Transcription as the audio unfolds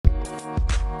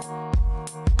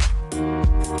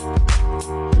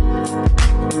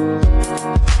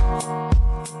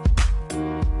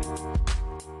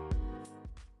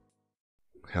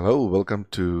welcome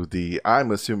to the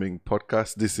I'm Assuming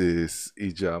podcast. This is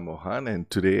Ija Mohan, and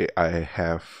today I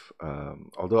have,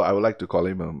 although I would like to call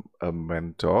him a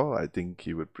mentor, I think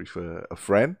he would prefer a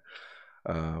friend,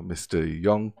 Mr.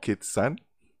 Yong Kit San.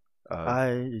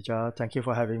 Hi, Ija. Thank you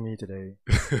for having me today.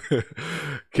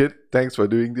 Kit, thanks for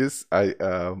doing this. I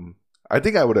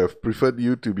think I would have preferred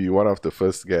you to be one of the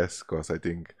first guests because I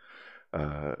think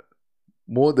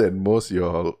more than most,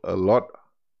 you're a lot,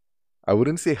 I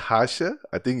wouldn't say harsher.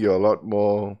 I think you're a lot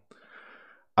more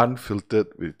unfiltered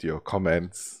with your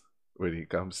comments when it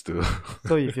comes to.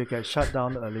 So if you get shut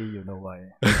down early, you know why.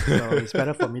 So it's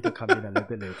better for me to come in a little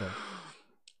bit later.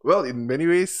 Well, in many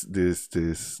ways, the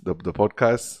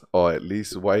podcast, or at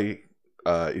least why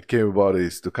it came about,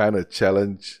 is to kind of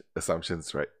challenge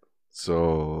assumptions, right?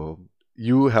 So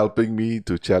you helping me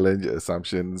to challenge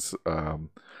assumptions,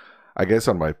 I guess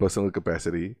on my personal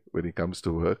capacity when it comes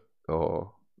to work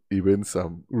or even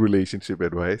some relationship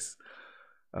advice.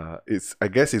 I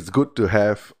guess it's good to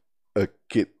have a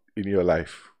kid in your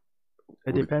life.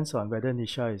 It depends on whether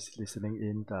Nisha is listening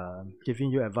in. Giving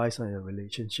you advice on your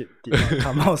relationship did not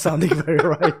come out sounding very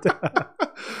right.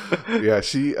 Yeah,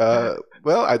 she,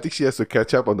 well, I think she has to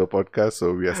catch up on the podcast,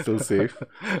 so we are still safe.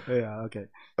 Yeah, okay.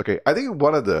 Okay, I think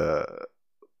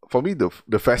for me,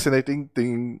 the fascinating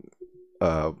thing,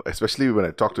 especially when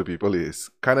I talk to people, is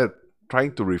kind of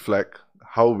trying to reflect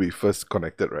how we first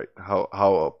connected, right? How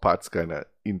our paths kind of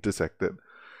intersected.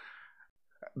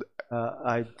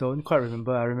 I don't quite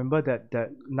remember. I remember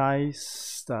that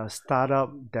nice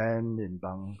startup then in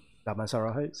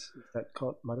Damansara Heights. Is that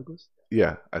called Madagus?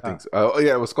 Yeah, I think so.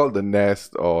 Yeah, it was called the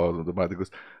Nest or the Madagus.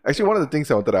 Actually, one of the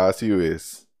things I wanted to ask you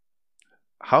is,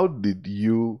 how did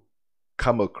you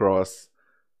come across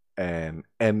and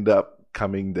end up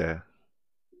coming there?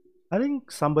 I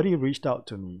think somebody reached out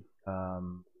to me.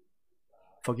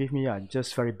 Forgive me, I'm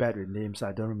just very bad with names.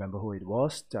 I don't remember who it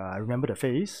was. I remember the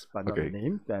face, but not the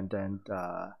name. And then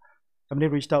somebody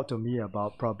reached out to me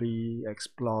about probably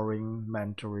exploring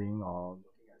mentoring or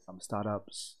some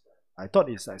startups. I thought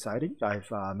it's exciting. I've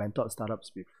mentored startups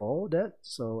before that,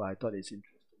 so I thought it's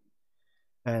interesting.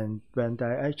 And when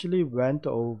I actually went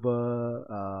over,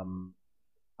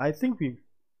 I think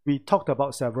we talked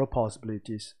about several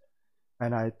possibilities.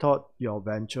 And I thought your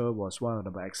venture was one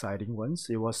of the exciting ones.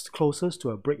 It was closest to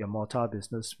a brick and mortar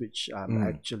business, which I'm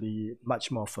actually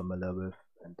much more familiar with.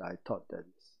 And I thought that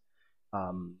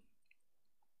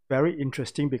very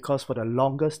interesting because for the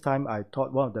longest time, I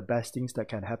thought one of the best things that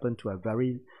can happen to a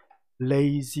very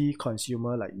lazy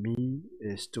consumer like me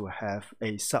is to have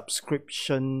a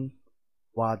subscription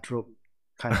wardrobe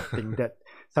kind of thing that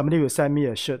somebody will send me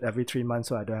a shirt every 3 months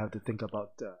so I don't have to think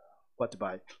about what to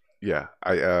buy. Yeah,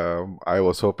 I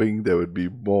was hoping there would be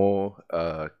more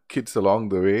kids along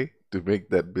the way to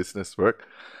make that business work.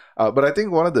 But I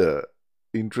think one of the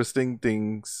interesting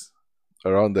things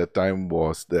around that time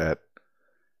was that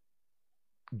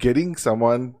getting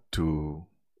someone to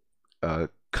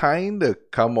kind of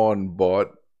come on board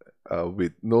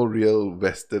with no real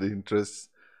vested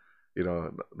interest,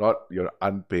 not your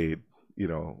unpaid.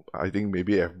 I think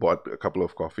maybe I've bought a couple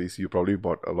of coffees. You probably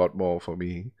bought a lot more for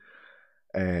me.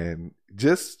 And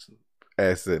just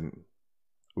as an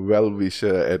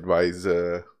well-wisher,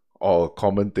 advisor, or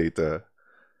commentator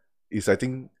is, I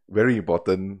think, very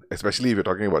important, especially if you're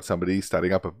talking about somebody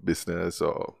starting up a business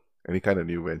or any kind of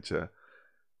new venture.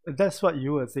 That's what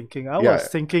you were thinking. I was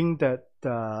thinking that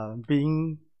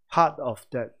being part of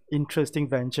that interesting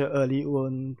venture early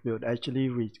on would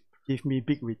actually give me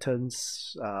big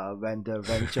returns when the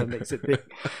venture makes it big,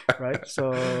 right?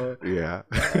 So yeah.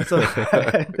 So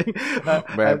I think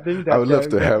that I would love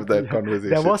to have that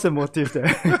conversation. There was a motive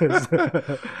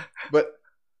there. But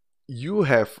you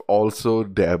have also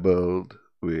dabbled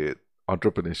with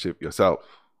entrepreneurship yourself,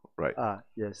 right?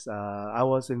 Yes. I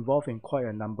was involved in quite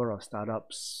a number of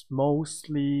startups,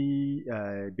 mostly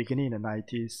beginning in the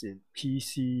 90s in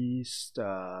PCs,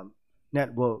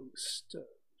 networks,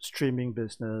 streaming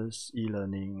business,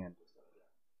 e-learning.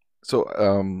 So,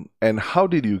 and how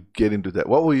did you get into that?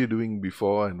 What were you doing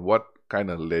before and what kind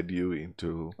of led you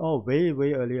into? Oh, way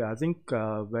earlier. I think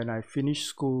when I finished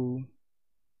school,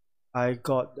 I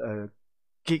got a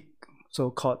gig,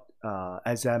 so-called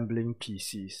assembling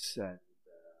PCs. And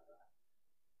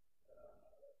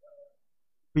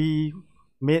we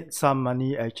made some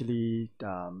money actually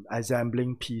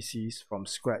assembling PCs from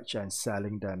scratch and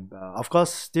selling them. Of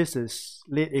course, this is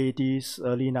late 80s,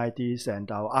 early 90s, and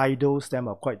our idols then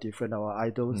were quite different. Our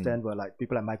idols then were like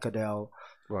people like Michael Dell,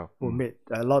 who made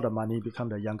a lot of money, become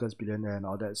the youngest billionaire and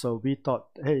all that. So we thought,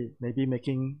 hey, maybe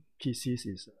making PCs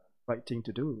is the right thing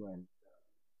to do. And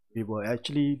we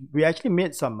actually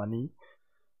made some money.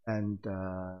 and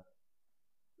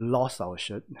lost our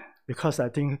shit because I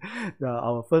think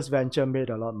our first venture made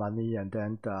a lot of money, and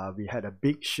then we had a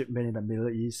big shipment in the Middle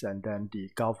East, and then the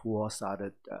Gulf War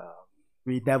started.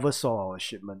 We never saw our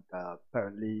shipment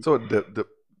apparently. So the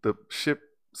ship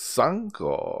sunk,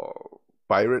 or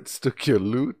pirates took your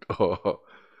loot, or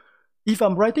if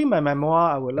I'm writing my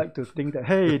memoir, I would like to think that,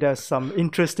 hey, there's some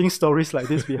interesting stories like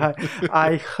this behind.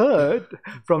 I heard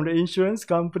from the insurance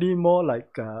company more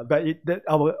like,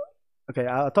 okay,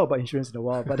 I'll talk about insurance in a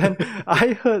while, but then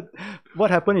I heard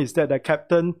what happened is that the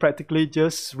captain practically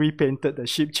just repainted the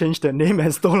ship, changed the name,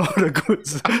 and stole all the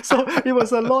goods. So it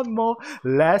was a lot more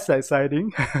less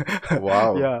exciting.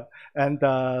 Wow. Yeah. And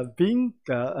being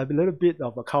a little bit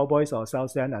of a cowboys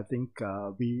ourselves, then I think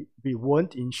we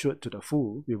weren't insured to the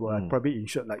full. We were probably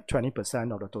insured like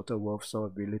 20% of the total worth, so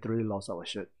we literally lost our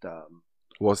shit.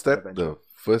 Was that the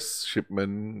first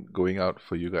shipment going out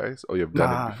for you guys, or you've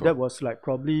done it before? That was like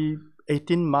probably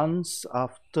 18 months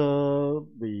after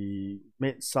we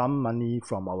made some money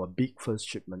from our big first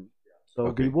shipment.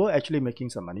 So we were actually making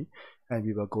some money, and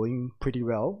we were going pretty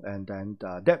well. And then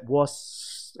that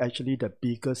was actually the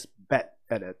biggest bet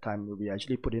at that time. We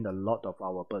actually put in a lot of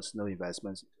our personal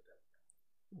investments.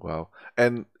 Wow.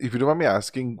 And if you don't mind me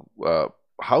asking,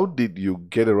 how did you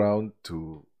get around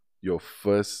to your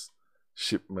first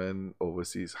shipment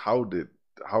overseas? How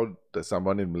does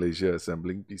someone in Malaysia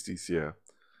assembling PCs here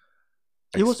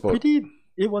export?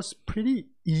 It was pretty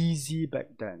easy back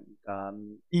then.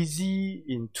 Easy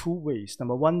in two ways.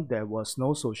 Number one, there was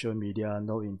no social media,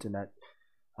 no internet.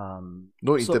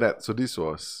 No internet. So this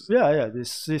was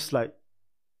This is like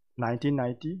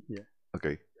 1990. Yeah.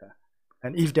 Okay. Yeah.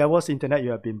 And if there was internet,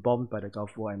 you have been bombed by the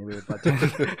Gulf War anyway. But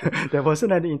there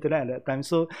wasn't any internet at that time,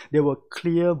 so there were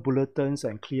clear bulletins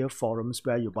and clear forums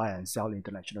where you buy and sell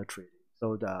international trading.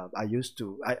 So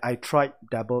I tried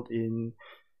dabbled in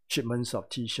shipments of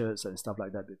T-shirts and stuff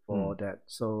like that before that.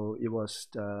 So it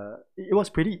was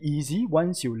pretty easy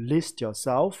once you list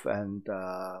yourself, and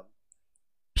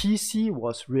PC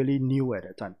was really new at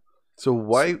that time. So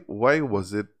why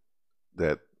was it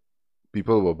that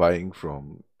people were buying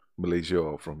from Malaysia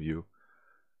or from you?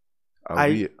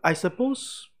 I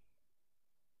suppose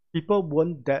people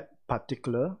weren't that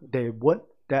particular. There weren't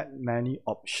that many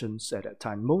options at that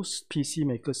time. Most PC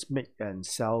makers make and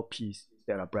sell PCs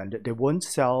that are branded. They won't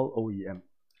sell OEM.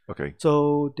 Okay.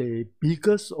 So the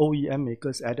biggest OEM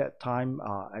makers at that time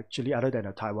are actually, other than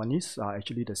the Taiwanese, are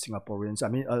actually the Singaporeans. I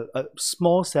mean,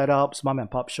 small setups, mom and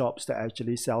pop shops that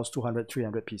actually sells 200,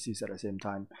 300 PCs at the same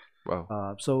time.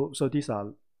 Wow. So these are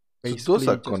basically... So those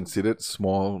are considered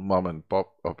small mom and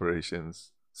pop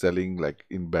operations, selling like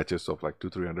in batches of like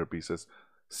 200-300 pieces.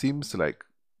 Seems like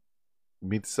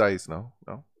mid-size now,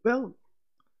 no? Well,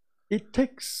 it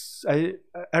takes, I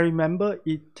remember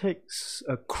it takes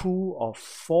a crew of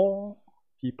 4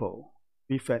 people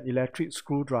with an electric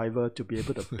screwdriver to be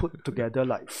able to put together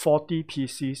like 40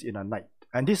 PCs in a night.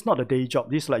 And this is not a day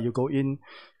job. This is like you go in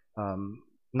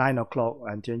 9 o'clock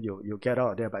and then you get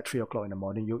out of there by 3 o'clock in the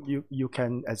morning. You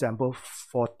can assemble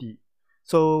 40.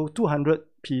 So 200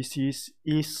 PCs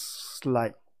is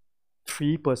like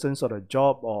 3 persons of a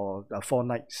job or a 4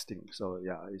 nights thing. So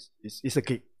yeah, it's a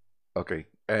gig. Okay.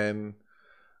 And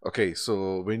okay,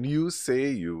 so when you say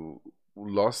you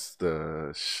lost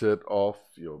the shirt off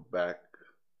your back,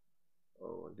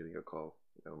 oh, I'm getting a call.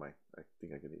 Never mind. I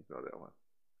think I can ignore that one.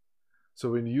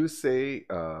 So when you say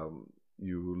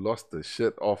you lost the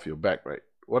shirt off your back, right?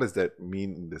 What does that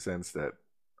mean in the sense that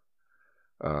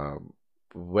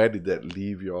where did that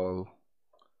leave you all?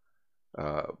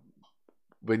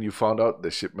 When you found out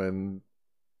the shipment,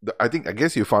 I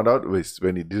guess you found out was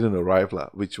when it didn't arrive,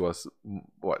 which was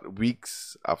what,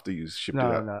 weeks after you shipped it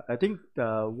out? No. I think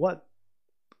the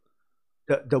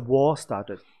war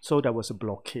started, so there was a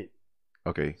blockade.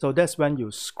 Okay. So that's when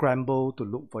you scramble to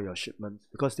look for your shipments,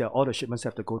 because all the shipments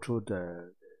have to go through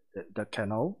the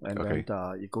canal, and then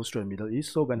it goes through the Middle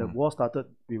East. So when the war started,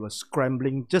 we were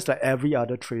scrambling, just like every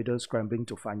other trader, scrambling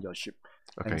to find your ship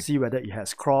and see whether it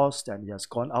has crossed and it has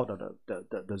gone out of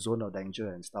the zone of danger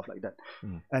and stuff like that.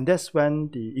 And that's when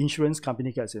the insurance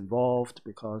company gets involved,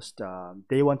 because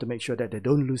they want to make sure that they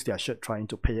don't lose their shirt trying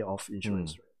to pay off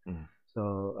insurance.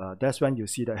 So that's when you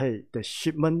see that, hey, the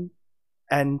shipment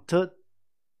entered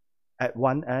at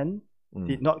one end,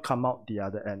 did not come out the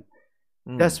other end.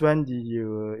 That's when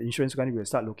the insurance company will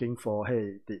start looking for,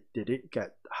 hey, did it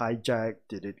get hijacked?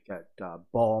 Did it get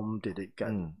bombed? Did it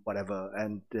get whatever?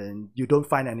 And then you don't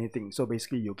find anything. So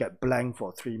basically you get blank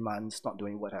for 3 months, not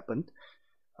knowing what happened.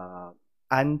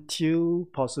 until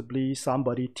possibly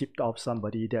somebody tipped off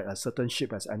somebody that a certain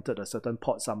ship has entered a certain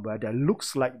port somewhere that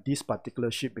looks like this particular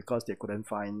ship because they couldn't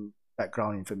find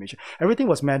background information. Everything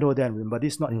was manual then, remember,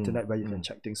 this is not internet where you can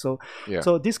check things. So,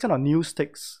 so this kind of news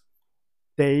takes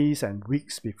days and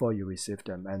weeks before you receive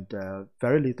them, and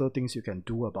very little things you can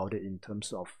do about it in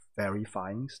terms of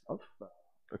verifying stuff.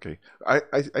 Okay. I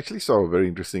actually saw a very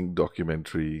interesting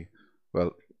documentary.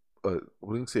 Well, I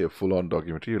wouldn't say a full-on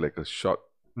documentary, like a short,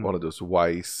 one of those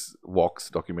wise walks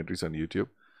documentaries on YouTube,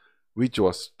 which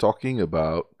was talking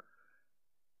about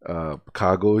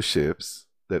cargo ships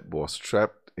that was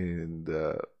trapped in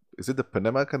the, is it the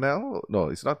Panama Canal? No,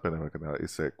 it's not Panama Canal.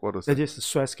 It's like, what was it? It is the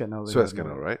Suez Canal. Suez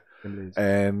Canal, right?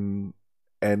 And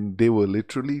they were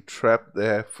literally trapped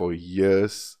there for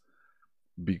years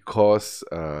because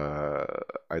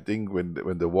I think when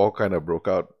the war kind of broke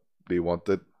out, they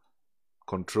wanted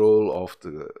control of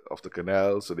the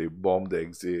canal, so they bombed the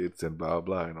exits and blah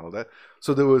blah and all that.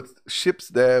 So there were ships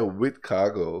there with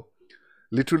cargo,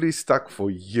 literally stuck for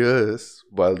years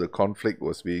while the conflict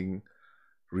was being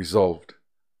resolved,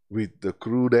 with the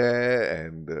crew there,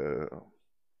 and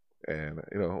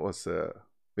you know, it was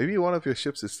maybe one of your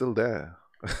ships is still there.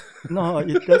 No,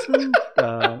 it doesn't.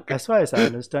 As far as I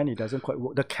understand, it doesn't quite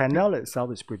work. The canal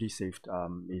itself is pretty safe.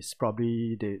 It's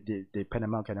probably the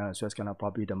Panama Canal and Suez Canal,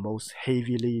 probably the most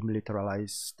heavily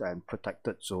militarized and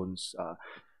protected zones.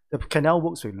 The canal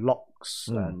works with locks,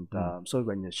 and so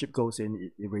when the ship goes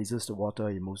in, it raises the water,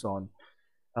 it moves on.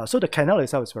 So the canal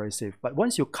itself is very safe. But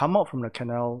once you come out from the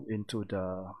canal into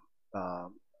the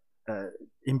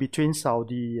in between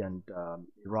Saudi and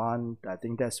Iran, I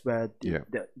think that's where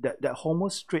that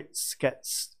Hormuz Straits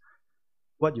gets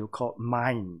what you call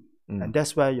mined, and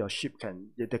that's where your ship can.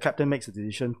 The captain makes a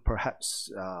decision,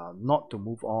 perhaps not to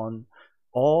move on,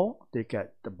 or they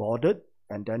get boarded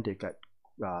and then they get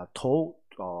told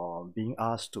or being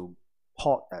asked to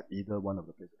port at either one of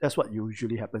the places. That's what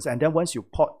usually happens. And then once you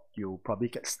port, you probably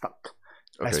get stuck,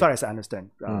 as far as I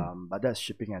understand. But that's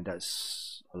shipping, and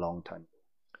that's a long time.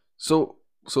 So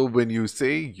when you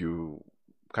say you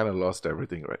kind of lost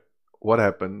everything, right? What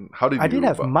happened? How did you? I didn't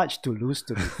have much to lose,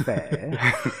 to be fair.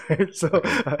 So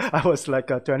I was like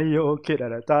a 20-year-old kid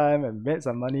at the time and made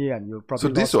some money, and you probably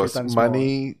so this was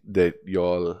money that you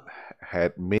all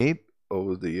had made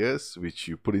over the years, which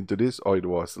you put into this, or it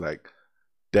was like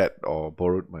debt or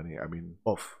borrowed money? I mean,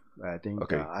 both. I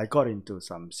think I got into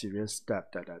some serious debt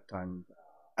at that time.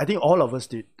 I think all of us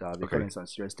did. We got in some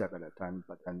serious debt at that time,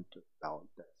 but then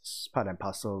that's part and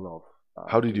parcel of.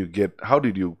 How did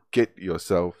you get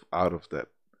yourself out of that?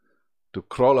 To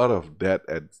crawl out of debt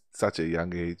at such a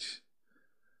young age?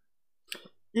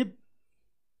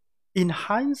 In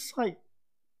hindsight,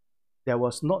 there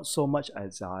was not so much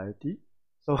anxiety.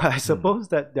 So I suppose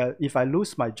that if I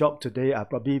lose my job today, I'll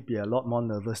probably be a lot more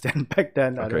nervous than back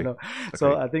then. I don't know.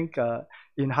 So I think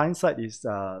in hindsight is,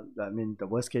 I mean, the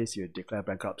worst case, you declare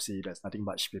bankruptcy. There's nothing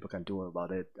much people can do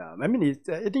about it. I mean,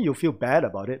 I think you feel bad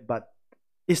about it, but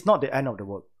it's not the end of the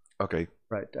world. Okay.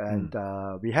 Right. And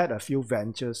we had a few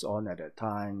ventures on at that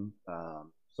time.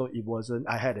 So it wasn't,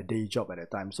 I had a day job at that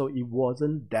time. So it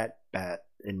wasn't that bad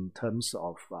in terms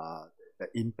of the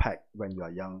impact when you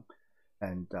are young.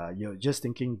 And you're just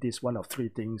thinking this one of three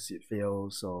things, it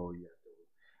fails. So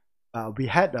we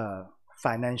had a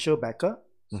financial backer.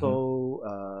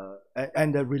 So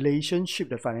and the relationship,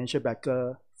 the financial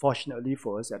backer, fortunately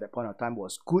for us at that point of time,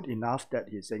 was good enough that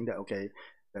he's saying that, okay,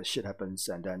 that shit happens,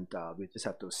 and then we just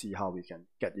have to see how we can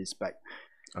get this back.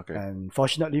 Okay. And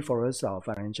fortunately for us, our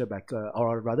financial backer,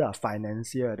 or rather our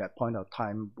financier at that point of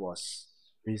time, was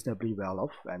reasonably well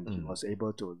off, and he was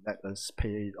able to let us pay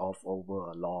it off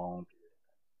over a long period.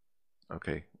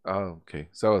 Okay. Oh, okay.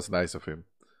 So that was nice of him.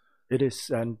 It is,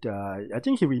 and I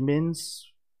think he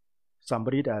remains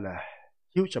somebody that a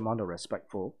huge amount of respect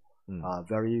for,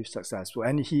 very successful,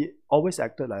 and he always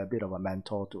acted like a bit of a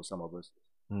mentor to some of us.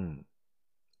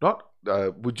 Not,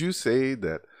 would you say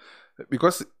that,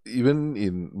 because even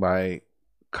in my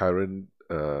current,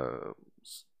 I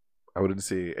wouldn't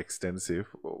say extensive,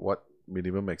 what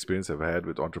minimum experience I've had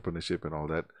with entrepreneurship and all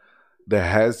that, there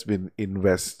has been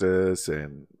investors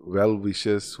and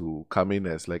well-wishers who come in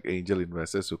as like angel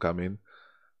investors who come in,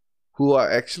 who are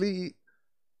actually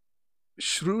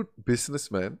shrewd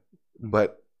businessmen,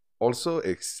 but also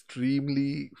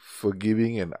extremely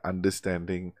forgiving and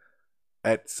understanding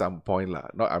at some point.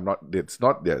 It's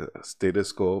not their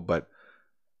status quo, but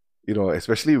you know,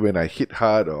 especially when I hit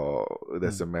hard or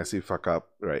there's a massive fuck up,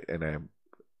 right? And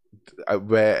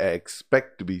where I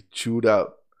expect to be chewed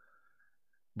out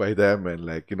by them and,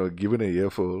 like, you know, given a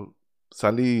earful,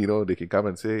 suddenly, you know, they can come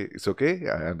and say, it's okay,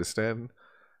 I understand,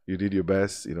 you did your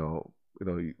best, you know,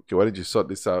 okay, why don't you sort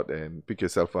this out and pick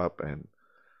yourself up and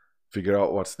figure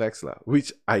out what's next, lah?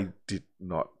 Which I did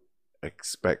not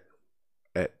expect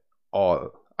at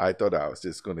all. I thought I was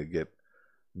just going to get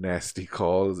nasty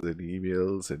calls and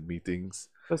emails and meetings.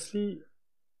 Firstly,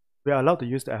 we are allowed to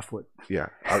use the F word. Yeah.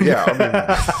 Yeah, I mean...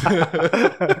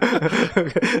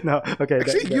 okay. No, okay.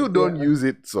 Actually, you don't use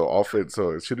it so often,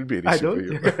 so it shouldn't be an issue for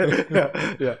you.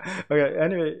 Yeah. Okay,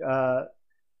 anyway,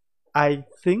 I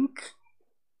think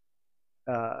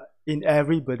in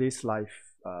everybody's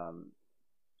life,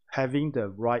 having the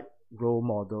right role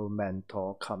model,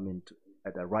 mentor come into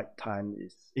at the right time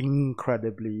is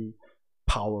incredibly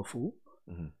powerful.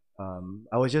 Mm-hmm.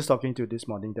 I was just talking to you this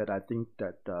morning that I think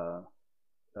that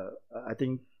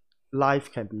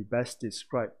life can be best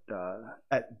described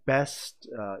at best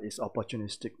is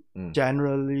opportunistic.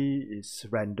 Generally is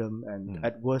random, and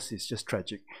at worst is just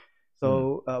tragic.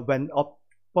 So when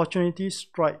opportunity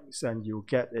strikes and you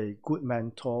get a good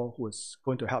mentor who's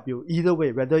going to help you either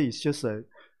way, whether it's just a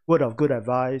word of good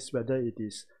advice, whether it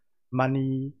is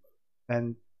money,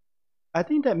 and I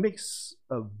think that makes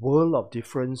a world of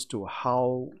difference to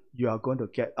how you are going to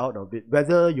get out of it.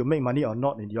 Whether you make money or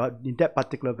not in that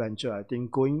particular venture, I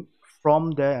think going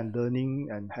from there and learning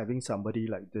and having somebody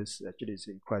like this actually is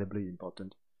incredibly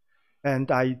important. And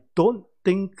I don't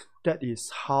think that is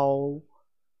how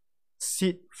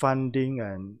seed funding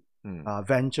and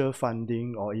venture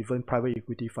funding or even private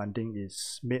equity funding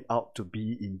is made out to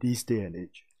be in this day and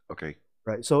age. Okay.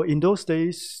 Right. So in those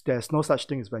days, there's no such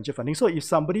thing as venture funding. So if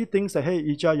somebody thinks that, hey,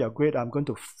 Ija, you're great, I'm going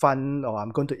to fund or I'm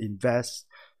going to invest,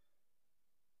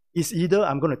 it's either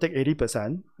I'm going to take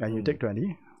 80% and you take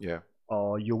 20%,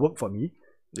 or you work for me,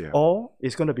 or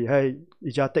it's going to be, hey,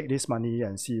 Ija, take this money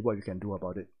and see what you can do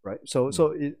about it, right? So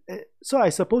so I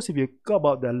suppose if you go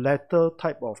about the latter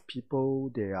type of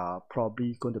people, they are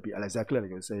probably going to be exactly like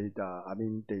you said. I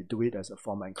mean, they do it as a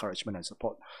form of encouragement and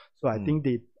support. So I think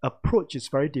the approach is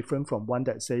very different from one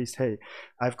that says, hey,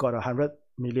 I've got 100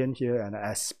 million here and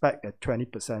I expect a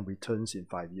 20% returns in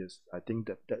 5 years. I think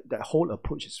that whole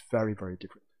approach is very, very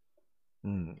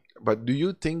different. But do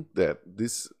you think that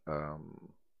this...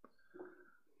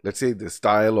 let's say the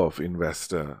style of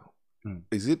investor,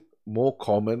 is it more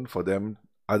common for them?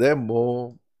 Are there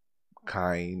more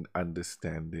kind,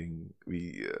 understanding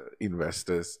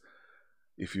investors,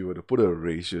 if you were to put a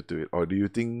ratio to it? Or do you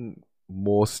think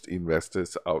most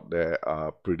investors out there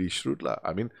are pretty shrewd?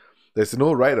 I mean, there's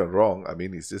no right or wrong. I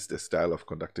mean, it's just the style of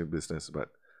conducting business. But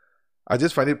I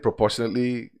just find it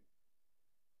proportionately,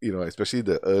 especially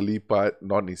the early part,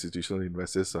 non-institutional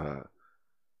investors are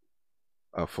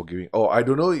forgiving. Or I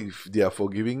don't know if they are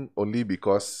forgiving only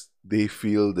because they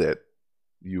feel that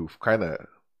you've kind of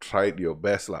tried your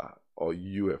best, or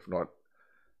you have not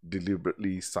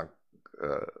deliberately sunk,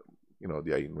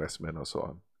 their investment or so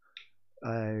on.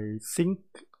 I think...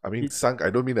 I mean, sunk,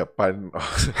 I don't mean a pun on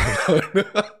the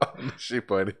ship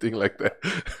or anything like that.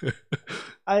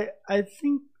 I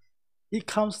think it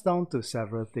comes down to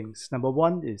several things. Number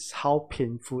one is how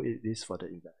painful it is for the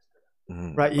investor.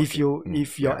 Right, if your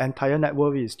entire net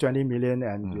worth is 20 million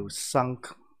and you sunk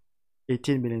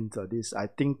 18 million to this, I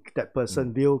think that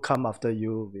person will come after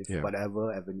you with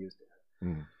whatever avenues they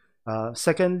have.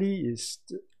 Secondly is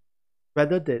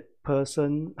whether that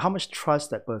person, how much trust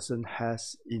that person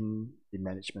has in the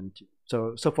management team.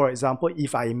 So for example,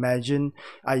 if I imagine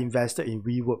I invested in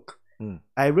WeWork,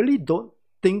 I really don't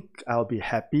think I'll be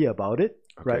happy about it.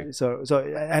 Okay. Right, so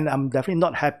and I'm definitely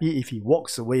not happy if he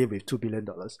walks away with $2 billion.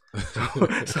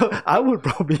 So I would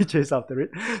probably chase after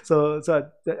it.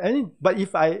 But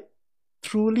if I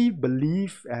truly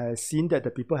believe and have seen that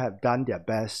the people have done their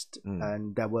best,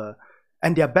 and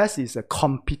their best is a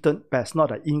competent best,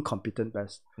 not an incompetent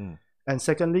best. And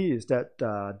secondly is that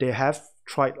they have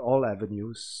tried all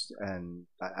avenues, and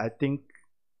I think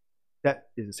that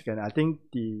is the second. I think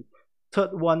the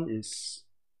third one is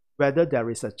whether there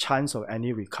is a chance of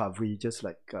any recovery, just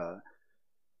like a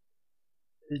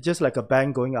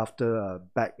bank going after a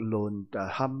back loan.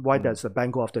 Why does the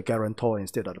bank go after guarantor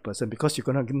instead of the person? Because you're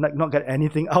going to not get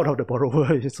anything out of the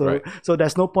borrower. So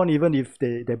there's no point, even if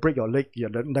they break your leg,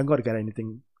 you're not going to get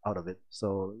anything out of it.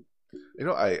 So,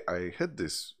 I heard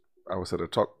this. I was at a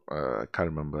talk, I can't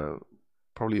remember,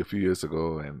 probably a few years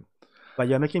ago. But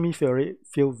you're making me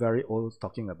feel very old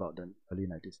talking about the early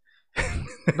 90s.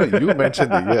 No, you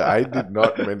mentioned the year. I did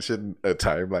not mention a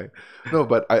timeline. No,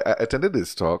 but I attended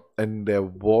this talk, and there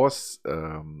was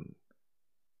an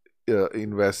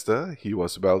investor. He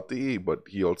was wealthy, but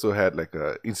he also had like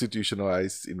a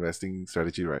institutionalized investing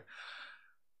strategy, right?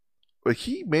 But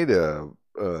he made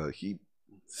he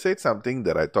said something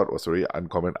that I thought was very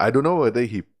uncommon. I don't know whether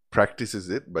he practices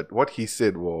it, but what he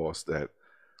said was that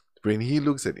when he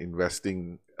looks at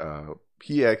investing,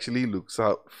 he actually looks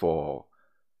out for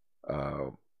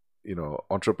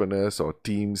entrepreneurs or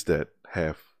teams that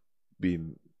have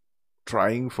been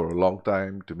trying for a long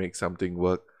time to make something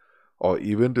work, or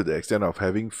even to the extent of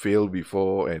having failed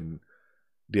before and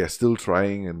they are still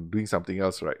trying and doing something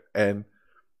else right.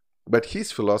 But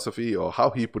his philosophy, or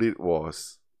how he put it,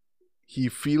 was he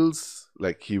feels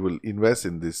like he will invest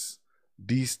in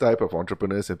these type of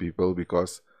entrepreneurs and people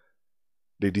because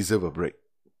they deserve a break.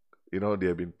 They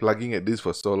have been plugging at this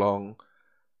for so long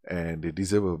and they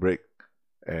deserve a break.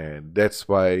 And that's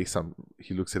why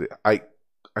he looks at it. I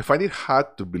find it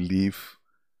hard to believe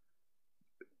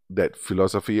that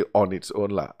philosophy on its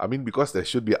own. I mean, because there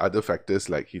should be other factors,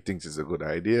 like he thinks it's a good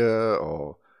idea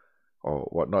or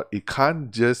whatnot. It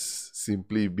can't just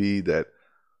simply be that,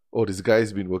 oh, this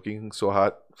guy's been working so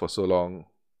hard for so long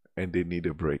and they need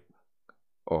a break.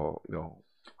 Or,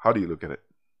 how do you look at it?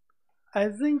 I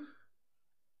think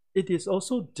it is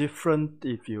also different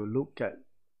if you look at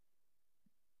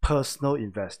personal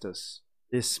investors.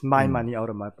 It's my money out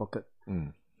of my pocket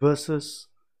versus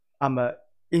I'm a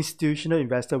institutional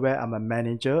investor where I'm a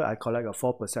manager. I collect a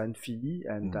 4% fee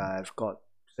and I've got,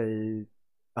 say,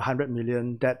 100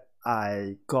 million that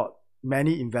I got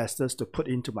many investors to put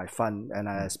into my fund, and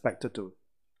I expected to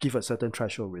give a certain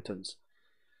threshold returns.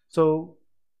 So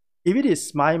if it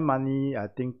is my money, I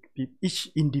think each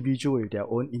individual with their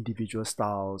own individual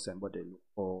styles and what they look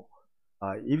for.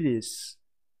 If it is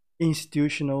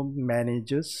institutional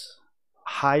managers,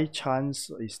 high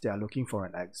chance is they are looking for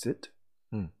an exit.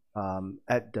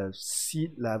 At the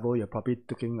seed level, you're probably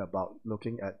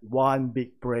looking at one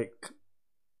big break,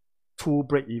 2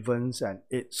 break evens, and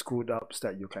 8 screwed ups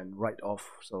that you can write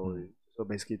off. So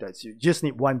basically, you just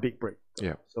need one big break.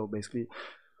 So basically,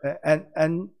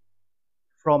 and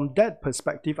from that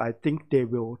perspective, I think they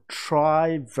will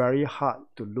try very hard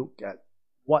to look at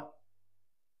what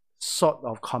sort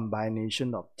of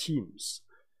combination of teams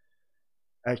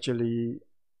actually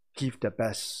give the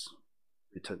best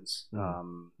returns.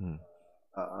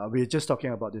 We're just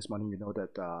talking about this morning.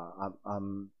 That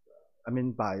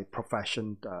by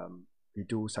profession, we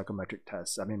do psychometric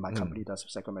tests. My company does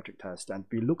psychometric tests, and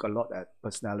we look a lot at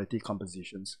personality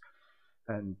compositions.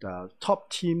 And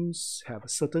top teams have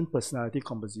certain personality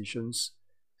compositions.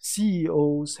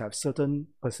 CEOs have certain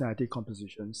personality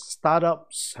compositions.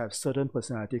 Startups have certain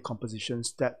personality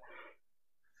compositions that,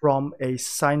 from a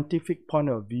scientific point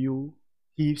of view,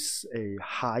 gives a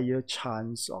higher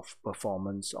chance of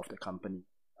performance of the company,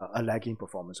 a lagging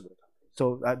performance of the company.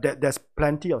 So there's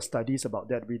plenty of studies about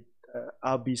that.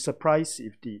 I'll be surprised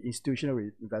if the institutional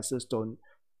investors don't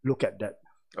look at that.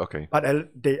 Okay. But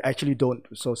they actually don't.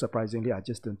 So surprisingly, I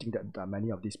just don't think that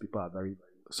many of these people are very, very.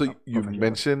 So you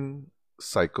mentioned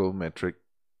psychometric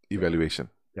evaluation.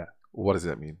 Yeah. What does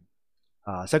that mean?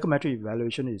 Psychometric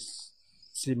evaluation is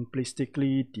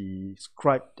simplistically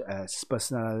described as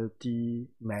personality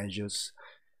measures.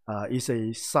 It's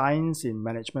a science in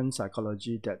management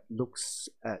psychology that looks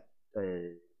at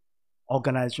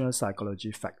organizational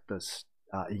psychology factors,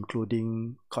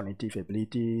 including cognitive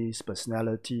abilities,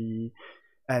 personality,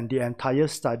 and the entire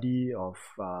study of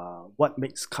what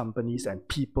makes companies and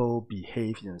people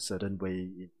behave in a certain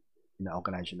way in the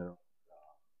organizational.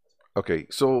 Okay,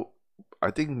 so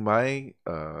I think my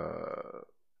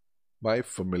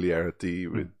familiarity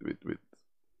with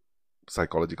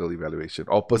psychological evaluation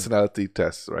or personality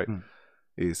tests, right,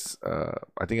 is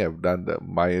I think I've done the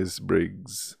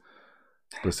Myers-Briggs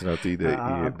personality.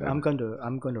 I'm going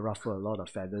to ruffle a lot of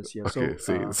feathers here. Okay,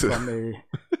 so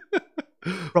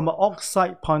from an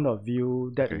oxide point of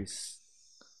view, that is.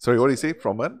 Sorry, what do you say?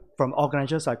 From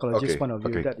organizational psychologist point of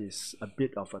view, that is a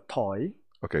bit of a toy.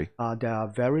 Okay. There are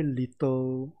very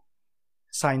little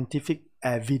scientific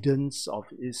evidence of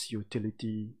its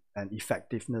utility and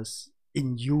effectiveness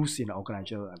in use in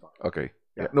organizational environment. Okay.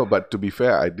 Yeah. No, but to be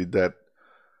fair, I did that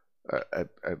at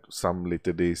some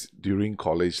later days during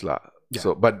college lah. Yeah.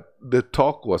 So, but the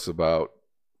talk was about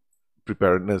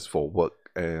preparedness for work,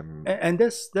 and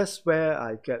that's where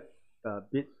I get a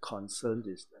bit concerned.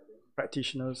 Is that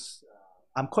practitioners,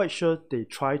 I'm quite sure they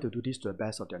try to do this to the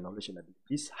best of their knowledge and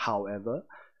abilities. However,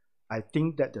 I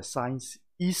think that the science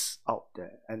is out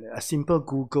there, and a simple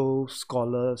Google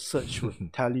Scholar search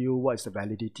would tell you what is the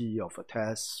validity of a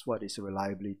test, what is the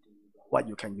reliability, what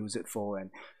you can use it for,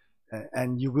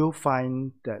 and you will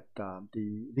find that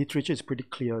the literature is pretty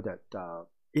clear that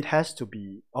it has to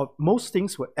be, or most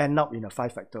things will end up in a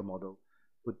 5-factor model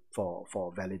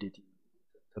for validity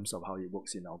in terms of how it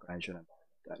works in an organization,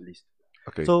 at least.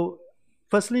 Okay. So,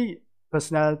 firstly,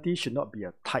 personality should not be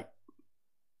a type.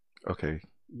 Okay.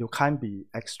 You can't be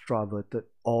extroverted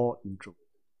or introverted.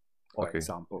 for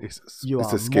example. It's You a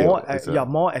are scale. you are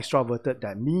more extroverted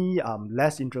than me, I'm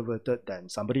less introverted than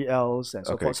somebody else, and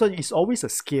so Okay. forth. So it's always a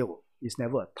scale, it's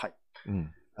never a type. Mm.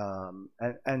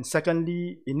 And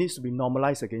secondly, it needs to be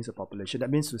normalized against the population. That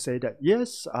means to say that,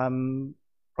 yes, I'm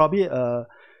probably a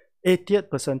 80th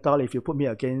percentile if you put me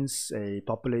against a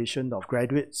population of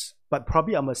graduates, but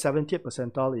probably I'm a 70th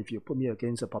percentile if you put me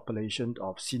against a population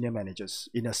of senior managers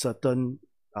in a certain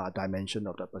dimension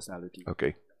of the personality.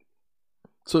 Okay.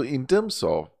 So in terms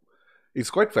of, it's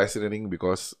quite fascinating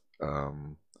because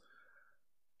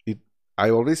I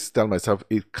always tell myself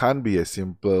it can't be as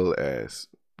simple as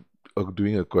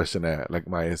doing a questionnaire like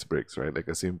Myers-Briggs, right? Like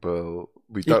a simple,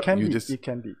 without It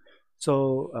can be.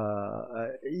 So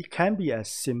it can be as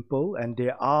simple, and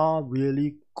there are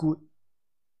really good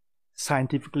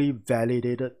scientifically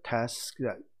validated tests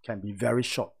that can be very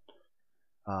short.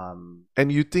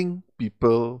 And you think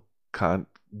people can't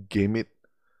game it?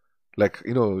 Like,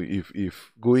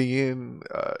 if going in,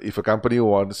 if a company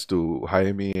wants to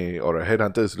hire me or a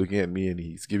headhunter is looking at me and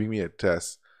he's giving me a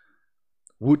test,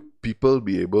 would people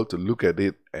be able to look at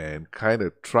it and kind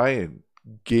of try and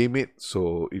game it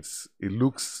so it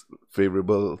looks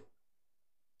favorable?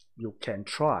 You can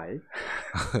try.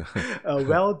 A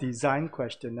well-designed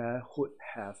questionnaire would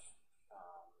have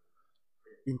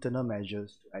internal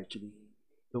measures to actually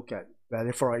look at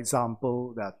whether, for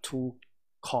example, there are two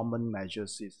common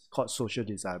measures. It's called social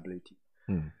desirability.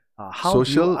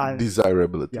 Social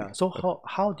desirability. Yeah. So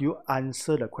how do you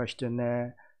answer the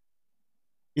questionnaire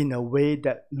in a way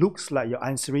that looks like you're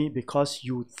answering it because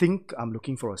you think I'm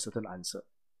looking for a certain answer?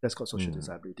 That's called social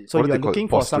desirability. So you're looking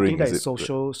for something that is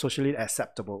socially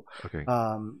acceptable. Okay.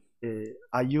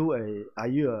 Are you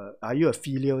a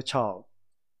filial child?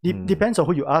 Depends on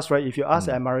who you ask, right? If you ask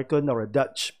an American or a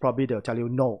Dutch, probably they'll tell you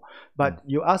no. But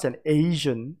you ask an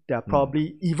Asian, they're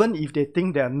probably, even if they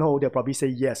think they're no, they'll probably say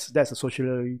yes. That's a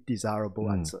socially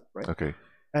desirable answer, right? Okay.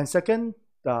 And second,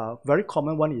 very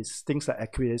common one is things like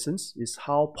acquiescence. Is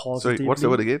how positively. Sorry, what's the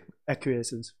word again?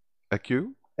 Acquiescence.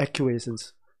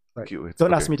 Acquiescence. Right. Acquiescence.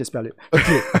 Don't ask me to spell it.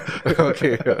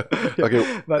 Okay.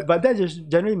 Okay. But that just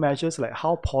generally measures like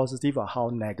how positive or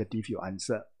how negative you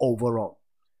answer overall.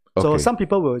 So some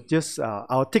people will just,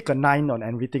 I'll take a 9 on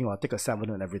everything or I'll take a 7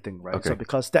 on everything, right? So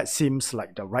because that seems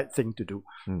like the right thing to do.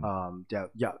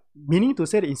 Meaning to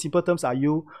say that in simple terms, are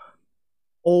you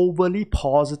overly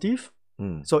positive?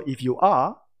 So if you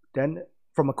are, then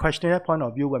from a questionnaire point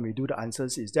of view, when we do the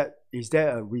answers, is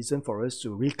there a reason for us to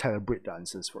recalibrate the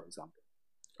answers, for example?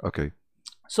 Okay.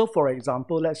 So for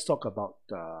example, let's talk about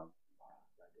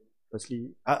firstly,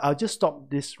 I'll just stop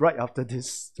this right after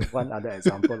this one other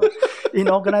example. In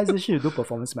organization, you do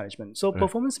performance management. So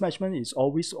performance management is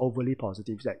always overly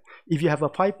positive. Like if you have a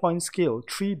 5-point scale,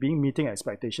 3 being meeting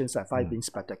expectations and 5 being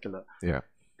spectacular. Yeah.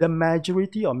 The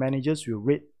majority of managers will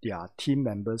rate their team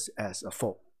members as a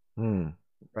 4. Right?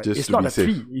 It's not a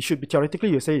 3. It should be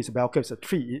theoretically you say it's a bell curve, it's a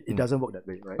 3. It doesn't work that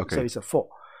way, right? So it's a 4.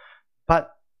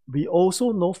 But we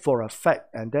also know for a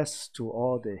fact, and that's to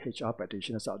all the HR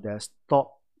practitioners out there,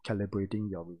 stop calibrating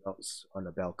your results on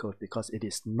a bell curve, because it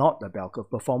is not a bell curve.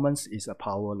 Performance is a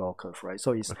power law curve, right?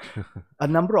 So it's a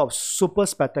number of super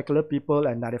spectacular people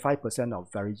and 95%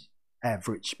 of very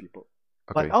average people.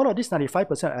 But out of this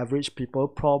 95% average people,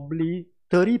 probably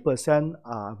 30%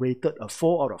 are rated a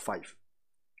 4 out of 5.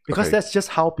 Because that's just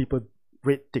how people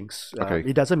rate things.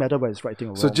 It doesn't matter whether it's right thing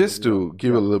or wrong. So just to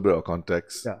give a little bit of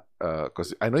context,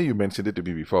 because I know you mentioned it to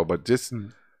me before, but just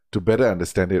to better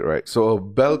understand it, right? So a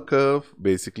bell curve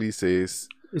basically says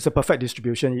it's a perfect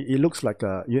distribution. It looks like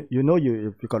a if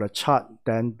you got a chart,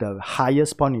 then the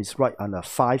highest point is right on a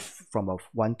 5 from a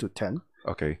 1 to 10.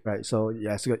 Okay. Right. So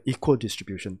it's an equal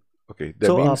distribution. Okay.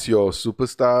 That means your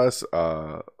superstars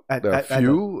are a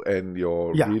few, and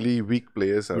your really weak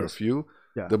players are a few.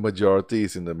 Yeah. The majority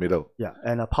is in the middle. Yeah,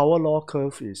 and a power law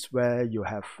curve is where you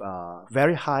have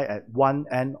very high at one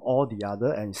end or the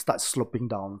other, and it starts sloping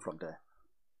down from there.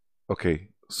 Okay,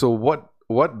 so what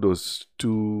those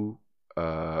two,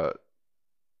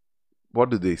 what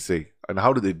do they say, and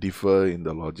how do they differ in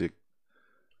the logic?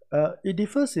 It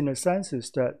differs in a sense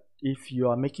is that if you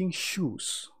are making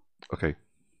shoes,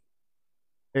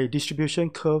 a distribution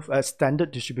curve, a standard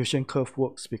distribution curve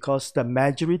works because the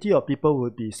majority of people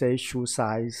would be, say, shoe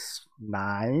size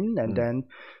 9, and then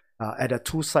at the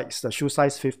two sides, the shoe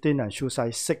size 15 and shoe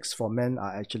size 6 for men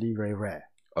are actually very rare.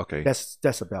 Okay.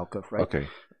 That's a bell curve, right? Okay.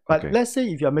 But let's say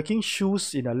if you're making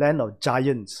shoes in a land of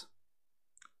giants.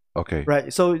 Okay.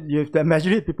 Right. So if the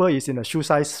majority of people is in a shoe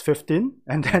size 15,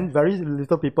 and then very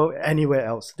little people anywhere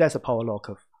else, that's a power law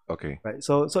curve. Okay. Right.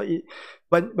 So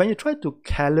when you try to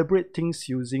calibrate things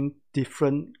using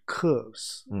different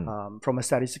curves, from a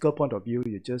statistical point of view,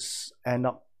 you just end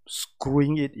up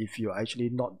screwing it if you're actually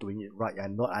not doing it right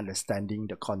and not understanding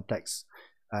the context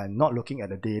and not looking at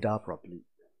the data properly.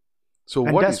 So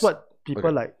and that's what people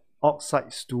okay. like org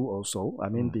sites do also. I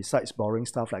mean, besides boring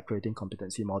stuff like creating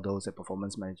competency models and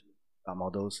performance management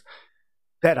models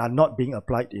that are not being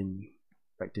applied in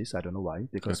practice. I don't know why,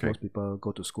 because most people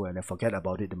go to school and they forget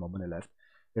about it the moment they left.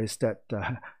 Is that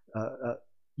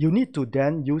you need to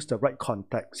then use the right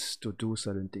context to do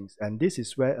certain things. And this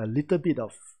is where a little bit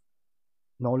of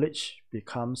knowledge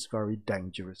becomes very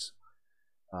dangerous.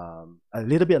 A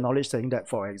little bit of knowledge saying that,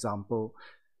 for example,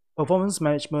 performance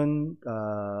management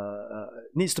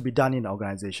needs to be done in an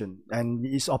organization and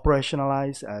is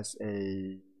operationalized as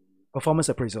a performance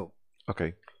appraisal.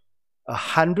 Okay.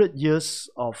 100 years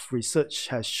of research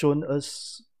has shown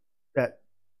us that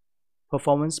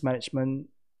performance management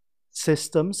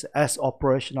systems as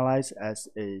operationalized as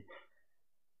a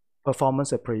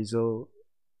performance appraisal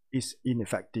is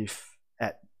ineffective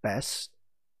at best,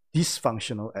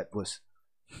 dysfunctional at worst.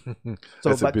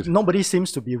 So, but nobody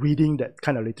seems to be reading that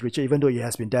kind of literature, even though it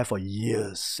has been there for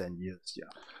years and years. Yeah.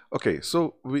 Okay,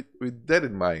 so with that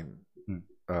in mind,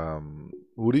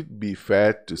 would it be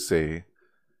fair to say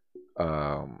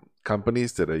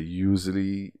companies that are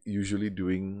usually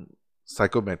doing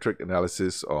psychometric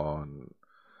analysis on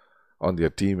their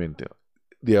team, and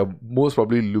they are most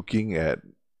probably looking at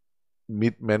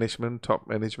mid-management, top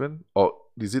management, or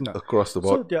is it across the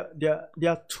board? So there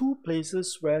are two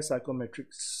places where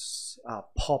psychometrics are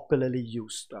popularly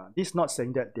used. This is not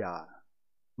saying that they are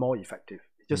more effective,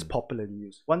 it's just popularly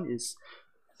used. One is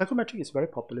psychometric is very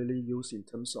popularly used in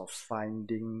terms of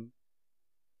finding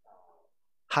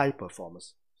high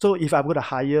performers. So if I'm going to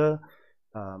hire,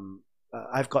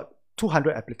 I've got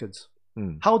 200 applicants.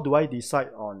 How do I decide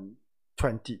on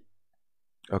 20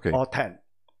 or 10?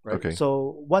 Right? Okay.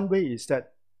 So one way is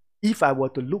that if I were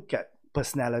to look at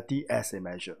personality as a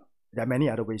measure, there are many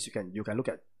other ways you can look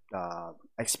at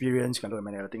experience, you can look at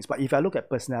many other things. But if I look at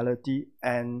personality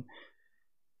and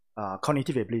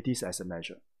cognitive abilities as a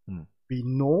measure, we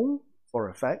know for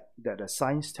a fact that the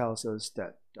science tells us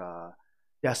that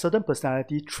there are certain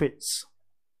personality traits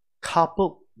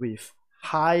coupled with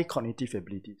high cognitive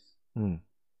abilities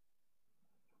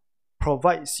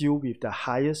provides you with the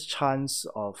highest chance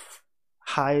of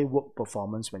high work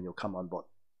performance when you come on board.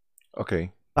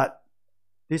 Okay. But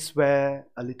this is where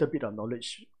a little bit of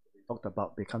knowledge we talked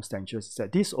about becomes dangerous, is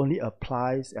that this only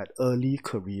applies at early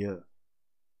career.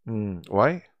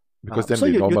 Why? Because then so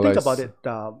they you normalize... think about it,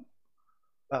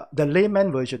 the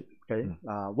layman version, okay?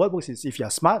 What works is if you're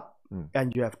smart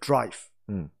and you have drive,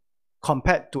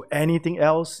 compared to anything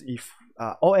else, if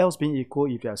all else being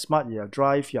equal, if you're smart, you have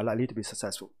drive, you're likely to be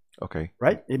successful. Okay.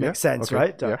 Right? It makes sense,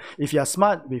 right? If you're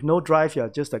smart with no drive, you're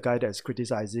just a guy that's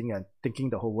criticizing and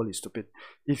thinking the whole world is stupid.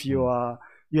 If you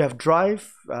have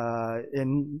drive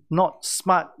and not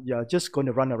smart, you're just going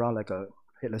to run around like a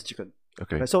headless chicken.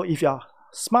 Okay. Right? So if you're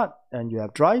smart and you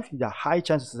have drive, you have high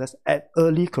chance of success at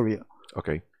early career.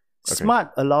 Okay.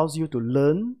 Smart allows you to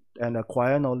learn and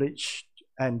acquire knowledge,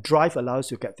 and drive allows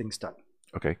you to get things done.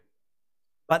 Okay.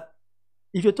 But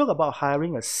if you talk about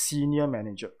hiring a senior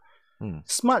manager,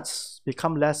 smarts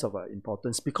become less of an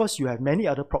importance because you have many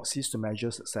other proxies to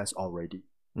measure success already.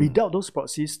 Without those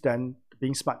proxies, then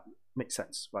being smart makes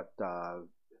sense. But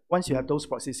once you have those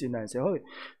proxies in there and say, oh,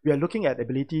 we are looking at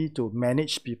ability to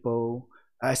manage people,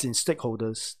 as in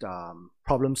stakeholders,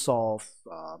 problem solve,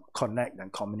 connect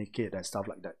and communicate and stuff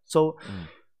like that. So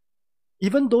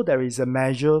even though there is a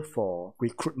measure for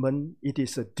recruitment, it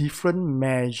is a different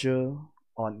measure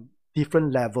on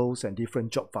different levels and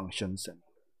different job functions.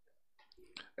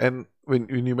 And when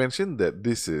you mentioned that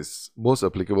this is most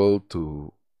applicable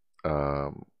to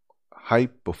high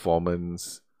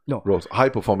performance roles, high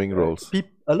performing roles.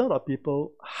 A lot of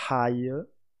people hire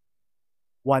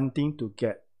wanting to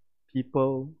get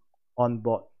people on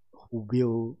board who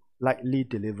will likely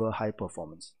deliver high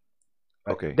performance.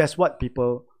 Right? Okay. That's what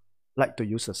people like to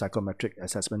use a psychometric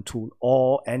assessment tool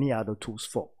or any other tools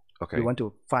for. Okay. You want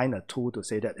to find a tool to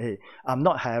say that, hey, I'm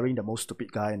not hiring the most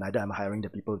stupid guy, neither I'm hiring the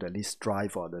people that least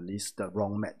drive or the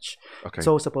wrong match. Okay.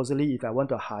 So supposedly, if I want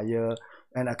to hire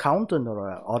an accountant or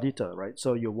an auditor, right?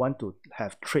 So you want to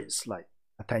have traits like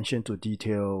attention to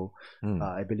detail,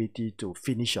 ability to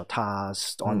finish your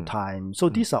tasks on time. So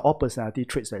these are all personality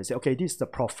traits that I say, okay, this is the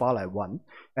profile I want,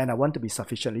 and I want to be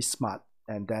sufficiently smart.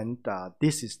 And then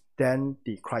this is then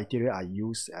the criteria I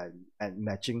use and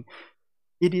matching.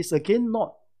 It is again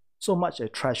not so much a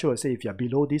threshold. Say if you're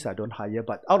below this, I don't hire.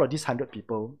 But out of these 100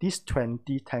 people, these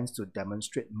 20 tends to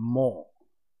demonstrate more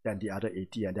than the other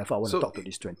 80, and therefore I want to talk to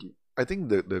these 20. I think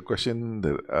the question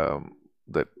that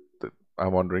that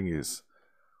I'm wondering is,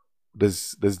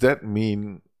 does that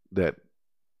mean that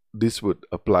this would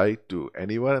apply to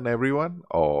anyone and everyone,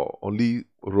 or only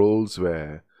roles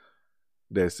where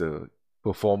there's a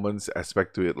performance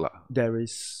aspect to it lah? There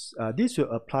is this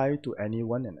will apply to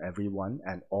anyone and everyone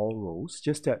and all roles,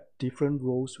 just that different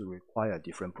roles will require a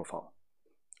different profile.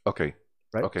 Okay.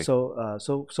 Right. Okay. So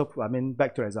I mean,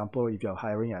 back to example, if you're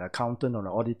hiring an accountant or an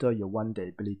auditor, you want the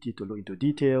ability to look into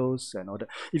details and all that.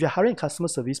 If you're hiring customer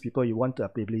service people, you want the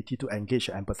ability to engage,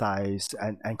 empathize,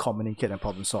 and communicate and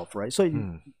problem solve. Right. So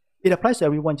it applies to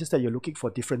everyone, just that you're looking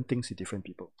for different things in different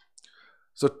people.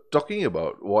 So talking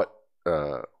about what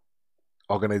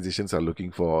organizations are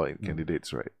looking for in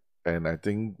candidates, right? And I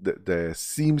think that there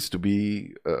seems to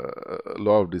be a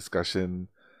lot of discussion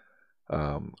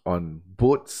on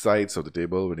both sides of the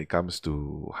table when it comes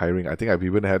to hiring. I think I've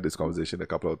even had this conversation a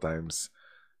couple of times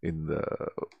in the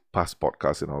past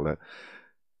podcasts and all that.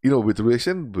 With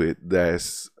relation with,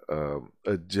 there's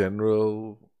a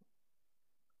general,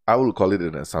 I will call it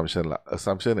an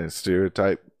assumption and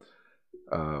stereotype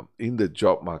in the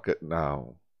job market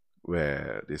now,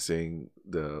 where they're saying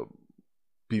the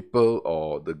people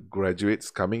or the graduates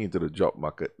coming into the job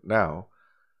market now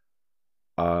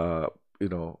are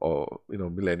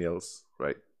millennials,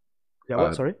 right? Yeah,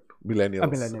 what? Sorry?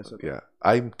 Millennials. Millennials. Okay. Yeah,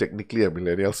 I'm technically a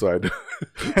millennial, so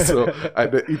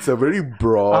it's a very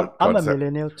broad I'm concept. a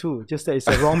millennial too, just that it's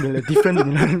a wrong different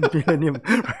millennium.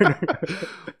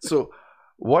 So,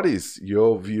 what is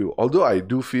your view? Although I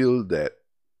do feel that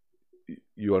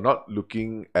you are not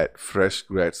looking at fresh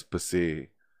grads per se,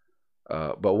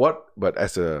 but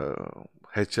as a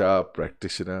HR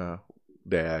practitioner,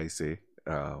 dare I say,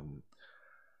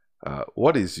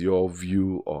 what is your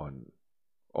view on,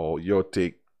 or your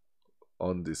take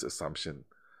on this assumption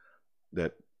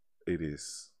that it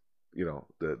is,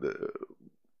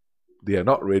 they are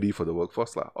not ready for the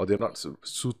workforce or they're not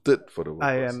suited for the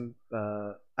workforce?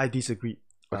 I disagree.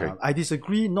 Okay. I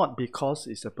disagree not because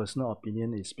it's a personal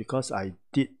opinion, it's because I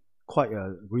did quite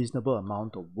a reasonable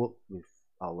amount of work with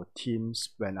our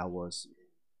teams when I was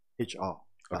in HR.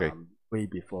 Okay. Way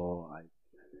before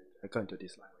I got into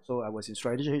this line. So I was in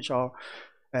strategy HR,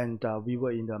 and we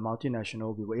were in the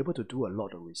multinational. We were able to do a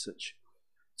lot of research.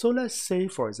 So let's say,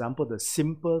 for example, the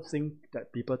simple thing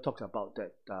that people talk about,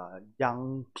 that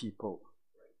young people,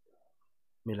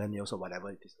 millennials or whatever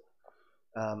it is,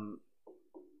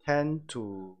 tend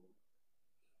to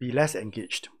be less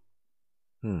engaged.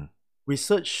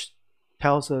 Research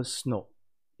tells us no.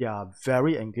 They are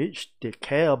very engaged. They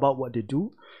care about what they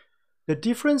do. The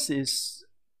difference is,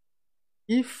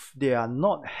 if they are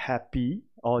not happy,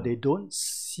 or they don't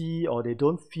see, or they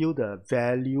don't feel the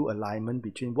value alignment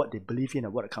between what they believe in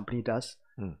and what a company does,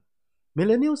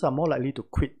 millennials are more likely to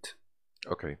quit.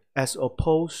 Okay. As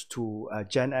opposed to a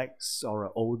Gen X or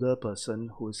an older person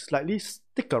who is slightly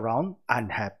stick around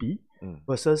unhappy,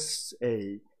 versus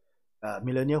a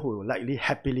millennial who will likely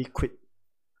happily quit.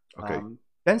 Okay.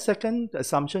 Then second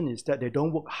assumption is that they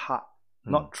don't work hard.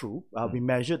 Not true. We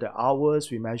measured the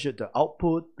hours, we measured the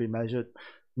output, we measured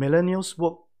millennials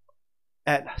work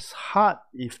as hard,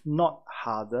 if not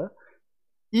harder,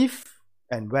 if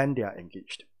and when they are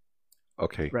engaged.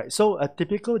 Okay. Right. So a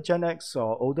typical Gen X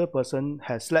or older person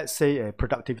has, let's say, a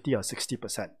productivity of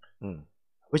 60%,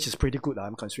 which is pretty good.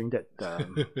 I'm considering that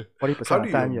 40% of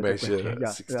the time you measure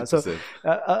 60%?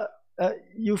 So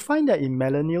you find that in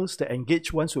millennials, the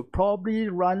engaged ones would probably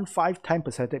run 5-10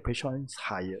 percentage points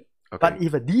higher. Okay. But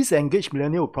if a disengaged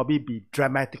millennial will probably be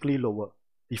dramatically lower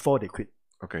before they quit.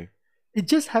 Okay. It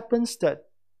just happens that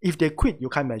if they quit, you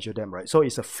can't measure them, right? So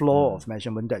it's a flaw of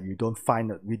measurement that you don't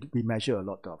find. We measure a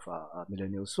lot of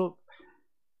millennials. So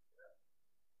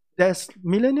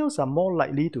millennials are more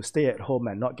likely to stay at home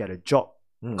and not get a job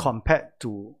compared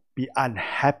to be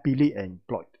unhappily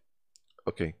employed.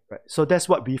 Okay. Right. So that's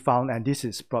what we found, and this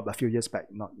is probably a few years back,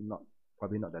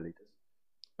 probably not the latest.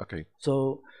 Okay.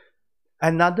 So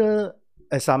another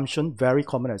assumption, very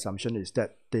common assumption, is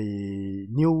that the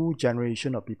new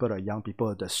generation of people are young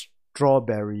people, the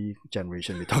strawberry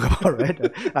generation we talk about, right?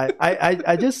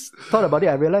 I just thought about it.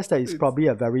 I realized that it's probably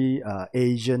a very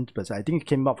Asian person. I think it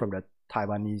came up from the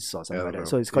Taiwanese or something like that.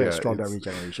 So it's called a strawberry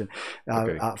generation.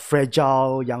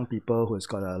 Fragile young people who's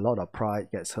got a lot of pride,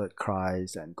 gets hurt,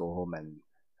 cries, and go home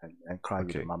and cry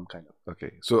with the mom, kind of.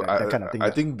 Okay. So that kind of thing. I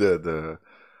think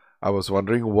I was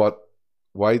wondering what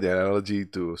why the analogy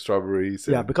to strawberries?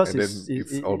 Yeah, because and it's, then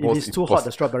it's if almost it's too hot,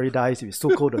 the strawberry dies. If it's too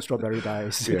cold, the strawberry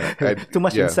dies. Yeah, and Too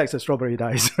much yeah, insects, the strawberry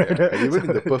dies. yeah, and even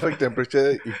in the perfect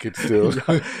temperature, it could still.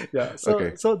 Yeah.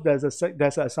 Okay. So there's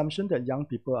an assumption that young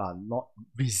people are not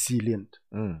resilient.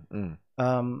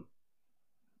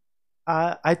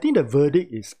 I think the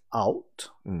verdict is out.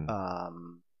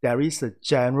 There is a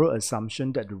general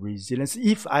assumption that the resilience,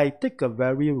 if I take a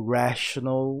very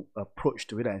rational approach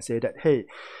to it and say that, hey,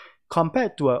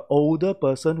 compared to an older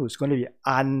person who's going to be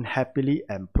unhappily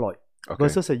employed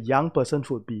versus a young person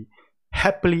who would be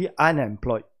happily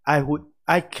unemployed,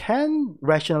 I can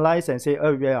rationalize and say,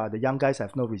 oh yeah, the young guys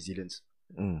have no resilience.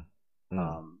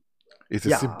 It's a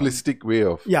simplistic way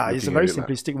of it's a very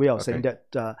simplistic way of saying that.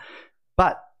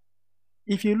 But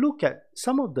if you look at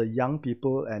some of the young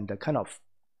people and the kind of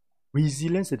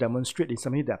resilience they demonstrate is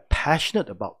something they're passionate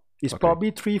about, it's probably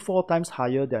 3-4 times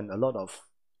higher than a lot of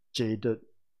jaded,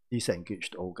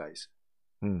 disengaged old guys.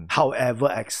 However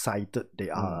excited they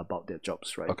are about their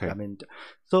jobs, right? I mean,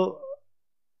 so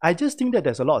I just think that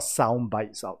there's a lot of sound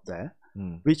bites out there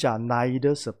which are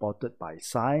neither supported by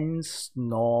science,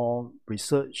 nor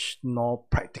research, nor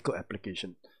practical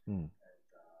application.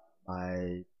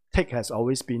 My take has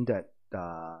always been that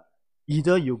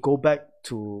either you go back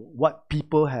to what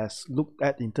people has looked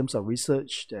at in terms of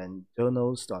research and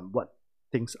journals on what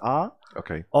things are,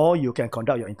 or you can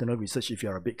conduct your internal research if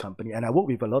you're a big company. And I work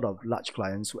with a lot of large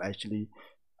clients who actually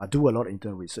do a lot of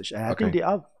internal research, and I think they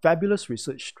are fabulous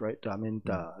research, right? I mean,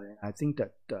 I think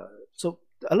that so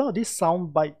a lot of these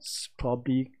sound bites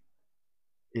probably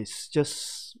is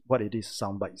just what it is,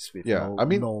 sound bites with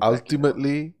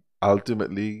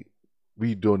ultimately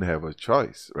we don't have a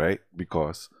choice, right?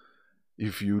 Because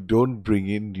if you don't bring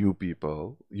in new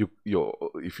people,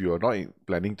 if you are not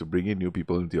planning to bring in new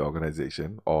people into the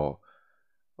organization or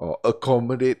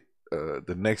accommodate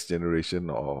the next generation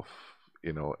of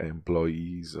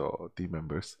employees or team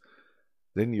members,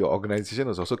 then your organization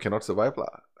also cannot survive.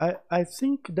 I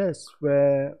think that's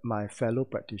where my fellow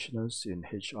practitioners in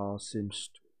HR seems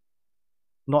to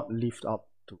not live up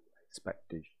to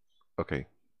expectations.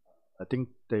 I think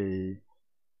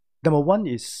number one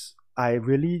is I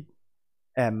really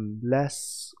am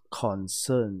less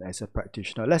concerned as a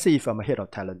practitioner. Let's say if I'm a head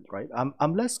of talent, right?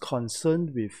 I'm less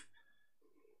concerned with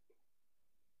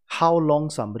how long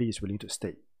somebody is willing to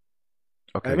stay.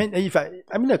 I mean,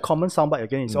 a common soundbite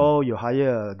again is, you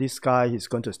hire this guy, he's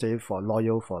going to stay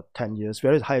loyal for 10 years.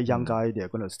 Whereas hire a young guy, they're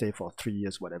going to stay for 3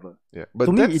 years, whatever. Yeah, but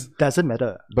to me, it doesn't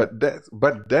matter. But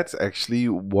that's actually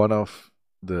one of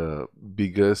the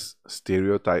biggest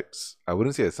stereotypes. I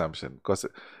wouldn't say assumption, because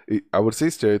I would say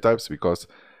stereotypes because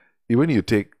even you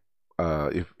take,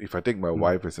 if I take my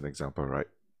wife as an example, right?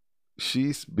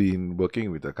 She's been working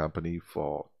with the company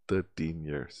for 13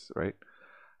 years, right?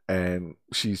 And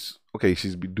she's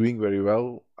been doing very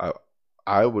well.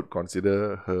 I would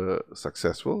consider her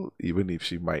successful, even if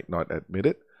she might not admit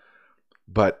it.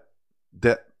 But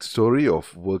that story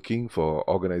of working for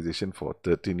organization for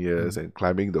 13 years and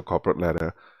climbing the corporate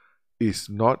ladder is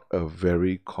not a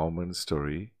very common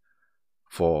story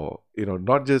for,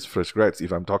 not just fresh grads.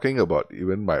 If I'm talking about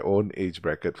even my own age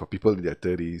bracket, for people in their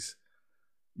 30s,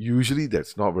 usually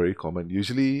that's not very common.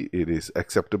 Usually it is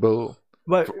acceptable.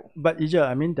 But Ija,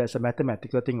 I mean, there's a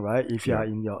mathematical thing, right? If you are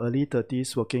in your early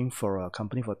 30s working for a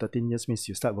company for 13 years, means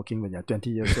you start working when you're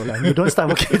 20 years old, and you don't start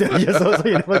working 30 years old, so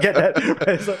you never get that.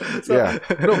 Right? Yeah.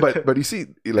 No, but you see,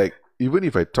 like, even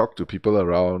if I talk to people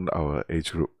around our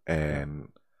age group and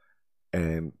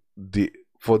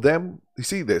for them, you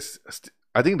see,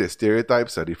 I think the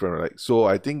stereotypes are different, right? So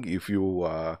I think if you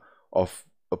are of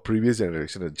a previous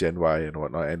generation, a Gen Y and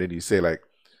whatnot, and then you say like,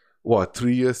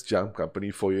 3 years jump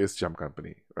company, 4 years jump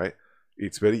company, right?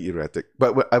 It's very erratic.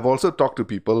 But I've also talked to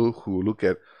people who look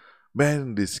at,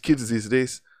 man, these kids these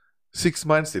days, 6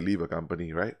 months they leave a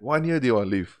company, right? 1 year they want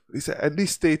to leave. They say, at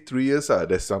least stay 3 years.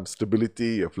 There's some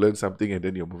stability, you've learned something, and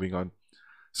then you're moving on.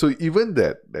 So even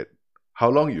that how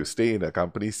long you stay in a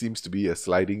company seems to be a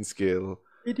sliding scale.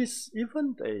 It is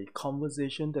even a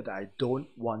conversation that I don't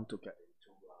want to get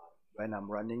into when I'm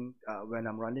running a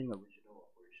regional operations,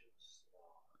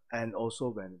 and also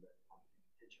when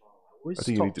I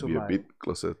think you need to be a bit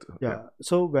closer to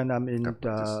So when I'm in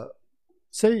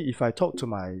say if I talk to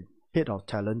my head of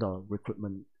talent or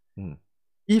recruitment,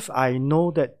 if I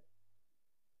know that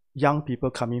young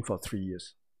people come in for 3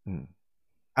 years,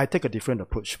 I take a different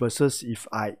approach versus if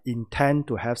I intend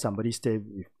to have somebody stay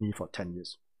with me for 10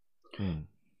 years.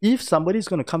 If somebody is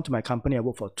going to come to my company and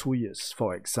work for 2 years,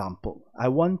 for example, I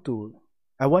want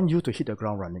you to hit the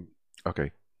ground running.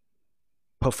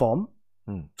 Perform.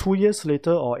 2 years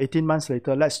later or 18 months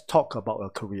later, let's talk about a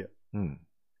career.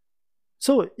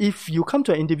 So if you come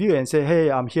to an interview and say, hey,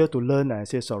 I'm here to learn, and I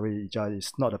say, sorry, Ija,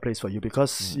 it's not a place for you,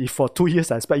 because if for 2 years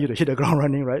I expect you to hit the ground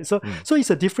running, right? So it's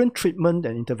a different treatment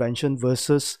and intervention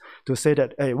versus to say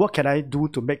that, hey, what can I do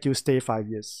to make you stay 5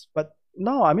 years? But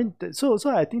no, I mean, so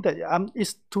I think that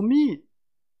it's, to me,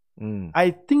 I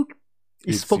think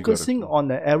it's focusing on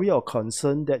an area of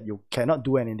concern that you cannot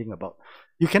do anything about.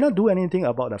 You cannot do anything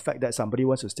about the fact that somebody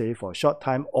wants to stay for a short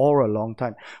time or a long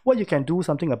time. What you can do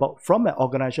something about from an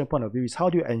organizational point of view is how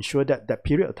do you ensure that that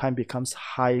period of time becomes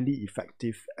highly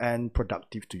effective and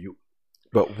productive to you.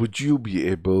 But would you be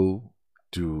able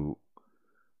to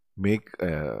make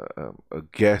a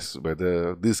guess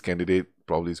whether this candidate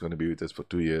probably is going to be with us for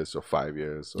 2 years or 5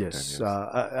 years or 10 years?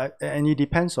 Yes, and it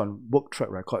depends on work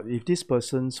track record. If this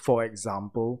person's, for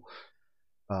example,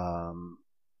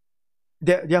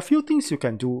 there are a few things you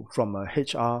can do from a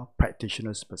HR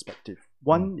practitioner's perspective.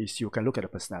 One is you can look at the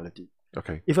personality.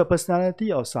 Okay. If a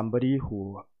personality of somebody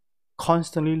who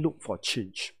constantly look for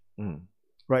change,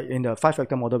 right? In the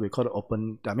 5-factor model, we call it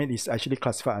open. I mean, it's actually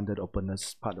classified under the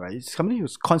openness part, right? It's somebody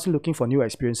who's constantly looking for new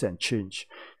experience and change.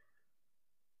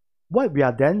 What we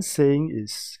are then saying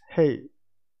is, hey,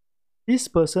 this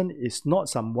person is not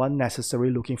someone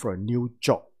necessarily looking for a new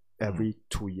job every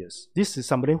 2 years. This is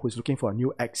somebody who's looking for a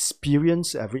new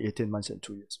experience every 18 months and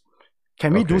 2 years.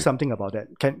 Can we do something about that?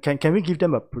 Can we give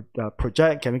them a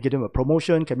project? Can we give them a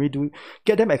promotion? Can we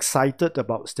get them excited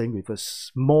about staying with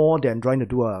us more than trying to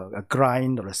do a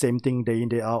grind or the same thing day in,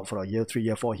 day out for a year, 3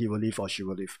 year, 4, he will leave or she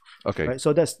will leave. Okay. Right?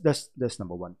 So that's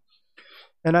number one.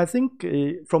 And I think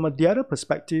from the other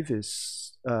perspective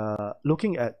is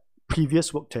looking at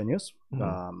previous work tenures.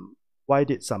 Why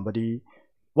did somebody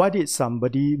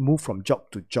move from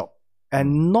job to job,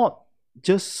 and not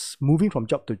just moving from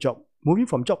job to job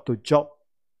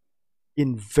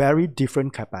in very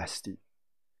different capacity?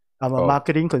 I'm a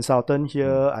marketing consultant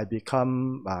here. I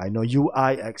become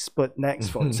UI expert next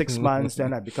for 6 months.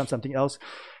 Then I become something else.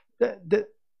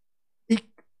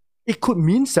 It could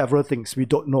mean several things. We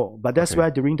don't know. But that's why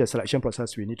during the selection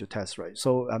process, we need to test, right?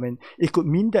 So, I mean, it could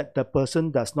mean that the person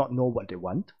does not know what they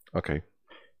want. Okay.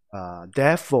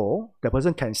 Therefore, the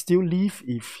person can still leave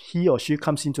if he or she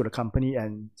comes into the company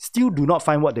and still do not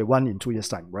find what they want in 2 years'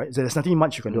 time, right? So there's nothing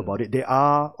much you can do about it. They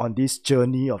are on this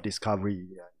journey of discovery.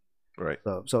 Right.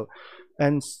 So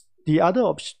and the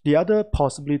other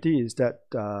possibility is that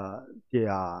they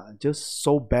are just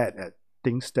so bad at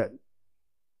things that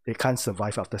they can't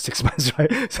survive after 6 months,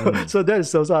 right? So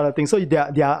that's also other thing. So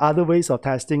there are other ways of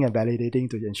testing and validating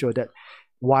to ensure that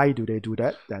why do they do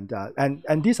that,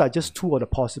 and these are just two of the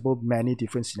possible many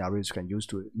different scenarios you can use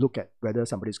to look at whether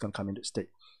somebody's going to come into stay.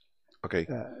 Okay.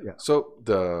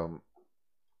 So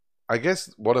I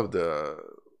guess one of the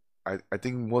I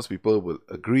think most people will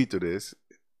agree to this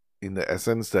in the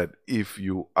essence that if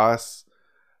you ask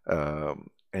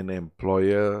an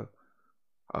employer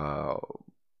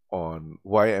on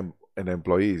why an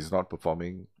employee is not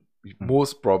performing,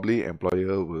 most probably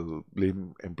employer will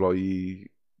blame employee,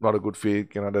 not a good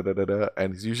fit,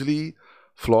 and it's usually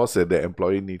flaws that the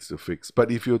employee needs to fix.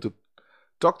 But if you were to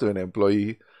talk to an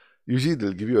employee, usually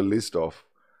they'll give you a list of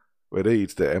whether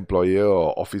it's the employer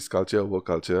or office culture, work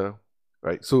culture,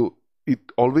 right? So it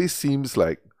always seems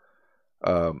like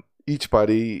each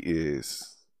party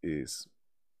is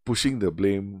pushing the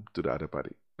blame to the other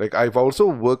party. Like I've also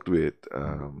worked with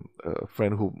a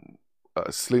friend who,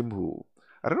 Slim, who,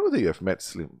 I don't know whether you have met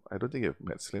Slim. I don't think you've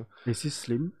met Slim. Is he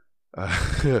Slim?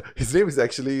 His name is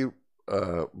actually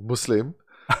Muslim,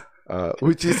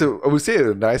 which is I would say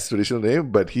a nice traditional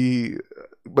name, but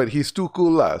he's too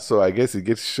cool lah. So I guess he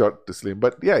gets short to Slim.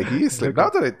 But yeah, he is Slim. Now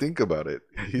that I think about it,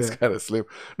 he's kind of slim.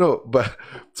 No, but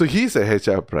so he's a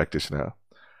HR practitioner,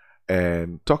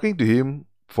 and talking to him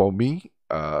for me,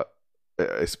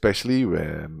 especially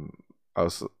when I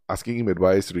was asking him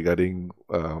advice regarding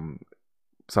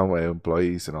some of my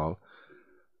employees and all,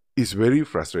 is very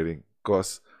frustrating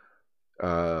because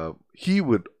he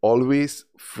would always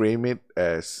frame it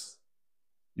as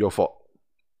your fault,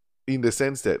 in the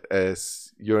sense that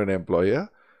as you're an employer,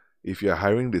 if you're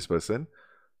hiring this person,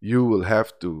 you will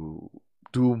have to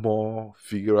do more,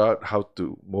 figure out how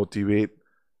to motivate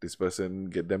this person,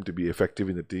 get them to be effective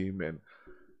in the team. And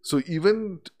so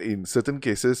even in certain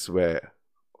cases where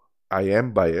I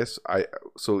am biased,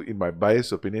 so in my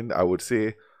biased opinion, I would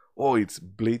say, oh, it's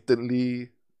blatantly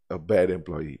a bad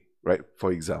employee, right?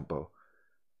 For example,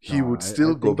 he would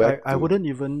still go back. I wouldn't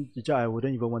even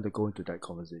want to go into that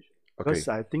conversation, because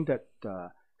I think that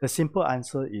the simple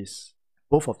answer is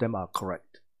both of them are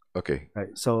correct. Okay.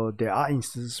 Right. So there are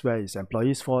instances where it's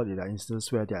employees' fault. There are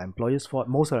instances where they're employers' fault.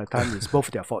 Most of the time, it's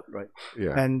both their fault, right?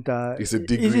 Yeah. And It's a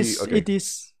degree. it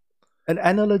is an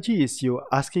analogy. Is you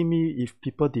asking me if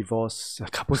people divorce,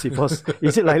 couples divorce,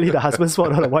 is it likely the husband's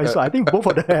fault or the wife's fault? I think both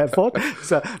of them have fault.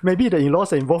 So maybe the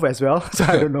in-laws are involved as well. So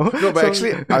I don't know. No, but So,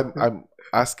 actually, I'm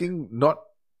asking not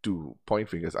to point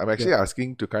fingers. I'm actually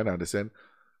asking to kind of understand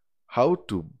how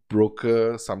to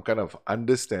broker some kind of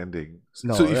understanding.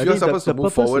 no, So if I you're think supposed to the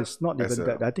move purpose forward is not as even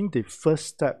that. I think the first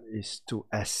step is to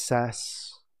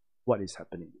assess what is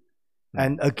happening.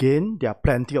 And again, there are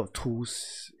plenty of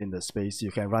tools in the space.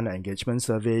 You can run an engagement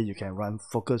survey, you can run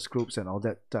focus groups and all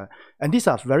that. And these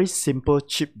are very simple,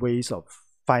 cheap ways of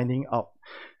finding out.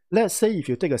 Let's say if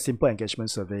you take a simple engagement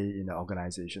survey in an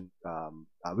organization,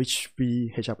 which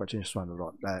we HR practitioners run a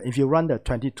lot. If you run the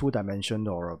 22 dimension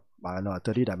or a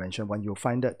 30 dimension one, you'll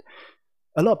find that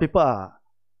a lot of people are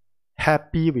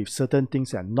happy with certain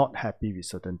things and not happy with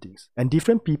certain things. And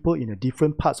different people in the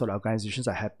different parts of the organizations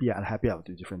are happy and unhappy about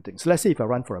the different things. So let's say if I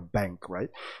run for a bank, right?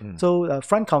 So a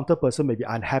front counter person may be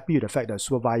unhappy with the fact that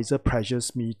supervisor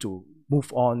pressures me to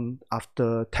move on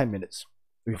after 10 minutes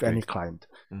with any client.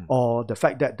 Or the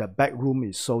fact that the back room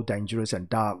is so dangerous and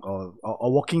dark, or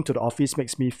walking to the office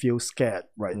makes me feel scared,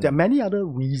 right? There are many other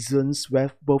reasons,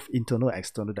 where both internal and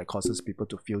external, that causes people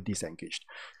to feel disengaged.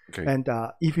 And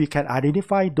if we can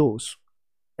identify those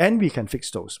and we can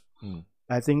fix those,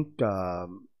 I think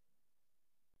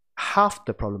half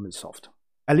the problem is solved.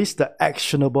 At least the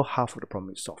actionable half of the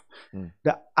problem is solved.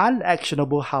 The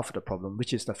unactionable half of the problem,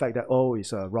 which is the fact that,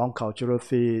 it's a wrong cultural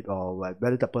fit, or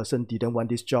whether the person didn't want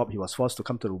this job, he was forced to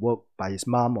come to the work by his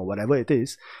mom or whatever it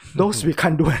is, those we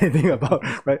can't do anything about,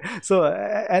 right? So,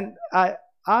 and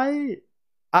I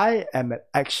am an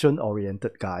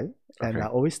action-oriented guy, and I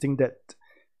always think that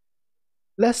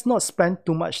let's not spend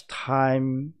too much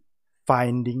time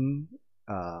finding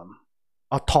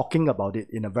or talking about it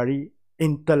in a very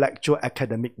intellectual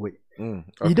academic way.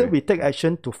 Either we take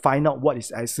action to find out what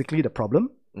is exactly the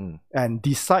problem and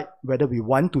decide whether we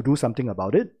want to do something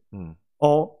about it,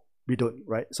 or we don't,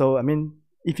 right? So I mean,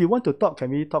 if you want to talk, can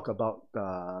we talk about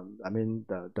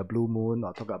the blue moon,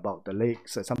 or talk about the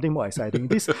lakes, or something more exciting?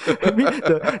 This, I mean,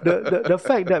 the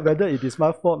fact that whether it is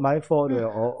my fault,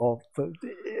 or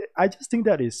I just think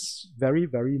that is very,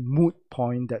 very moot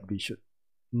point that we should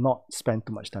not spend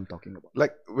too much time talking about.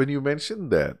 Like when you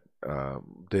mentioned that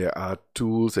there are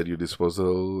tools at your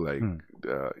disposal, like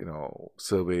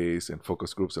surveys and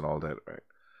focus groups and all that, right?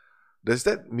 Does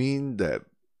that mean that,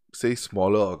 say,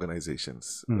 smaller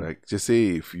organizations, like just say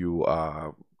if you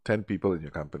are 10 people in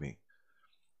your company,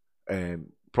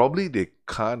 and probably they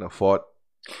can't afford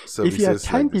services. If you have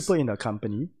 10 like people in a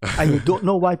company and you don't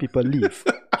know why people leave,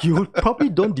 you probably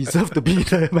don't deserve to be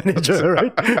the manager,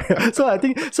 right? So I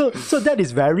think so that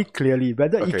is very clearly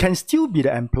whether it can still be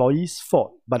the employee's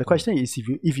fault. But the question is,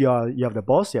 if you have the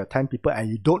boss, you have 10 people and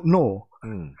you don't know,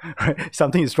 right,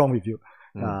 something is wrong with you.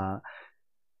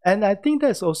 And I think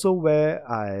that's also where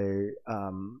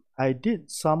I did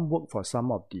some work for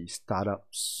some of the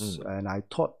startups, and I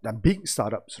taught them big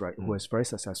startups, right, who is very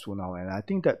successful now. And I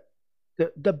think that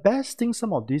the best thing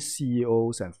some of these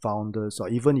CEOs and founders, or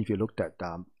even if you looked at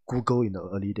Google in the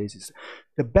early days, is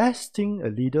the best thing a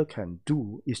leader can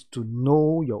do is to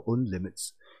know your own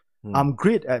limits. I'm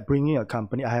great at bringing a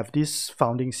company. I have this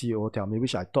founding CEO tell me,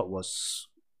 which I thought was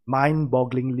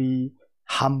mind-bogglingly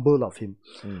humble of him.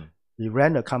 He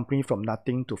ran a company from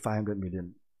nothing to 500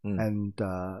 million. And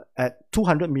at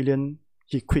 200 million,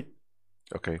 he quit.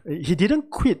 He didn't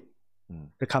quit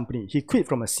the company. He quit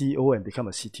from a CEO and become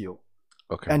a CTO.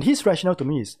 And his rationale to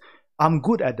me is, I'm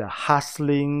good at the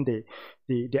hustling,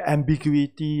 the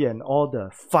ambiguity and all the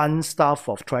fun stuff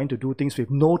of trying to do things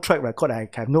with no track record. I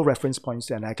have no reference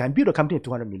points, and I can build a company at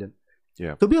 200 million.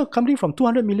 To build a company from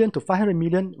 200 million to 500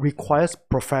 million requires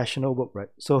professional work, right?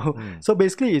 So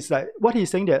basically it's like what he's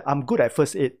saying, that I'm good at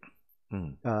first aid.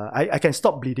 I can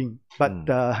stop bleeding, but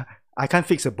I can't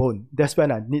fix a bone. That's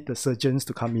when I need the surgeons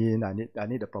to come in. I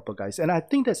need the proper guys. And I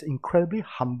think that's incredibly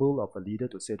humble of a leader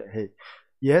to say that, hey,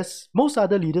 yes, most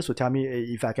other leaders will tell me, hey,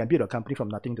 if I can build a company from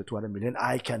nothing to 200 million,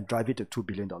 I can drive it to $2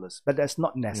 billion. But that's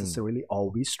not necessarily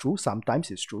always true. Sometimes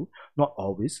it's true, not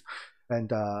always.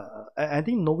 And I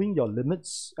think knowing your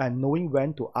limits and knowing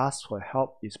when to ask for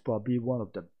help is probably one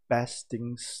of the best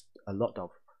things a lot of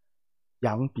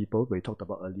young people we talked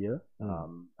about earlier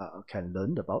can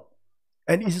learn about.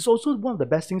 And it is also one of the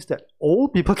best things that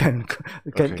old people can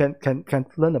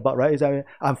learn about, right? Is that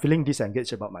I'm feeling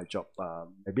disengaged about my job.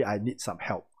 Maybe I need some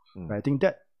help. Right?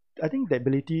 I think the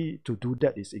ability to do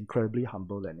that is incredibly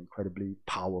humble and incredibly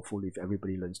powerful if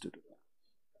everybody learns to do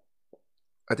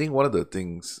that. I think one of the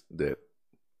things that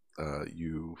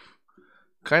you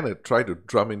kind of tried to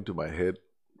drum into my head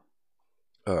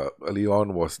early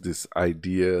on was this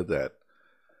idea that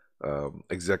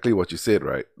exactly what you said,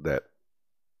 right? That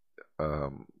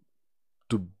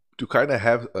to kind of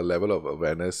have a level of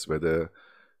awareness whether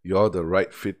you're the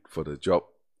right fit for the job,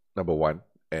 number one,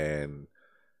 and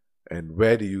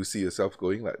where do you see yourself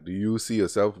going? Like, do you see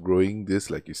yourself growing this,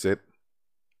 like you said,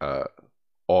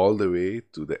 all the way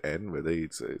to the end, whether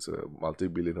it's a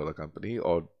multi-billion-dollar company,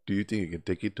 or do you think you can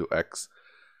take it to X?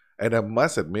 And I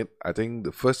must admit, I think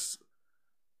the first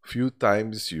few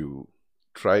times you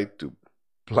tried to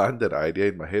plant that idea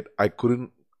in my head, I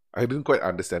didn't quite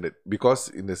understand it, because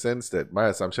in the sense that my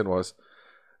assumption was,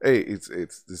 hey, this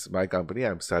is my company,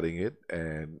 I'm starting it,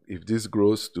 and if this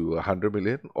grows to 100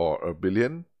 million or a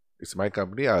billion, it's my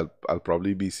company. I'll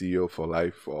probably be CEO for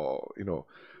life, or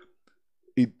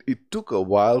It took a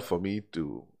while for me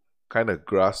to kind of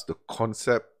grasp the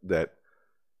concept that,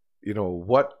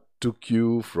 what took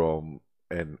you from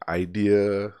an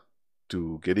idea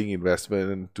to getting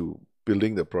investment to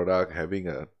building the product,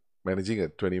 managing a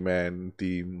 20-man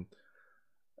team,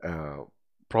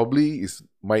 probably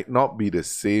might not be the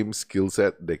same skill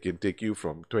set that can take you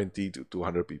from 20 to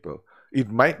 200 people. It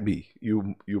might be.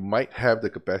 You might have the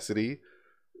capacity,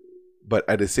 but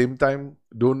at the same time,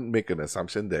 don't make an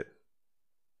assumption that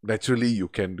naturally you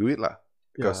can do it lah.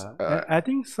 Because I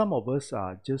think some of us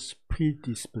are just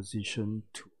predispositioned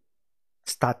to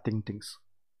starting things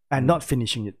and not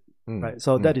finishing it, right?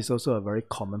 So that is also a very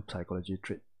common psychology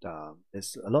trait.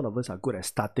 There's a lot of us are good at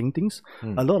starting things.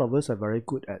 A lot of us are very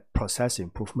good at process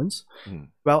improvements,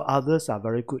 while others are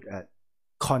very good at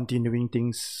continuing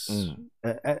things.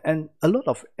 And a lot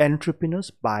of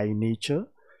entrepreneurs by nature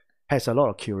has a lot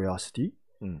of curiosity.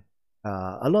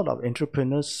 A lot of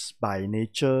entrepreneurs by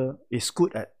nature is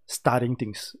good at starting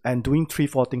things and doing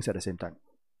 3-4 things at the same time,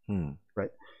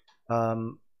 right?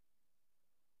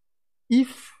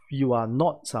 If you are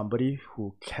not somebody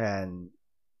who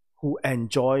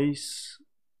enjoys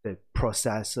the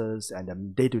processes and the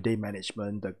day-to-day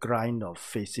management, the grind of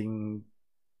facing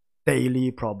daily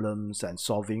problems and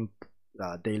solving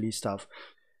daily stuff,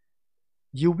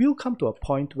 you will come to a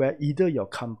point where either your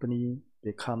company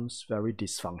becomes very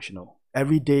dysfunctional.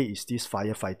 Every day is this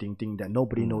firefighting thing that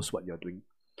nobody knows what you're doing.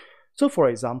 So, for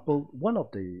example, one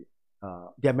of the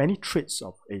there are many traits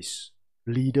of a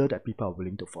leader that people are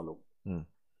willing to follow.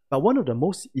 But one of the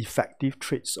most effective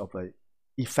traits of an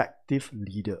effective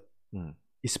leader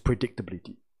is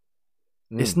predictability.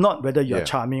 It's not whether you're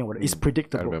charming or whatever. It's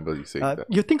predictable. I remember you saying that.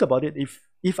 You think about it.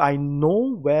 If I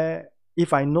know where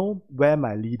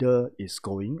my leader is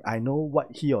going, I know what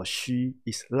he or she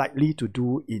is likely to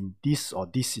do in this or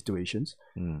these situations,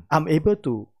 I'm able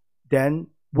to then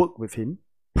work with him,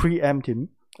 preempt him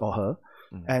or her,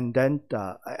 and then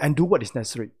and do what is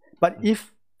necessary. But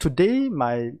if today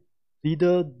my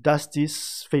leader does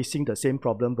this facing the same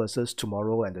problem versus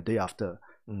tomorrow and the day after,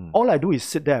 all I do is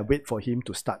sit there and wait for him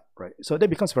to start, right? So that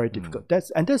becomes very difficult.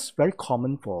 That's very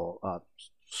common for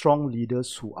strong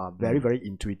leaders who are very, very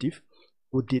intuitive,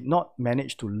 who did not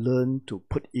manage to learn to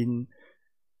put in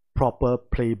proper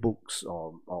playbooks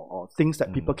or things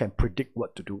that people can predict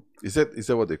what to do. Is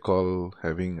that what they call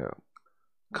having a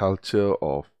culture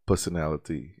of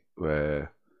personality,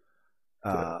 where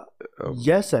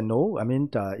yes and no. I mean,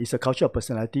 it's a culture of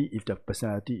personality if the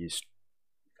personality is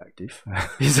effective.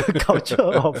 It's a culture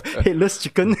of headless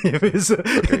chicken if the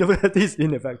personality is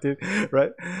ineffective,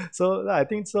 right? So I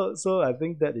think I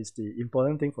think that is the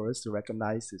important thing for us to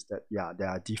recognize, is that there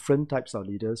are different types of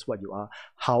leaders, what you are.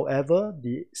 However,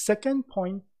 the second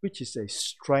point, which is a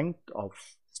strength of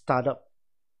startup,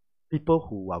 people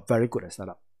who are very good at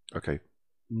startup. Okay.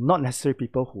 Not necessarily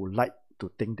people who like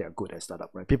to think they're good at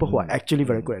startup, right? People who are actually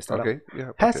very good at startup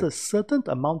has a certain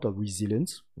amount of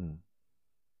resilience.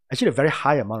 Actually, a very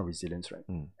high amount of resilience, right?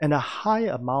 And a high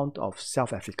amount of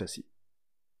self-efficacy.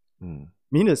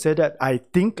 Meaning to say that I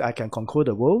think I can conquer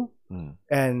the world,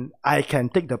 and I can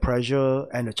take the pressure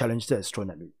and the challenge that is thrown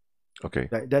at me. Okay.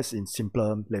 That's in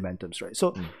simpler layman terms, right?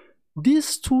 So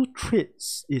these two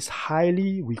traits is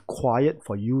highly required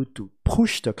for you to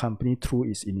push the company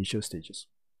through its initial stages.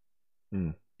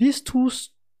 These two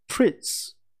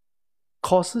traits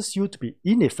causes you to be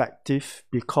ineffective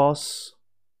because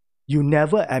you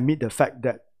never admit the fact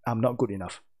that I'm not good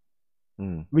enough.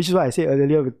 Which is why I said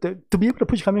earlier, to be able to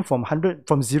push coming from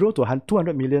 0 to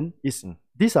 200 million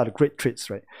these are the great traits,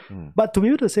 right? But to be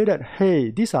able to say that, hey,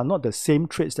 these are not the same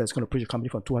traits that's going to push a company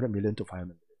from 200 million to 500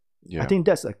 million. I think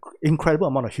that's an incredible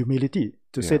amount of humility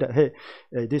to say that, hey,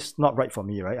 this is not right for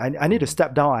me, right? I need to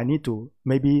step down. I need to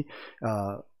maybe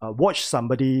watch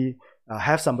somebody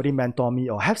have somebody mentor me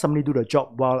or have somebody do the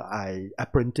job while I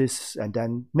apprentice, and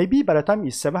then maybe by the time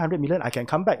it's 700 million, I can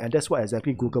come back, and that's what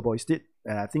exactly Google Boys did.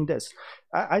 And I think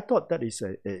I thought that is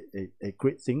a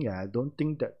great thing. I don't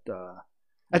think that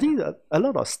I think a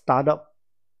lot of startup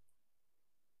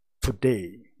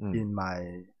today, in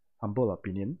my humble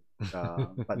opinion,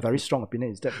 but very strong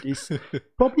opinion, is that it's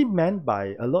probably meant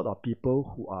by a lot of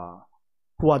people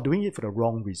who are doing it for the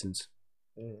wrong reasons.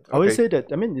 I always say that,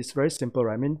 I mean, it's very simple,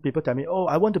 right? I mean, people tell me, oh,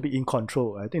 I want to be in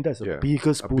control. I think that's the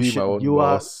biggest bullshit. You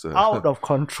boss. Are out of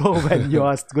control when you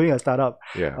are going a startup.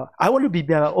 I want to be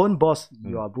my own boss.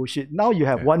 You are bullshit. Now you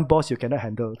have one boss you cannot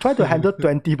handle. Try to handle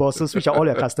 20 bosses, which are all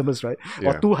your customers, right?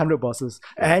 Or 200 bosses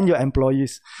and your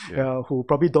employees who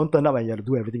probably don't turn up and you have to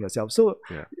do everything yourself. So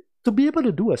to be able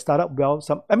to do a startup well,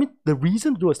 the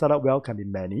reason to do a startup well can be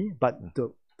many, but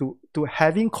to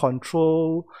having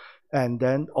control, and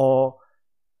then or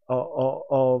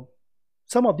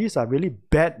some of these are really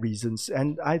bad reasons.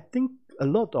 And I think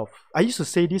I used to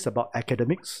say this about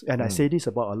academics, and I say this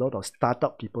about a lot of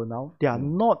startup people now. They are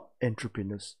not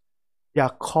entrepreneurs. They are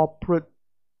corporate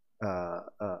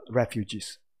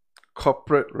refugees.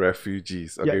 Corporate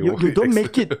refugees. Okay, you don't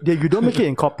make it. You don't make it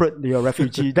in corporate. You're a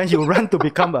refugee. Then you run to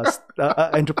become an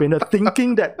entrepreneur,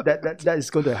 thinking that is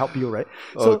going to help you, right?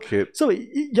 So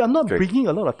you're not bringing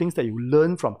a lot of things that you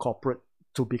learn from corporate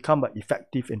to become an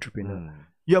effective entrepreneur.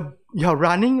 You're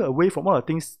running away from all the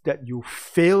things that you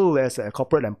fail as a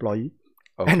corporate employee,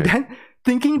 and then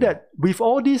thinking that with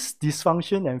all this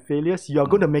dysfunction and failures, you're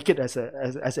going to make it as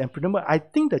an entrepreneur. I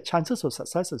think the chances of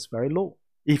success is very low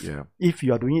if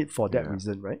you are doing it for that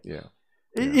reason, right?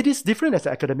 It is different as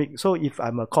an academic. So if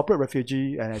I'm a corporate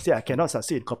refugee and I say I cannot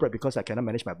succeed in corporate because I cannot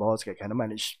manage my boss, I cannot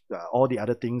manage all the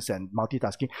other things and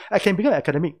multitasking, I can become an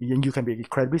academic, and you can be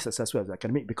incredibly successful as an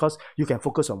academic because you can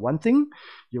focus on one thing.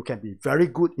 You can be very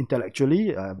good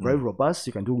intellectually, very robust.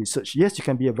 You can do research. Yes, you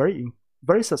can be a very,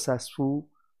 very successful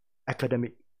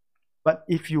academic. But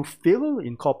if you fail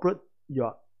in corporate, you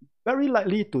are very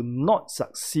likely to not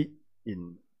succeed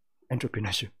in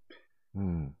entrepreneurship.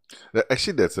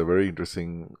 Actually, that's a very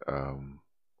interesting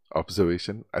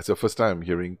observation. It's the first time I'm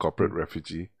hearing corporate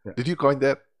refugee. Did you coin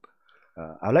that?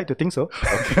 I like to think so.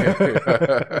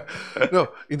 Okay. No,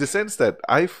 in the sense that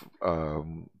I've,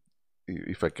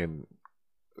 if I can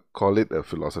call it a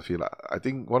philosophy, I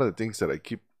think one of the things that I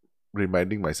keep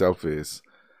reminding myself is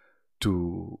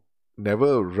to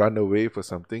never run away for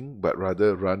something, but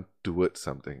rather run towards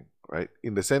something, right?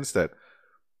 In the sense that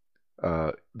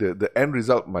the end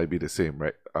result might be the same,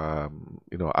 right?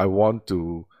 I want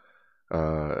to,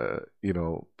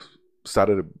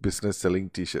 started a business selling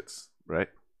T-shirts, right?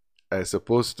 As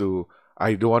opposed to,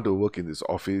 I don't want to work in this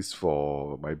office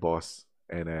for my boss,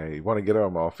 and I want to get out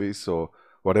of my office, so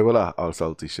whatever, I'll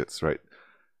sell T-shirts, right?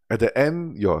 At the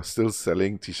end, you're still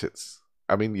selling T-shirts.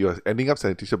 I mean, you're ending up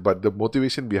selling T-shirts, but the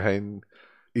motivation behind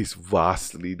is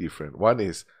vastly different. One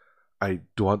is, I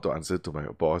don't want to answer to my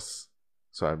boss,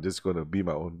 so I'm just going to be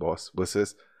my own boss,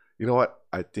 versus, you know what,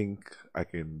 I think I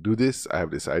can do this. I have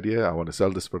this idea. I want to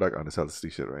sell this product. I want to sell this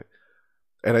T-shirt, right?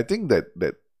 And I think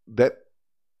that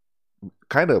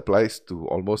kind of applies to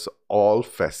almost all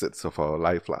facets of our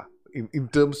life, in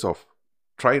terms of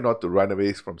try not to run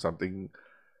away from something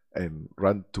and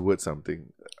run towards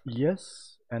something.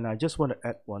 Yes, and I just want to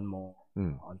add one more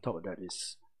on top of that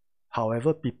is,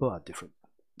 however, people are different.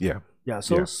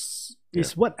 So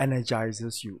it's what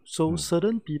energizes you. So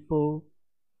certain people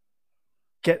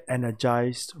get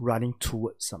energized running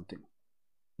towards something.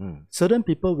 Certain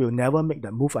people will never make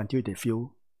that move until they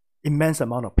feel immense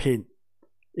amount of pain.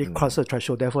 It crosses a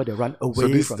threshold, therefore they run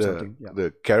away from something.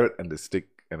 The carrot and the stick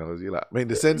analogy. I mean, in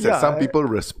the sense that some people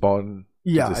respond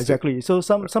to the exactly. So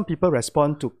some people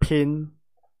respond to pain,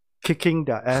 kicking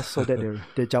their ass so that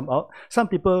they jump out. Some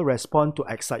people respond to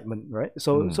excitement, right?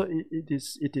 So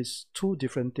it is two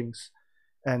different things.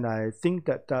 And I think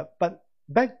that, but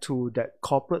back to that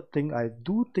corporate thing, I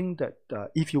do think that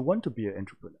if you want to be an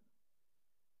entrepreneur,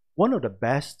 one of the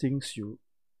best things you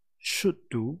should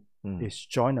do is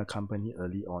join a company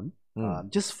early on.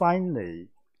 Just find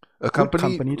a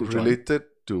company to related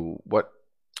to what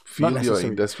field your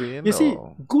industry in. You see,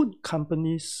 good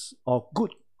companies or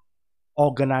good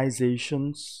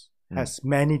organizations has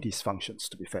many dysfunctions,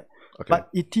 to be fair. But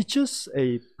it teaches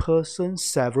a person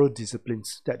several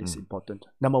disciplines that is important.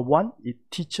 Number one, it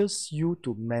teaches you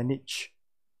to manage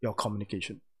your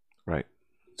communication. Right.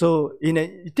 So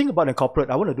you think about a corporate,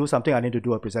 I want to do something, I need to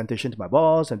do a presentation to my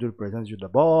boss and do a presentation to the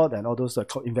board and all those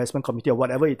investment committee or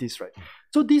whatever it is, right?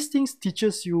 So these things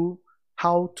teaches you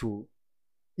how to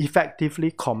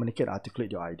effectively communicate,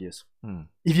 articulate your ideas.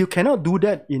 If you cannot do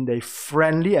that in a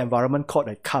friendly environment called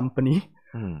a company,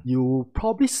 you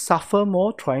probably suffer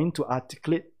more trying to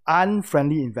articulate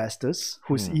unfriendly investors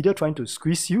who's either trying to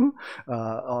squeeze you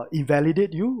or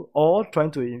invalidate you, or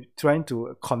trying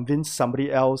to convince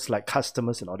somebody else, like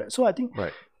customers and all that. So I think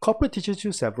corporate teaches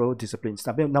you several disciplines.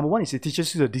 Number one is it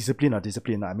teaches you the discipline of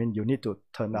discipline. I mean, you need to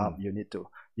turn up, you need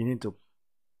to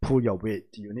pull your weight,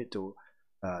 you need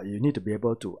to be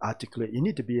able to articulate, you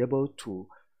need to be able to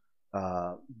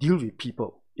deal with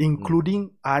people,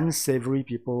 including unsavory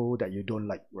people that you don't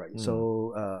like, right?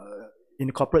 So in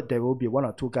corporate, there will be one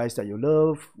or two guys that you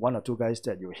love, one or two guys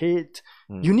that you hate.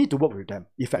 You need to work with them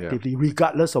effectively,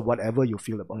 regardless of whatever you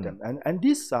feel about them. And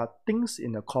these are things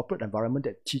in a corporate environment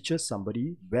that teaches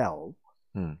somebody well,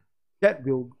 that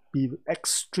will be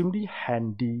extremely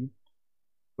handy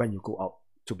when you go out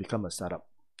to become a startup.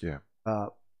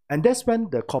 And that's when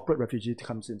the corporate refugee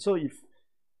comes in. So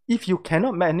if you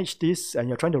cannot manage this and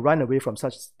you're trying to run away from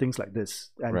such things like this,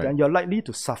 and then you're likely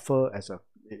to suffer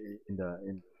in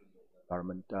the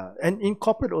environment. And in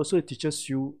corporate also, it teaches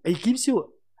you, it gives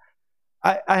you,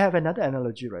 I have another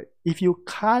analogy, right? If you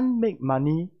can't make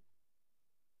money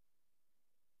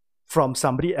from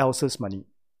somebody else's money,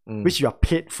 which you are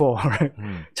paid for, right?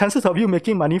 Chances of you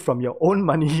making money from your own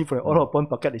money, from your own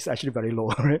pocket, is actually very low,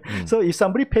 right? So if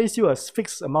somebody pays you a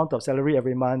fixed amount of salary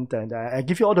every month and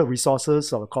give you all the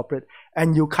resources of a corporate,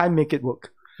 and you can't make it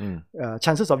work,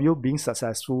 chances of you being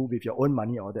successful with your own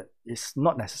money or that is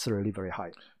not necessarily very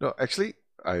high. No, actually,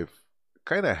 I've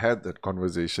kind of had that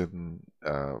conversation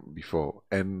before.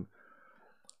 And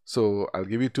so I'll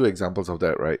give you two examples of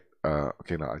that, right?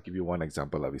 Okay, now I'll give you one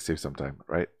example. We save some time,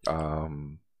 right?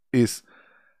 Is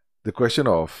the question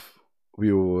of,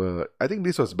 I think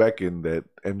this was back in that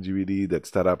MGVD, that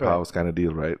startup house kind of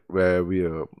deal, right? Where we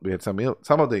had some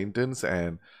of the interns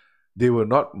and they were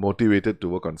not motivated to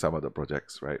work on some of the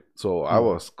projects, right? So I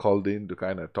was called in to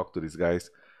kind of talk to these guys,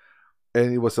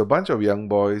 and it was a bunch of young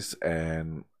boys,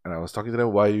 and I was talking to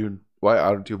them, why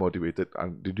aren't you motivated?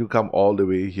 Did you come all the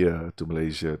way here to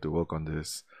Malaysia to work on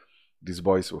this? These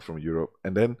boys were from Europe,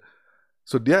 and then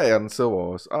so their answer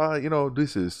was,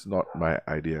 this is not my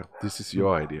idea. This is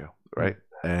your idea, right?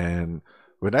 And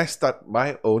when I start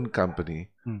my own company,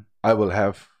 I will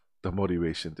have the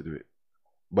motivation to do it.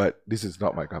 But this is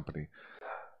not my company,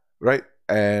 right?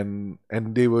 And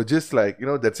they were just like,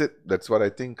 that's it. That's what I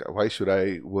think. Why should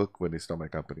I work when it's not my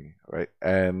company, right?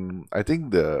 And I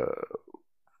think the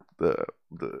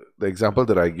example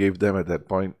that I gave them at that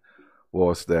point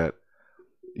was that,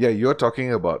 you're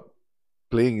talking about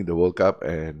playing in the World Cup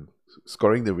and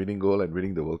scoring the winning goal and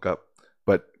winning the World Cup.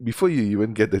 But before you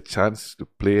even get the chance to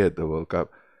play at the World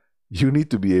Cup, you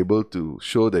need to be able to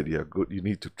show that you're good. You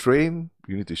need to train.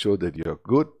 You need to show that you're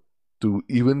good to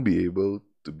even be able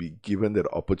to be given that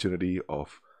opportunity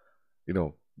of,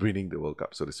 winning the World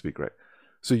Cup, so to speak, right?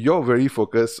 So you're very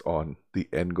focused on the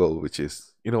end goal, which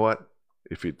is,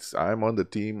 if I'm on the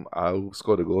team, I'll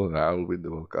score the goal and I'll win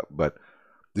the World Cup. But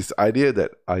this idea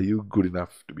that, are you good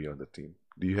enough to be on the team?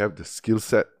 Do you have the skill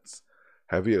sets?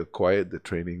 Have you acquired the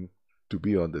training to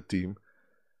be on the team?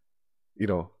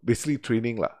 Basically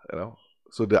training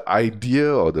So the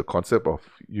idea or the concept of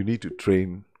you need to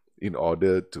train in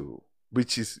order to,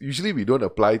 which is usually we don't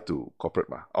apply to corporate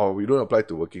or we don't apply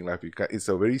to working life. It's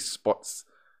a very sports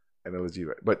analogy,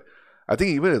 right? But I think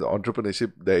even in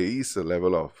entrepreneurship, there is a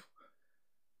level of,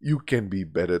 you can be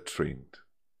better trained.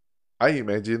 I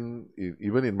imagine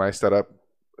even in my startup,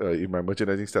 in my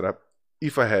merchandising startup,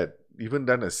 if I had even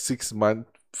done a 6-month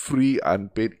free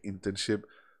unpaid internship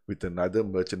with another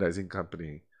merchandising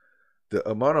company, the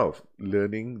amount of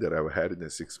learning that I've had in the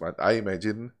 6 months, I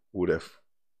imagine would have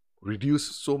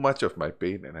reduced so much of my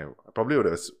pain, and I probably would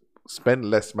have spent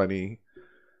less money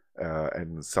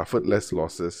and suffered less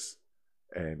losses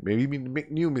and maybe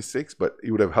make new mistakes, but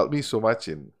it would have helped me so much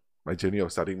in my journey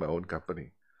of starting my own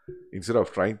company instead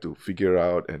of trying to figure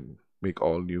out and make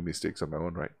all new mistakes on my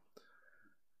own, right?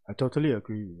 I totally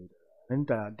agree with you. And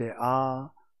there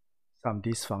are some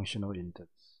dysfunctional interns.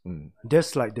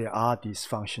 Just like there are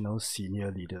dysfunctional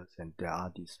senior leaders and there are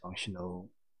dysfunctional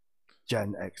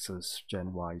Gen X's,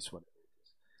 Gen Y's, whatever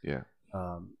it is.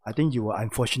 I think you were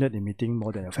unfortunate in meeting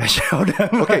more than a fair share of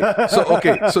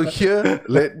them. So here,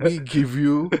 let me give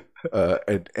you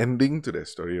an ending to the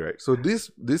story, right? So this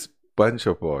bunch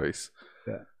of boys,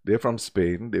 they're from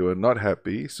Spain. They were not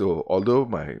happy. So although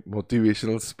my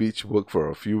motivational speech worked for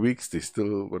a few weeks, they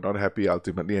still were not happy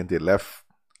ultimately, and they left.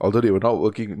 Although they were not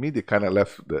working with me, they kind of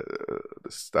left the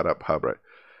startup hub, right?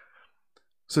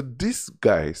 So these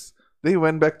guys, they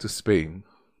went back to Spain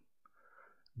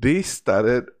They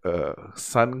started a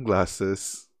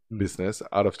sunglasses business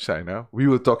out of China. We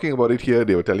were talking about it here.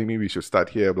 They were telling me we should start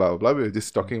here, blah, blah, blah. We were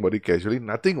just talking about it casually.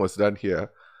 Nothing was done here.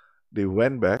 They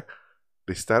went back.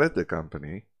 They started the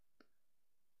company.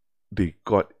 They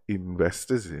got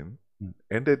investors in.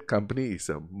 And that company is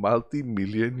a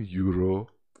multi-million euro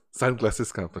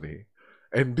sunglasses company.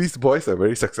 And these boys are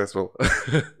very successful.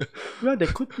 Yeah, they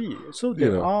could be. So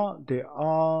there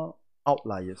are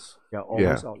outliers. They are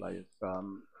always outliers.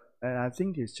 And I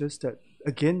think it's just that,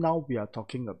 again, now we are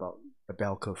talking about the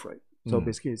bell curve, right? So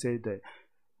basically, you say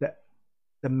that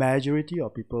the majority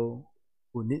of people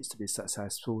who needs to be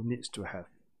successful needs to have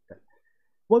that.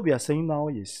 What we are saying now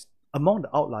is, among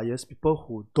the outliers, people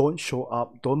who don't show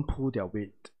up, don't pull their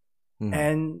weight,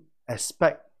 and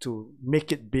expect to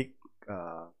make it big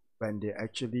when they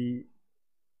actually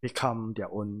become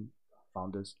their own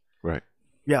founders. Right.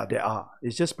 Yeah, there are.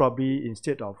 It's just probably,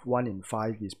 instead of 1 in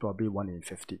 5, it's probably 1 in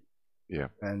 50. Yeah.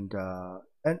 And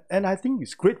I think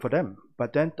it's great for them.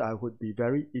 But then I would be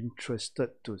very interested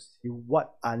to see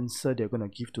what answer they're going to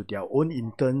give to their own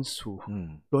interns who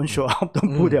don't show up,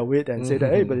 don't pull their weight, and say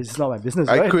that, hey, but it's not my business,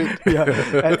 right? I quit. Yeah.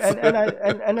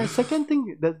 And the second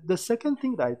thing, the second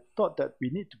thing that I thought that we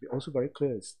need to be also very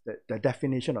clear is that the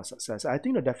definition of success. I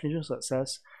think the definition of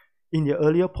success in the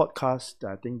earlier podcast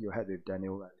I think you had with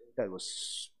Daniel, I think that was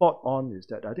spot on, is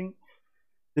that I think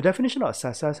the definition of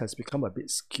success has become a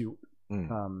bit skewed.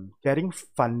 Getting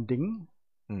funding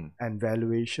and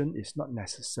valuation is not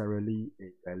necessarily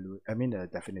a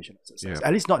definition of success.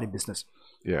 At least not in business.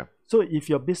 Yeah. So if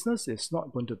your business is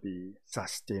not going to be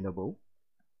sustainable,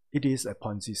 it is a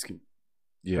Ponzi scheme.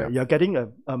 Yeah. You're getting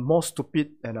a more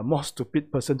stupid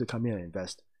person to come in and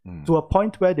invest. To a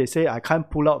point where they say, I can't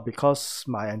pull out because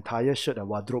my entire shirt and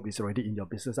wardrobe is already in your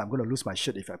business. I'm going to lose my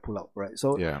shirt if I pull out, right?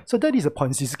 So that is a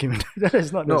Ponzi scheme. That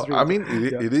is not necessarily. No, I mean,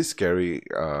 it is scary.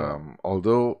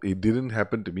 Although it didn't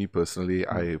happen to me personally,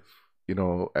 at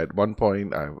one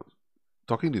point, I was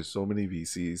talking to so many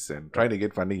VCs and trying to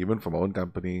get funding, even from my own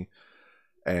company.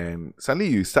 And suddenly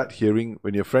you start hearing,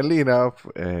 when you're friendly enough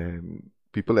and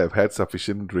people have had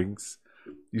sufficient drinks,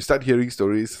 you start hearing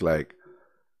stories like,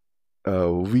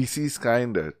 VCs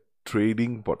kind of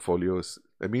trading portfolios.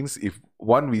 That means if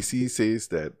one VC says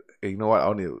that, hey, you know what, I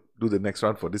want to do the next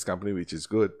round for this company, which is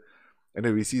good, and the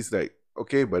VC is like,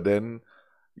 okay, but then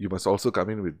you must also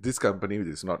come in with this company which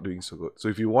is not doing so good. So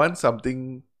if you want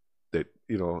something that,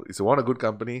 is a good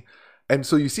company, and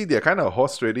so you see they're kind of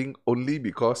horse trading only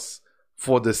because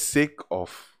for the sake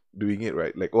of doing it,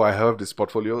 right? Like, oh, I have this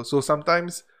portfolio. So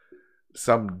sometimes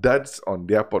some duds on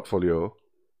their portfolio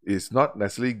is not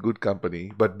necessarily good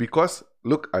company, but because,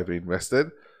 look, I've invested,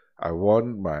 I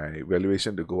want my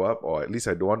valuation to go up, or at least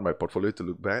I don't want my portfolio to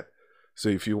look bad. So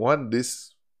if you want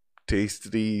this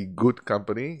tasty, good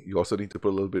company, you also need to put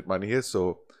a little bit money here.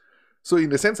 So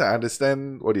in a sense, I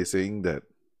understand what you're saying, that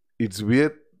it's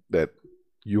weird that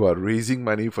you are raising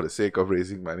money for the sake of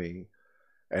raising money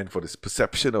and for this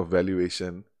perception of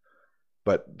valuation,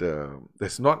 but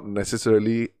there's not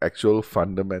necessarily actual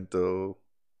fundamental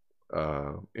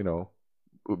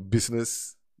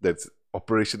business that's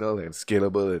operational and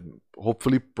scalable and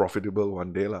hopefully profitable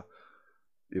one day, But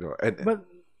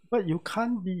you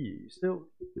can't be so.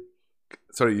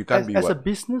 Sorry, you can't be as what? a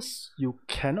business. You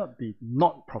cannot be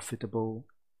not profitable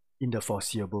in the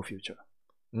foreseeable future.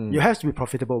 You have to be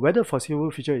profitable. Whether foreseeable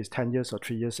future is 10 years or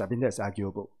 3 years, I think that's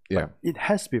arguable. Yeah, but it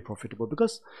has to be profitable,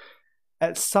 because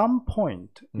at some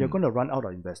point you're going to run out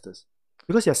of investors.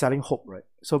 Because you're selling hope, right?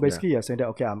 So basically you're saying that,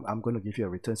 okay, I'm going to give you a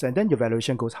return. And then your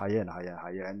valuation goes higher and higher and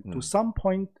higher. And to some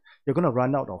point, you're going to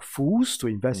run out of fools to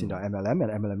invest in the MLM,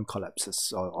 and MLM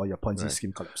collapses, or your Ponzi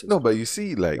scheme collapses. No, but you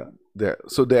see, there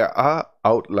are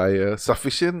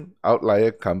sufficient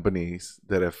outlier companies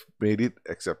that have made it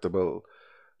acceptable,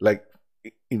 like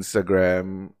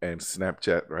Instagram and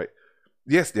Snapchat, right?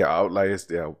 Yes, they are outliers.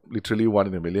 They are literally 1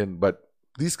 in a million. But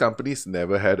these companies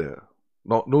never had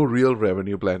no real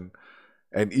revenue plan.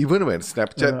 And even when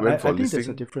Snapchat went for listing... I think there's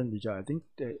a different, Ija. I think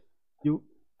that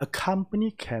a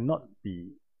company cannot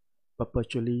be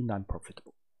perpetually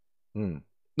non-profitable.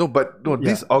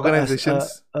 These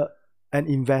organizations... an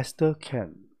investor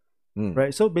can.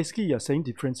 Right? So basically you're saying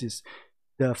difference is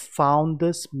the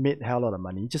founders made a hell lot of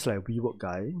money, just like WeWork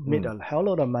guy, made a hell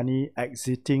lot of money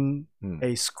exiting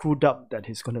a screwed up that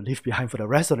he's going to leave behind for the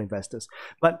rest of the investors.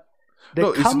 But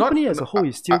the company as a whole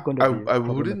is still going to be I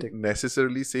wouldn't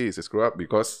necessarily say it's a screw up,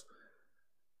 because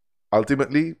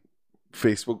ultimately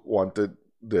Facebook wanted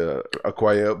the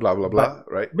acquire blah blah blah,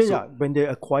 right? But when they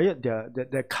acquired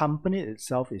their company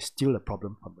itself is still a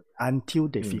problem company until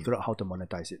they figure out how to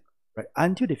monetize it, right?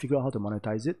 Until they figure out how to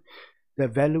monetize it, the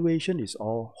valuation is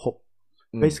all hope.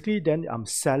 Basically, then I'm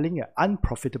selling an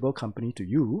unprofitable company to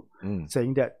you,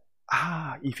 saying that,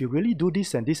 if you really do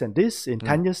this and this and this in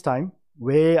 10 years' time,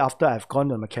 way after I've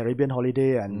gone on a Caribbean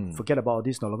holiday and forget about all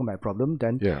this, no longer my problem,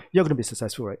 then you're going to be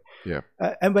successful, right? Yeah.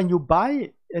 And when you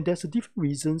buy, and there's different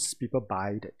reasons people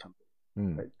buy that company.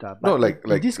 Right? No,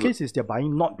 in this case, is they're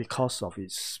buying not because of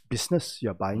its business,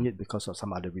 you're buying it because of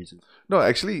some other reason. No,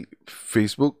 actually,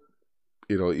 Facebook,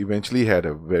 eventually had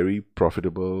a very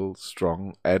profitable,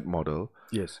 strong ad model.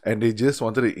 Yes. And they just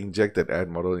wanted to inject that ad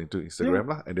model into Instagram,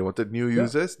 lah. And they wanted new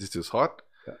users. This is hot.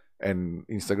 And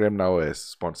Instagram now has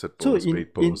sponsored posts,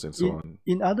 paid posts, and so on.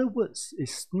 In other words,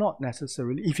 it's not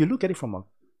necessarily, if you look at it from a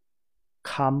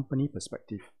company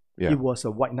perspective, it was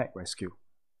a white knight rescue.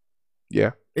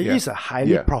 Yeah. It is a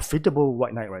highly profitable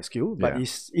white knight rescue, but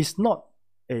it's not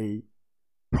a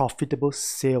profitable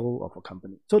sale of a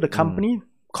company. So the company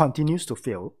continues to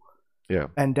fail. Yeah.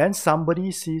 And then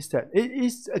somebody sees that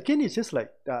it's just like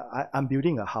I'm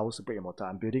building a house, brick and mortar.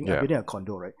 I'm building a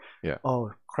condo, right? Yeah.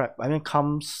 Oh crap! I mean,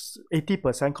 comes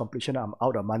 80% completion, I'm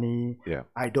out of money. Yeah.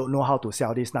 I don't know how to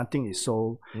sell this. Nothing is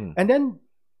sold. And then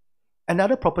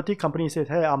another property company says,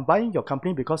 "Hey, I'm buying your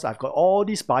company because I've got all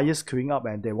these buyers queuing up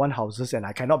and they want houses and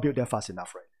I cannot build them fast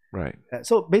enough, right?" Right.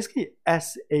 So basically,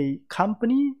 as a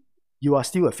company, you are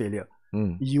still a failure.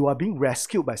 You are being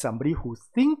rescued by somebody who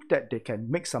think that they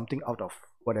can make something out of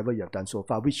whatever you have done so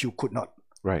far, which you could not.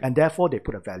 Right. And therefore, they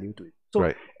put a value to it.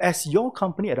 So as your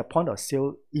company at the point of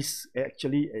sale is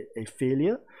actually a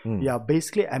failure, you are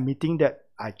basically admitting that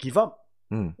I give up.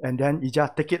 And then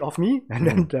Ija take it off me and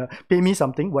then pay me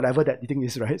something, whatever that thing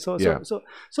is, right? So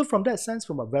from that sense,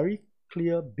 from a very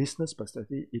clear business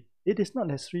perspective, it is not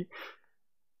necessary.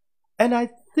 And I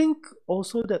think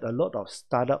also that a lot of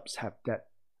startups have that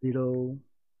little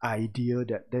idea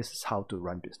that this is how to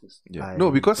run business. Yeah. No,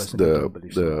 because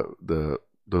the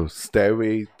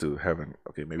stairway to heaven.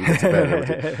 Okay, maybe that's a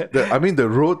bad analogy. The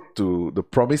road to the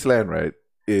promised land, right?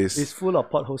 It's full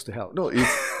of potholes to hell. No,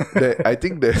 I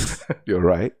think there's you're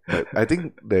right, but I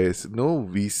think there's no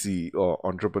VC or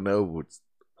entrepreneur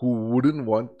who wouldn't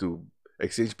want to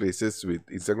exchange places with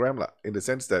Instagram, lah, in the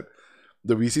sense that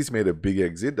the VCs made a big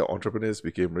exit, the entrepreneurs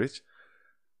became rich.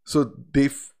 So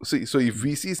if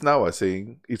VCs now are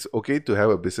saying it's okay to have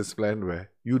a business plan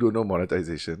where you don't know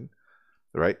monetization,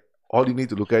 right? All you need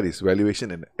to look at is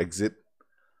valuation and exit.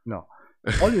 No.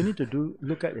 All you need to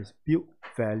look at is build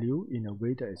value in a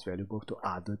way that is valuable to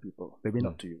other people, maybe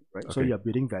not to you, right? Okay. So you're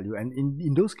building value. And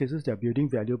in those cases, they're building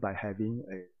value by having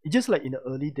just like in the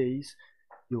early days,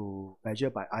 you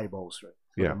measure by eyeballs, right?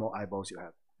 So the more eyeballs you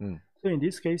have. So in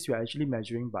this case, you're actually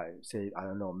measuring by, say, I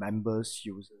don't know, members,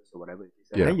 users, or whatever it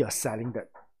is. And then you're selling that,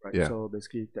 right? Yeah. So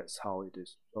basically, that's how it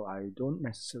is. So I don't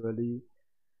necessarily...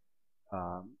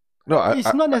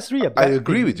 it's not necessarily a bad I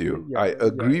agree with you. I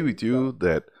agree with you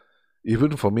that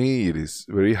even for me, it is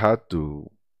very hard to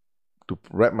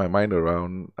wrap my mind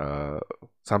around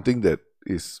something that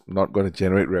is not going to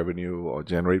generate revenue or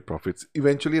generate profits.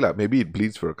 Eventually, like maybe it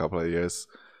bleeds for a couple of years,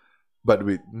 but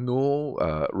with no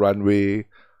runway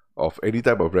of any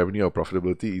type of revenue or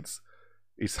profitability,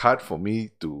 it's hard for me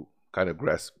to kind of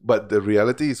grasp. But the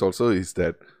reality is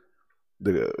that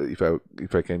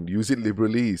if I can use it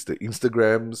liberally, is the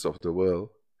Instagrams of the world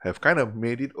have kind of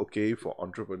made it okay for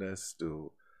entrepreneurs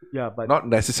to but not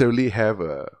necessarily have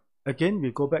a... Again,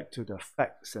 we go back to the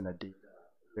facts and the data.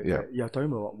 Yeah. You're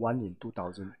talking about 1 in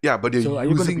 2,000. Yeah, but you're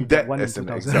using that as an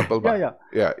example.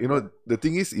 Yeah. The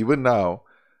thing is, even now,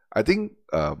 I think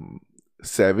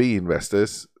savvy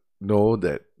investors know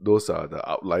that those are the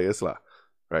outliers,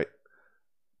 right?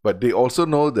 But they also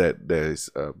know that there's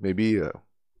maybe a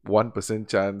 1%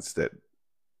 chance that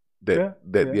their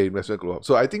investment will go up.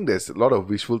 So I think there's a lot of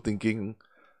wishful thinking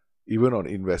even on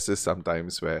investors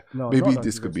sometimes where maybe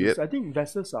this could be it. I think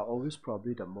investors are always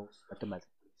probably the most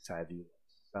mathematically savvy.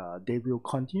 They will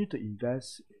continue to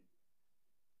invest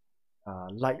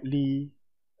in likely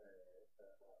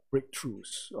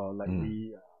breakthroughs or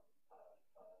likely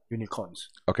unicorns.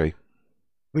 Okay.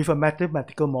 With a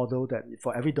mathematical model that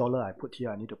for every dollar I put here,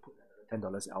 I need to put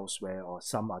 $10 elsewhere or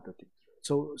some other thing.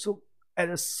 So at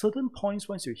a certain point,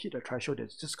 once you hit a threshold,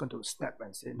 it's just going to snap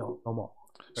and say no more.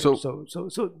 Right?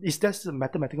 So is that a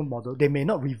mathematical model? They may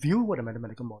not reveal what a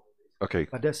mathematical model is. Okay.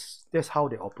 But that's how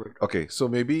they operate. Okay. So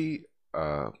maybe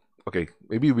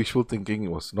maybe wishful thinking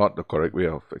was not the correct way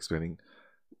of explaining.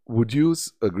 Would you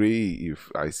agree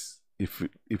if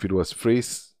it was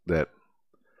phrased that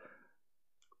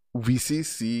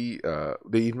VCs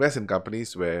they invest in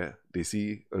companies where they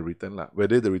see a return,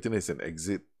 whether the return is an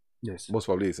exit? Yes. Most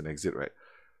probably it's an exit, right?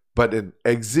 But an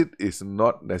exit is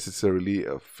not necessarily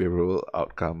a favorable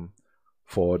outcome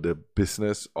for the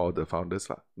business or the founders,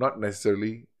 lah. Not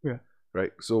necessarily. Yeah.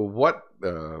 Right. So what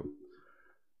a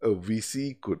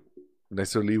VC could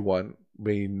necessarily want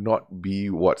may not be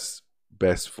what's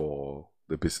best for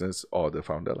the business or the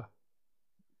founder, lah.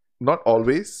 Not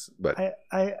always, but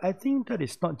I think that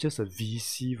it's not just a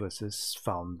VC versus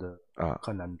founder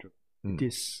conundrum. It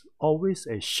is always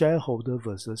a shareholder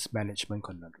versus management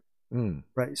conundrum.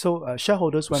 Right? So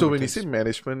shareholders want. So when you say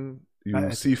management,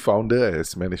 you see founder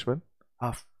as management?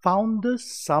 Founders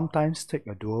sometimes take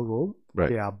a dual role. Right.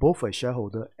 They are both a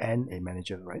shareholder and a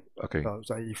manager, right? Okay.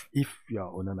 So if you are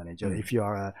owner manager, if you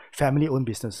are a family-owned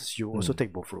business, you also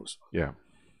take both roles. Yeah.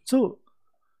 So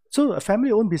a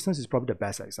family-owned business is probably the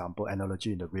best example,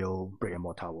 analogy in the real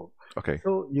brick-and-mortar world. Okay.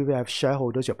 So you have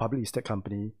shareholders, your public listed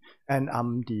company, and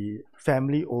I'm the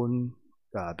family-owned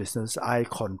business. I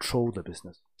control the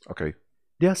business. Okay.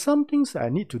 There are some things that I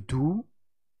need to do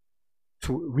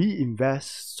to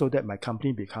reinvest so that my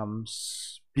company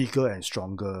becomes bigger and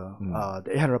stronger.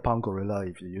 The 800-pound gorilla,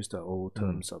 if you use the old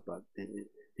terms of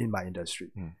in my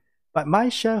industry. But my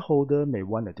shareholder may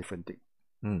want a different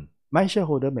thing. My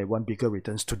shareholder may want bigger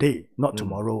returns today, not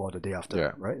tomorrow or the day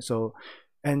after, right? So,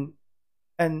 and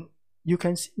you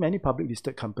can see many public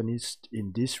listed companies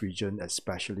in this region,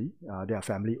 especially, they are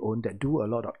family owned, that do a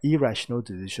lot of irrational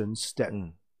decisions that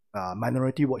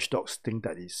minority watchdogs think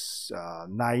that is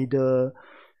neither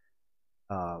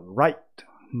right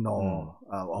nor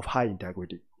of high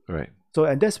integrity. Right. So,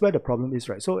 and that's where the problem is,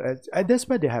 right? So, and that's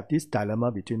where they have this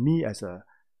dilemma between me as a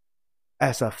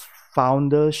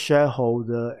founder,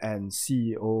 shareholder, and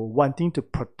CEO wanting to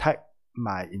protect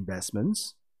my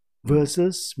investments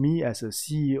versus me as a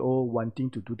CEO wanting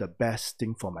to do the best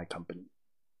thing for my company.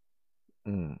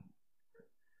 And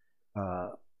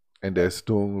there's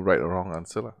no right or wrong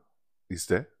answer, lah. Is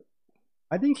there?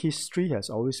 I think history has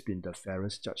always been the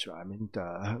fairest judge. I mean,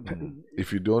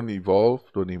 if you don't evolve,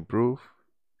 don't improve.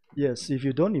 Yes, if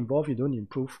you don't evolve, you don't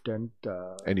improve, then...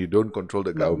 and you don't control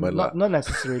the government. Not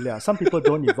necessarily. Some people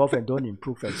don't evolve and don't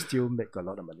improve and still make a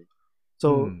lot of money.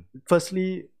 So,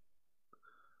 firstly,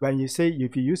 when you say,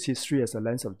 if you use history as a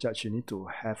lens of judge, you need to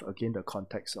have, again, the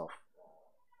context of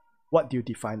what do you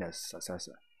define as success.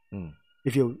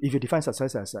 If you define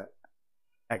success as an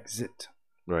exit,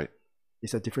 right,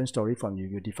 it's a different story from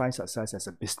if you define success as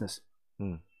a business.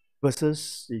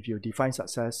 Versus if you define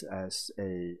success as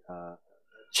a...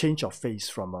 change of phase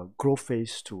from a growth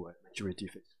phase to a maturity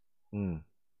phase.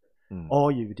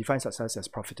 Or you define success as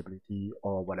profitability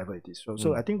or whatever it is.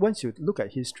 So I think once you look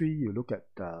at history, you look at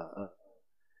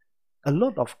a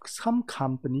lot of some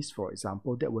companies, for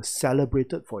example, that were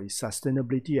celebrated for its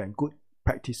sustainability and good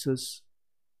practices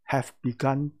have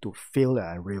begun to fail and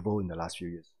unravel in the last few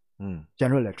years.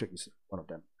 General Electric is one of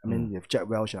them. I mean, you have Jack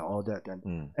Welch and all that.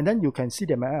 And then you can see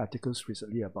the many articles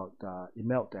recently about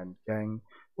Immelt and gang,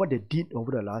 what they did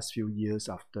over the last few years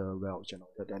after Welch and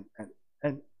all that.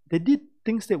 And they did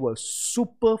things that were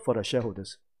super for the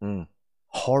shareholders,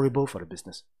 horrible for the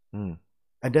business. And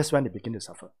that's when they begin to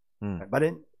suffer. Right? But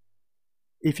then,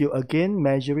 if you again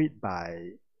measure it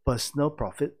by personal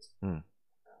profits,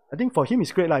 I think for him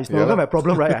it's great. It's no longer my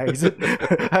problem, right? I exit.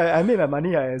 I made my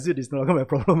money, I exit. It's no longer my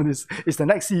problem. It's the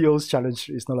next CEO's challenge.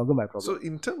 It's no longer my problem. So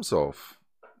in terms of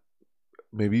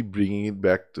maybe bringing it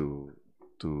back to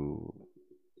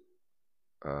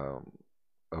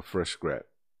a fresh grad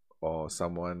or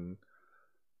someone,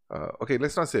 okay,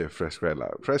 let's not say a fresh grad.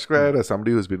 Fresh grad is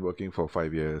somebody who's been working for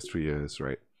 5 years, 3 years,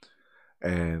 right?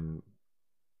 And,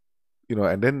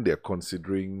 and then they're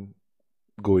considering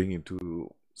going into,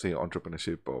 say,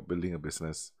 entrepreneurship or building a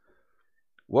business.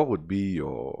 What would be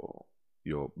your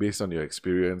based on your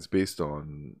experience, based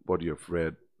on what you have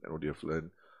read and what you have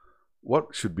learned,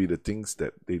 what should be the things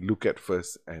that they look at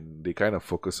first and they kind of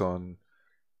focus on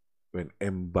when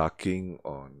embarking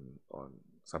on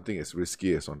something as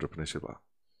risky as entrepreneurship?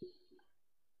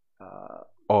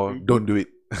 Or don't do it?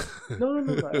 No.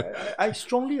 I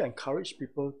strongly encourage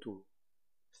people to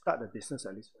start a business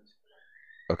at least once.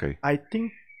 Okay. I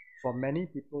think for many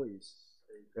people it's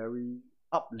a very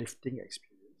uplifting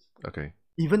experience. Okay.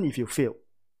 Even if you fail.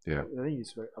 Yeah. I think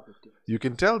it's very uplifting. You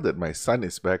can tell that my son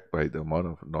is back by the amount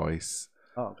of noise,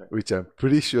 okay. which I'm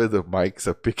pretty sure the mics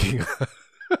are picking up.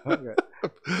 Okay.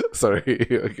 Sorry.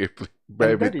 Okay, please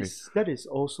bear with me. That is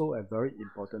also a very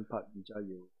important part, Ija,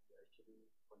 you actually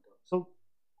point out. So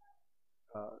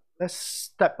let's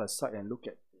step aside and look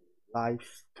at the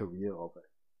life career of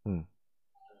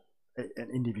an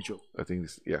individual. I think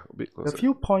it's, a bit closer. The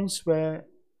few points where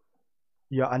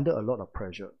you're under a lot of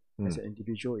pressure as an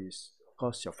individual is, of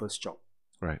course, your first job.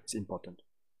 Right. It's important.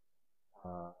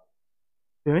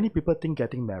 Many people think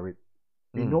getting married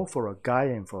We know for a guy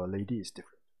and for a lady it's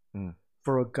different.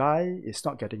 For a guy, it's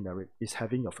not getting married, it's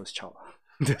having your first child.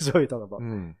 That's what we talk about.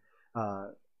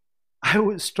 I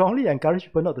would strongly encourage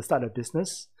people not to start a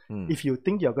business if you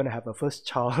think you're going to have a first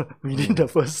child within the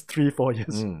first 3-4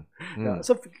 years.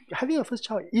 So having a first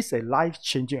child is a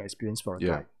life-changing experience for a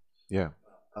guy.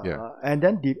 And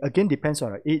then again depends on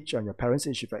your age, on your parents'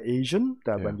 age. If you're Asian,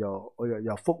 that when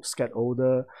your folks get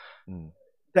older,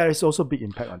 there is also big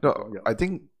impact on people. I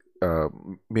think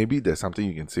maybe there's something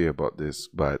you can say about this,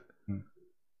 but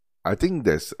I think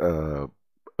there's a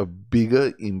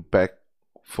bigger impact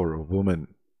for a woman.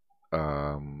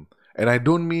 And I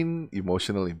don't mean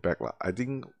emotional impact. I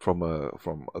think from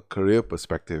a career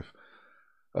perspective,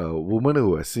 women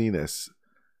who are seen as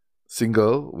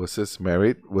single versus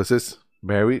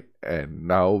married and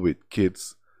now with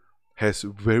kids has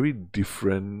very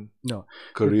different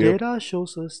career. The data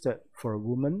shows us that for a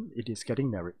woman, it is getting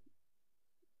married.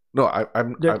 No,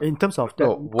 I'm in terms of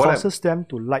that, causes them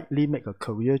to likely make a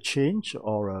career change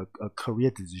or a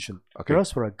career decision.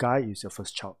 Whereas for a guy, it's your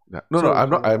first child.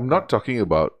 I'm not talking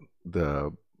about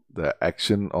the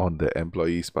action on the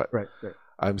employees, but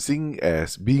I'm seeing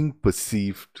as being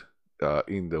perceived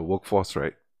in the workforce,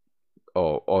 right?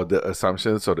 Or the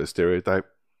assumptions or the stereotype.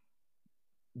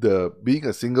 The being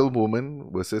a single woman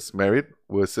versus married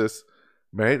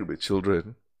with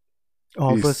children.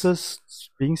 Versus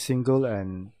being single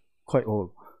and quite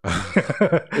old.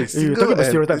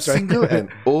 Single and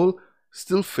old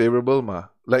still favorable, ma.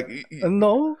 Like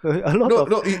no, a lot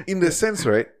no, in the sense,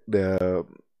 right?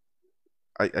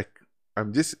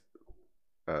 I'm just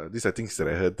these are things that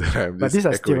I heard that I'm just. But these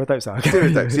are echoing. stereotypes,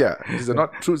 Stereotypes, yeah. These are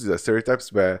not truths. These are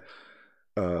stereotypes where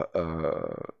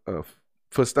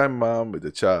first-time mom with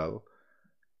a child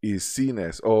is seen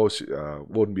as she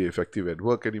won't be effective at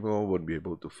work anymore, won't be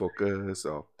able to focus,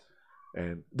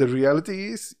 and the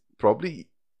reality is probably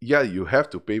you have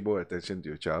to pay more attention to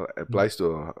your child. It applies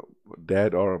to a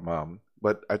dad or a mom,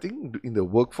 but I think in the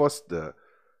workforce the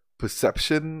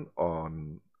perception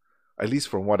on, at least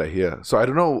from what I hear, so I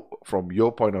don't know from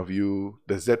your point of view,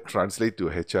 does that translate to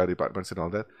HR departments and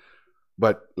all that?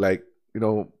 But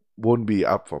won't be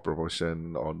up for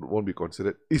promotion or won't be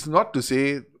considered. It's not to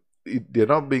say they're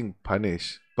not being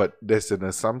punished, but there's an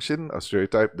assumption, a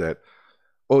stereotype that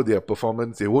their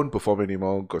performance, they won't perform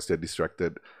anymore because they're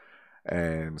distracted,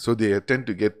 and so they tend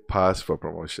to get passed for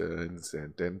promotions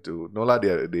and tend to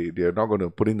they're not going to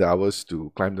put in the hours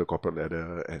to climb the corporate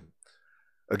ladder. And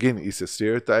again, it's a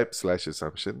stereotype /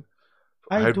 assumption.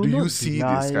 How do you see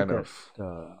this kind of?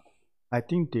 I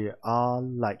think there are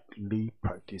likely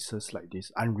practices like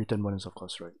this, unwritten ones, of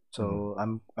course, right? So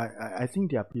I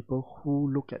think there are people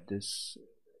who look at this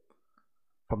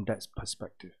from that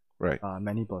perspective. Right.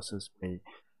 Many bosses may.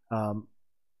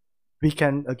 We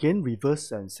can again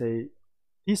reverse and say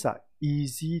these are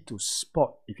easy to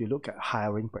spot if you look at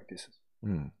hiring practices.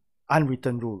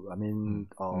 Unwritten rule. I mean,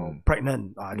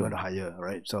 pregnant, I don't want to hire,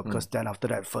 right? So because then after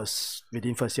that,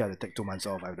 within first year, I have to take 2 months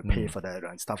off. I have to pay for that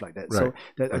and stuff like that. Right.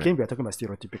 So again, we are talking about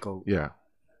stereotypical.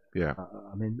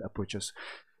 Approaches.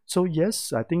 So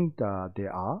yes, I think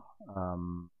there are.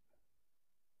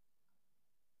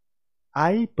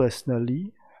 I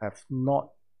personally have not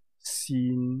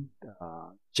seen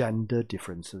gender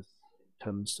differences in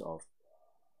terms of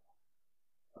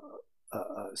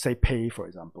say pay, for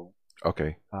example.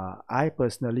 Okay. I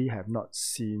personally have not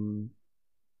seen.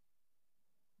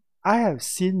 I have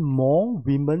seen more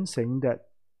women saying that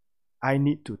I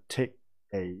need to take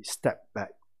a step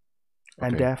back,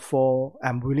 and therefore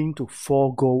I'm willing to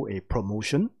forego a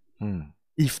promotion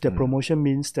if the promotion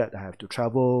means that I have to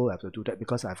travel, I have to do that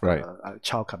because I've got a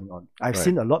child coming on. I've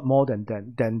seen a lot more than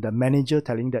the manager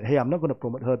telling that, hey, I'm not going to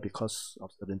promote her because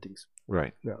of certain things.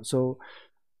 Right. Yeah. So,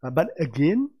 but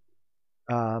again,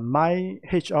 my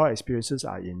HR experiences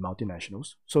are in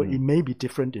multinationals, so it may be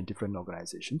different in different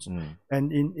organizations.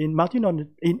 And in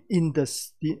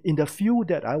the few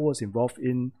that I was involved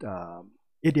in,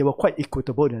 they were quite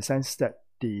equitable in the sense that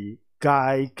the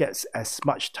guy gets as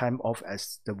much time off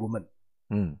as the woman.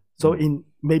 So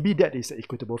maybe that is an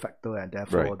equitable factor, and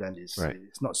therefore then it's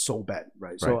not so bad,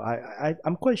 right? So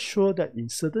I'm quite sure that in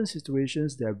certain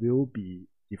situations there will be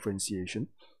differentiation.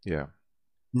 Yeah.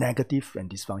 Negative and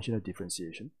dysfunctional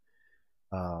differentiation.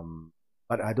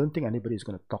 But I don't think anybody is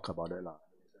going to talk about it.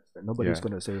 Nobody is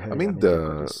going to say, hey, I mean,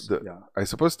 I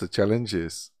suppose the challenge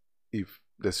is if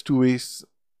there's two ways,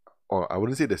 or I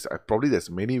wouldn't say there's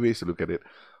many ways to look at it,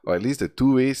 or at least the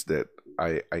two ways that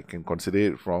I can consider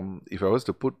it from. If I was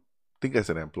to think as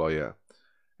an employer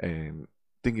and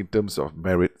think in terms of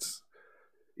merits,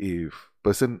 if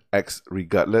person X,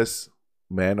 regardless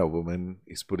man or woman,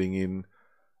 is putting in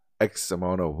X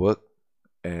amount of work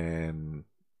and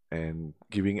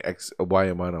giving Y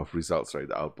amount of results, right?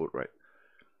 The output, right?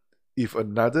 If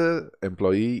another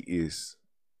employee is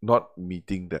not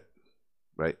meeting that,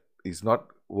 right? Is not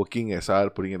working as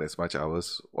hard, putting in as much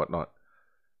hours, whatnot.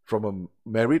 From a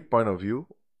merit point of view,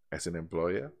 as an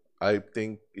employer, I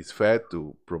think it's fair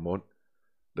to promote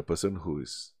the person who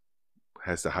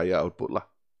has the higher output lah.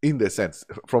 In that sense,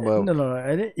 from a no.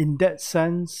 And in that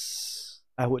sense,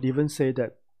 I would even say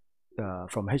that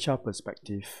from HR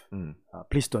perspective,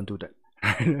 please don't do that.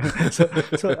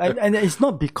 and it's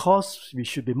not because we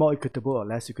should be more equitable or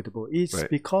less equitable. It's Right.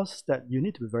 because that you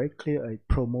need to be very clear. A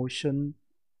promotion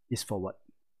is for what?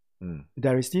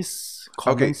 There is this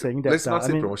comment saying that let's not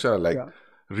say promotion, like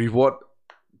reward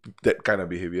that kind of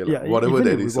behavior, like whatever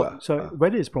that is. So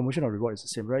whether it's promotion or reward is the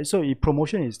same, right? So if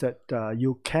promotion is that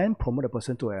you can promote a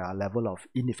person to a level of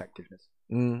ineffectiveness.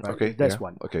 Right? Okay, that's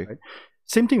one. Okay. Right?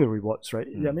 Same thing with rewards, right?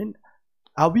 I mean,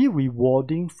 are we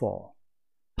rewarding for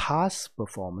past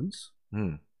performance,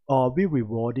 or are we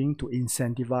rewarding to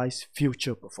incentivize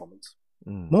future performance?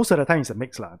 Most of the time, it's a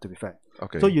mix, to be fair.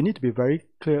 Okay. So you need to be very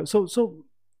clear. So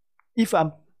if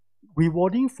I'm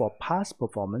rewarding for past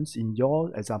performance, in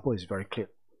your example, is very clear.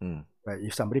 Right?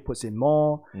 If somebody puts in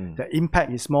more, the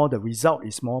impact is more, the result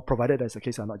is more, provided that's the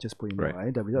case, I'm not just putting more,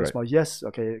 right? The result is more. Yes,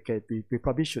 okay, we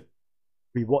probably should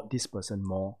reward this person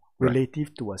more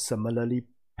relative to a similarly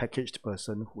packaged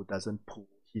person who doesn't pull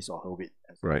his or her weight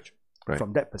as much. Right.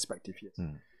 From that perspective, yes.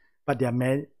 But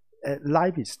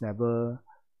life is never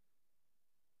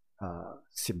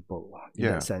simple in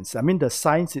that sense. I mean, the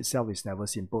science itself is never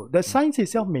simple. The science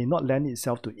itself may not lend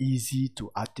itself to easy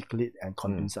to articulate and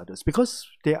convince others, because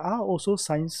there are also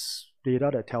science data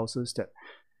that tells us that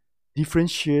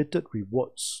differentiated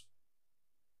rewards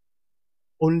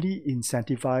only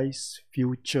incentivize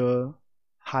future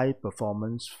high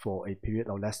performance for a period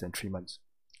of less than 3 months.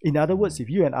 In other words, if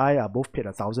you and I are both paid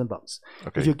 $1,000,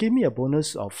 if you give me a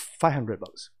bonus of $500,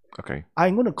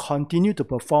 I'm going to continue to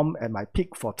perform at my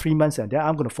peak for 3 months, and then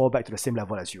I'm going to fall back to the same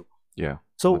level as you.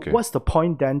 So what's the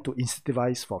point then to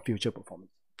incentivize for future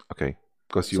performance?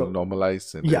 Because you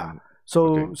normalize. And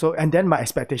So and then my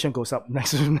expectation goes up.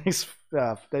 The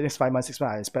next 5 months, 6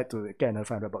 months, I expect to get another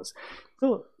 $500.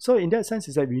 So in that sense,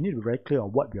 is that we need to be very clear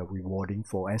on what we are rewarding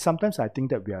for. And sometimes I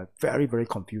think that we are very, very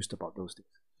confused about those things.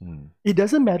 It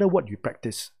doesn't matter what you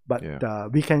practice, but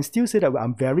we can still say that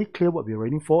I'm very clear what we're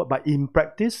waiting for. But in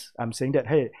practice, I'm saying that,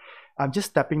 hey, I'm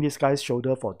just tapping this guy's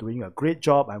shoulder for doing a great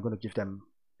job. I'm going to give them,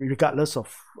 regardless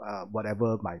of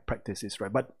whatever my practice is,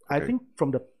 right? But I think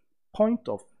from the point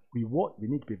of reward, we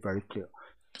need to be very clear.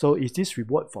 So is this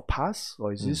reward for past,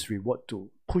 or is this reward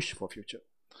to push for future?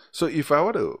 So if I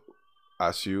were to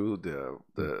ask you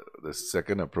the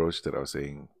second approach that I was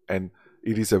saying, and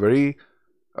it is a very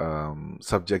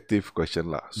subjective question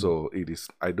lah. So it is,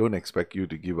 I don't expect you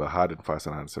to give a hard and fast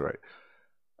answer, right?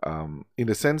 In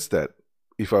the sense that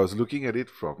if I was looking at it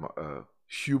from a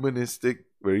humanistic,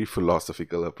 very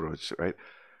philosophical approach, right?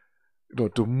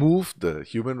 To move the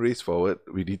human race forward,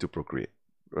 we need to procreate,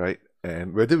 right?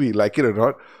 And whether we like it or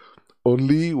not,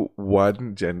 only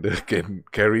one gender can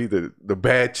carry the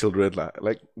bare children lah.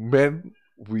 Like men,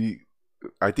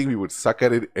 I think we would suck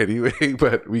at it anyway,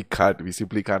 but we can't. We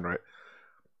simply can't, right?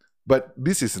 But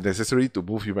this is necessary to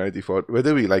move humanity forward,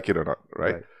 whether we like it or not,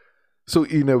 right? So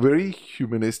in a very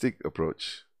humanistic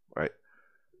approach, right,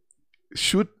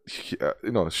 should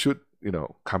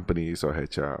companies or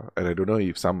HR, and I don't know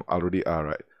if some already are,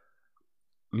 right,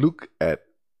 look at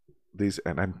this,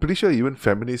 and I'm pretty sure even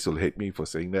feminists will hate me for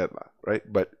saying that, right?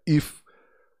 But if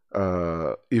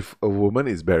a woman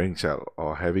is bearing child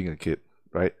or having a kid,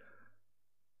 right,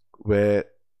 where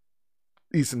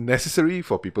it's necessary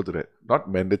for people to,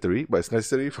 not mandatory, but it's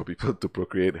necessary for people to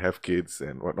procreate, have kids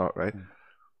and whatnot, right?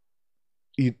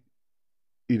 It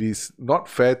is not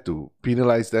fair to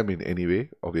penalize them in any way.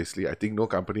 Obviously, I think no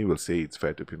company will say it's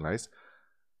fair to penalize.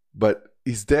 But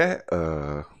is there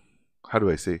how do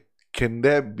I say? Can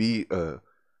there be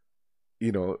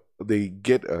they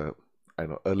get a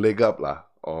leg up lah,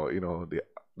 or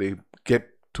they get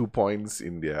 2 points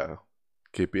in their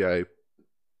KPI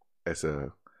as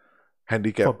a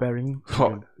handicap for bearing?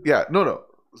 No.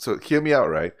 So hear me out,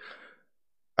 right?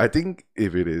 I think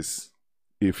if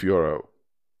you're a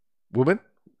woman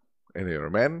and you're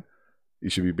a man,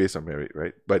 it should be based on merit,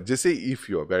 right? But just say if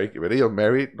you're bearing, whether you're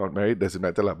married, not married, doesn't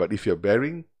matter lah. But if you're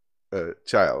bearing a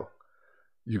child,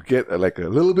 you get a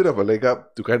little bit of a leg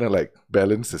up to kind of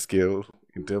balance the scale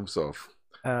in terms of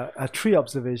 3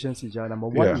 observations, Ija. Number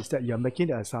one is that you're making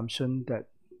the assumption that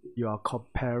you are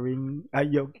comparing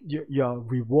your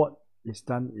reward is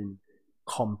done in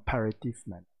comparative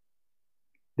manner.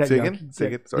 That Say again?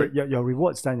 Sorry. Your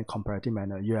rewards done in a comparative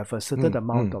manner. You have a certain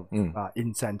amount of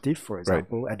incentive, for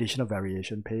example, additional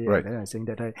variation pay, and then I'm saying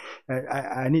that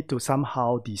I need to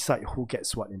somehow decide who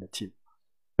gets what in the team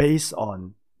based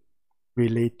on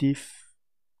relative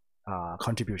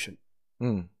contribution.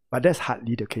 But that's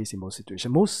hardly the case in most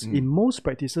situations. In most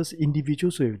practices,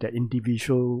 individuals with their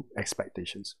individual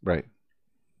expectations. Right.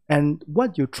 And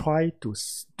what you try to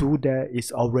do there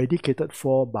is already catered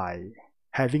for by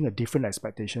having a different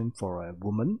expectation for a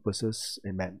woman versus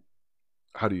a man.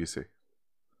 How do you say?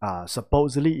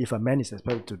 Supposedly, if a man is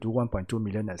expected to do 1.2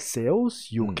 million as sales,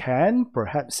 you can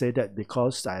perhaps say that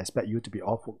because I expect you to be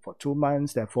off work for 2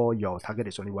 months, therefore your target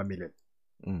is only 1 million.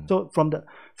 So from the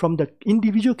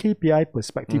individual KPI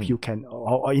perspective, you can,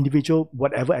 or individual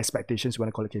whatever expectations you want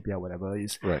to call it KPI, whatever it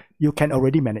is, you can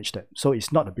already manage that. So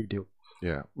it's not a big deal.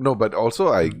 Yeah. No, but also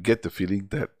I get the feeling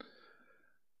that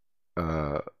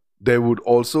there would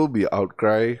also be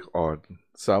outcry on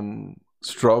some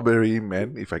strawberry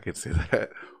men, if I can say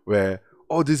that, where,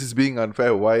 oh, this is being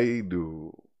unfair. Why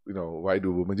do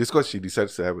women, just because she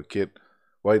decides to have a kid,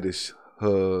 why does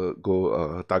her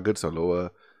targets are lower?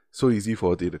 So easy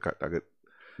for her to cut target.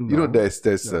 No,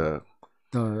 there's no,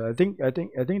 I think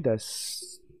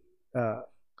that's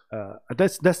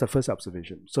the first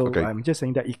observation. So I'm just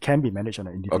saying that it can be managed on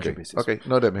an individual basis. Okay,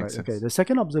 no, that makes sense. Okay, the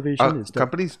second observation is that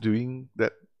companies doing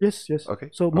that. Yes. Okay.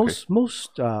 So most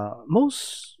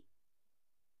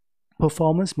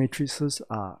performance matrices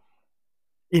are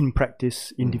in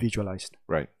practice individualized.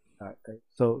 Right.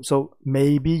 So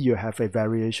maybe you have a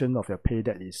variation of your pay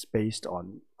that is based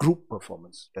on group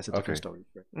performance. That's a different story.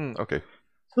 Right? Okay.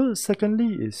 So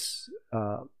secondly is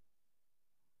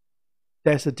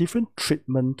there's a different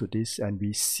treatment to this, and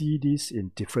we see this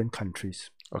in different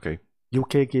countries. Okay.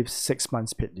 UK gives 6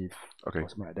 months paid leave. Okay. Or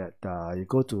something like that. You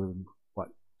go to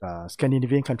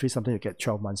Scandinavian countries, sometimes you get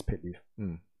 12 months paid leave.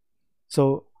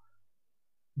 So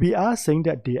we are saying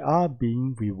that they are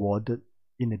being rewarded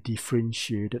in a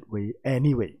differentiated way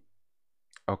anyway.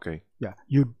 Okay. Yeah.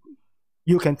 You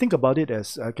can think about it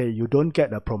as, okay, you don't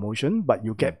get a promotion, but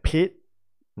you get paid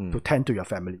to tend to your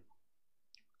family.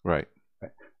 Right.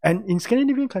 And in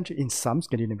some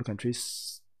Scandinavian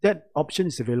countries, that option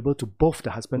is available to both the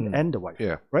husband and the wife.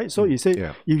 Yeah. Right? So you say,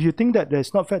 if you think that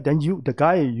that's not fair, then you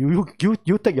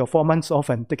take your 4 months off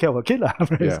and take care of a kid.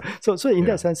 Right? Yeah. So in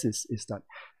that sense, it's done.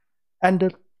 And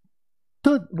the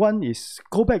third one is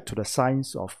go back to the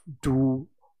science of, do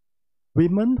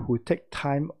women who take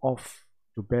time off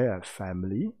to bear a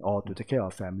family or to take care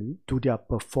of a family, do their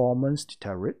performance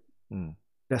deteriorate?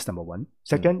 That's number one.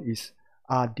 Second is,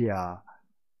 are their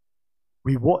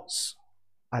rewards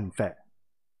unfair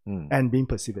and being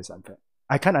perceived as unfair?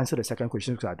 I can't answer the second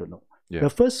question because I don't know. The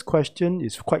first question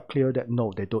is quite clear that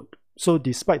no, they don't. So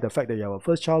despite the fact that you have a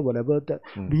first child, whatever, that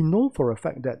we know for a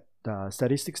fact that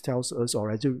statistics tells us,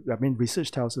 or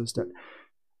research tells us that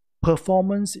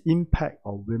performance impact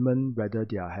of women, whether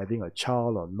they are having a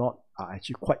child or not, are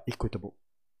actually quite equitable.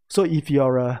 So if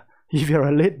you're a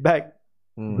laid back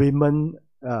women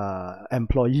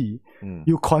employee,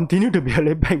 you continue to be a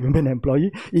laid back women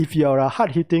employee. If you're a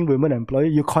hard hitting women employee,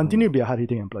 you continue to be a hard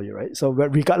hitting employee, right? So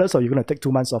regardless of you're going to take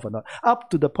 2 months off or not,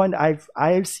 up to the point I've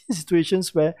seen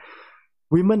situations where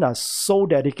women are so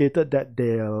dedicated that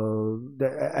they're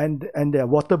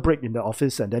water break in the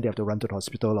office and then they have to run to the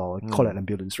hospital or call an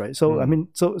ambulance, right? So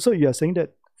so you are saying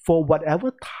that for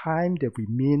whatever time they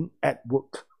remain at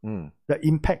work, the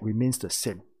impact remains the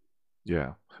same.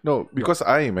 Yeah. No, because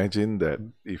I imagine that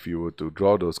if you were to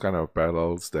draw those kind of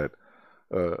parallels, that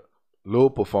a low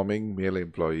performing male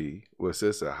employee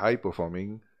versus a high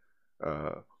performing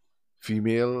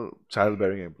female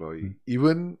childbearing employee,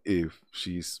 even if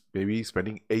she's maybe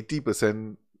spending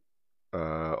 80%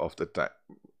 of the time,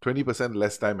 20%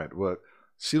 less time at work,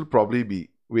 she'll probably be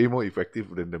way more effective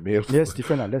than the male. Yes,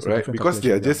 different, right? Because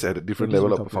they are just at a different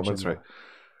level of performance, right?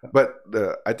 But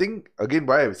I think again,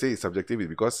 why I say it's subjective is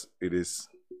because it's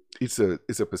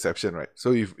a perception, right?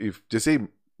 So if just say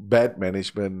bad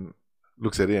management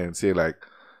looks at it and say like,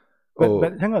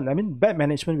 but hang on, I mean, bad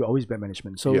management will always bad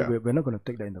management. So we're not going to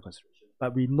take that into consideration.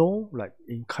 But we know, like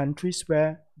in countries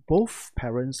where both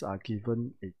parents are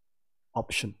given an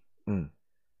option,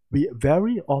 we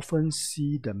very often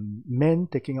see the men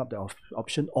taking up the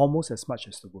option almost as much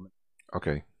as the woman.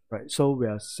 Okay. Right. So we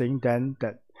are saying then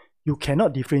that you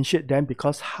cannot differentiate them,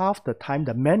 because half the time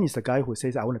the man is the guy who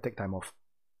says, I want to take time off.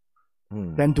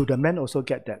 Then do the men also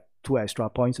get that 2 extra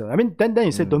points? I mean, then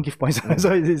you say don't give points.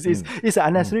 So it's an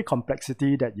unnecessary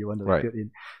complexity that you want to build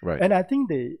in. Right. And I think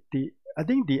the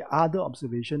other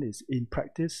observation is, in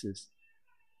practice, is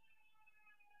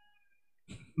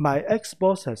My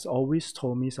ex-boss has always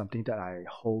told me something that I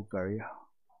hold very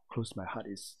close to my heart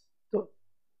is, so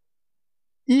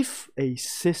if a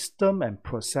system and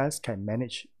process can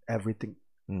manage everything,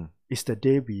 it's the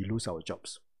day we lose our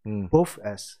jobs, both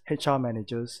as HR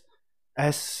managers,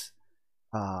 as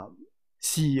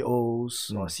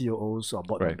CEOs or COOs or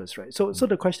board members, right? So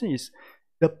the question is,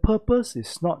 the purpose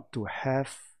is not to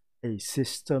have a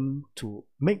system to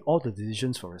make all the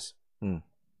decisions for us.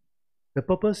 The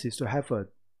purpose is to have a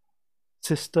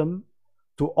system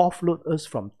to offload us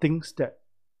from things that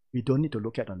we don't need to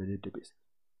look at on a daily basis.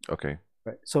 Okay.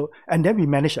 Right. So, and then we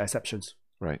manage the exceptions.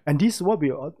 Right. And this is what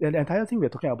the entire thing we're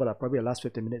talking about, probably the last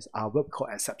 15 minutes, are what we call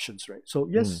exceptions, right? So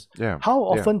yes, how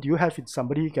often do you have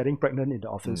somebody getting pregnant in the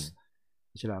office?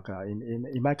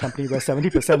 In my company, where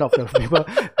 70% of the people,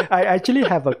 I actually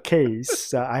have a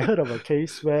case. I heard of a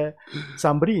case where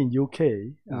somebody in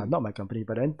UK, not my company,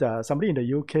 but then somebody in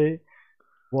the UK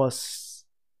was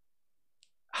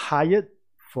hired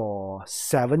for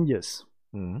 7 years.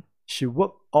 She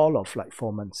worked all of like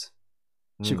 4 months.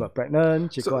 She got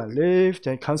pregnant, she got on leave,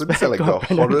 then comes back. So these are like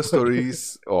the horror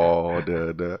stories or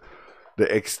the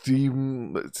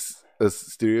extreme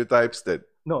stereotypes that...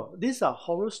 No, these are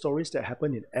horror stories that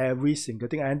happen in every single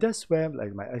thing. And that's where,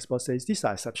 like my ex-boss says, these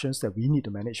are exceptions that we need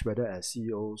to manage, whether as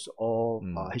CEOs or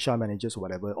HR managers or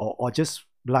whatever, or just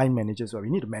line managers, where we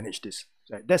need to manage this.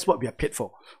 Right? That's what we are paid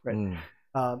for. Right?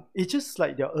 It's just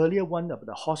like the earlier one about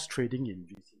the horse trading in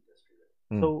VC industry.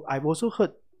 So I've also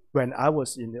heard, when I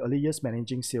was in the early years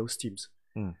managing sales teams,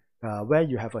 where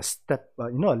you have a step, a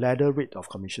ladder rate of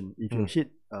commission. If you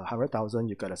hit 100,000,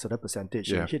 you get a certain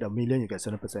percentage. You hit 1 million, you get a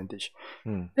certain percentage.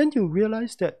 Then you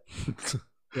realize that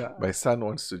my son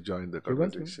wants to join the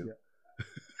conversation.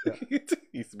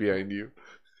 He's behind you.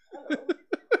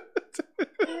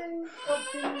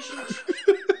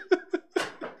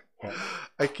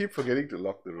 I keep forgetting to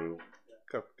lock the room.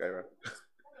 Come, Kairan.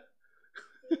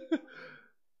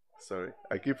 Sorry,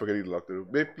 I keep forgetting to lock the room.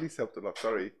 Babe, please help to lock.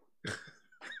 Sorry.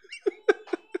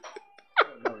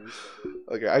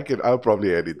 Okay, I'll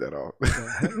probably edit that out.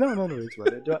 No, it's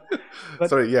about it. But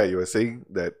sorry, you were saying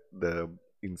that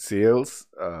in sales,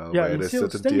 in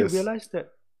sales, then you realize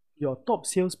that your top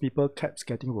salespeople kept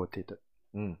getting rotated.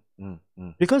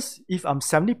 Because if I'm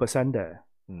 70% there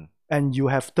and you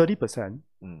have 30%,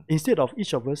 instead of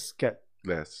each of us get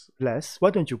less, why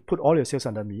don't you put all your sales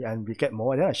under me and we get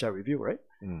more, and then I share with you, right?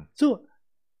 So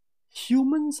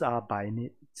humans are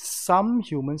some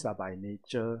humans are by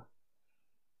nature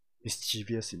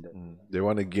mischievous in that. They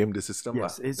want to game the system.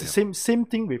 Yes, it's the same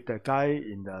thing with the guy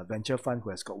in the venture fund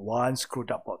who has got one screwed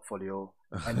up portfolio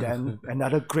and then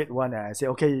another great one, and I say,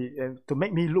 okay, to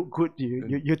make me look good,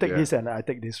 you take this and I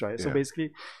take this, right? So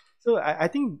basically, I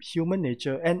think human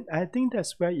nature, and I think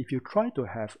that's where if you try to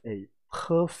have a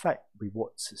perfect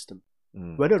reward system,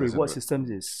 whether reward system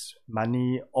is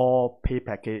money or pay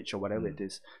package or whatever it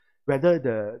is,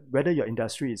 whether your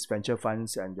industry is venture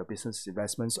funds and your business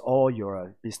investments, or you're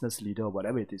a business leader or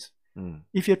whatever it is,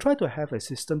 if you try to have a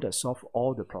system that solves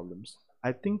all the problems,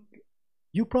 I think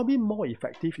you're probably more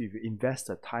effective if you invest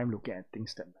the time looking at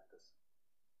things that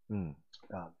matters.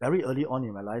 Very early on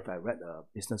in my life, I read a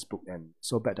business book, and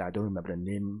so bad that I don't remember the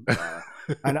name.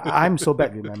 And I'm so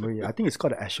bad with memory. I think it's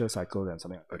called the Asher Cycle and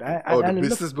something like that. The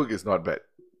business book is not bad.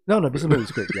 No, the business book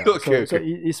is great. Yeah. So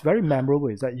it's very memorable.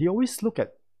 Is that you always look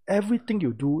at everything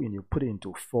you do and you put it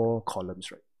into 4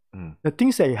 columns, right? The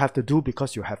things that you have to do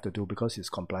because you have to do, because it's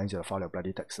compliance, you have to file your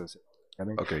bloody taxes. I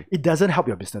mean, it doesn't help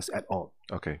your business at all.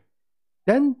 Okay.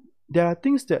 Then there are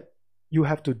things that you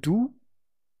have to do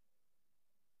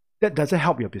that doesn't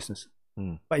help your business.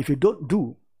 But if you don't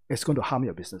do, it's going to harm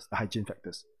your business, the hygiene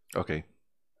factors. Okay.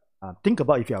 Think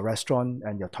about if you're a restaurant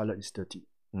and your toilet is dirty.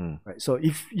 Right. So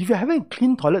if you're having a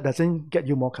clean toilet, doesn't get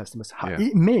you more customers.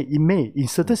 It may in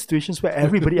certain situations where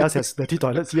everybody else has dirty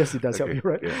toilets. Yes, it does help you,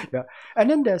 right? Yeah. And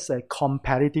then there's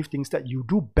comparative things that you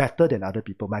do better than other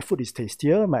people. My food is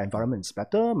tastier, my environment is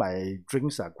better, my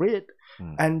drinks are great,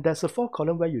 and there's a 4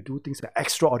 column where you do things that are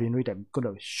extraordinary that are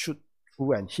gonna shoot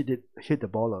through and hit the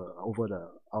ball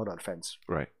out of the fence.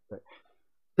 Right.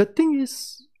 The thing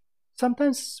is,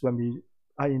 sometimes when we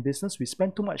are in business, we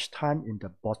spend too much time in the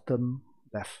bottom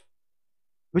left,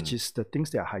 which is the things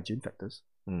that are hygiene factors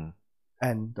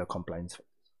and the compliance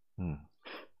factors.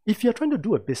 If you're trying to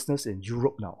do a business in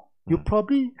Europe now, you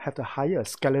probably have to hire a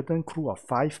skeleton crew of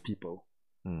 5 people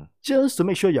just to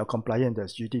make sure you're compliant.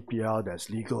 There's GDPR, there's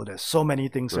legal, there's so many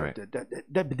things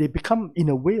that they become, in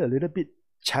a way, a little bit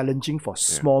challenging for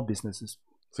small businesses.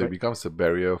 So it becomes a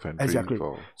barrier of entry. Exactly.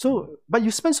 So, but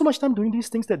you spend so much time doing these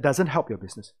things that doesn't help your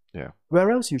business. Yeah.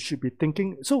 Whereas you should be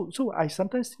thinking. So I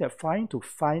sometimes think that trying to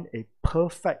find a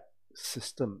perfect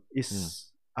system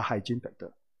is a hygiene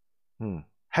factor.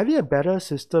 Having a better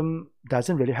system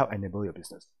doesn't really help enable your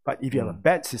business. But if you have a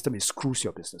bad system, it screws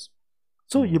your business.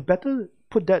 So you better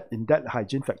put that in that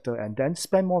hygiene factor and then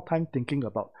spend more time thinking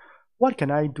about what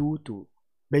can I do to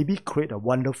maybe create a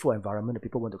wonderful environment that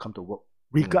people want to come to work,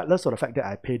 regardless of the fact that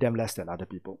I pay them less than other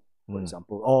people, for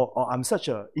example. Or I'm such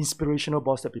an inspirational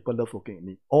boss that people love working with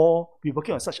me. Or we're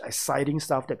working on such exciting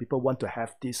stuff that people want to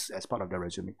have this as part of their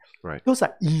resume. Right. Those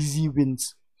are easy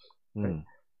wins. Right?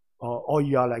 Or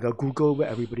you are like a Google where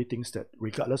everybody thinks that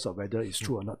regardless of whether it's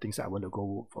true or not, thinks I want to go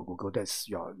work for Google, that's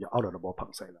you're out of the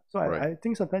ballpark side. So I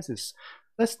think sometimes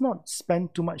let's not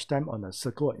spend too much time on a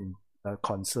circle of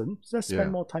concern. Let's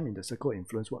spend more time in the circle of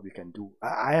influence, what we can do.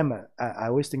 I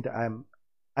always think that I'm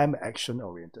an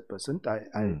action-oriented person.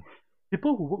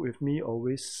 People who work with me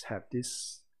always have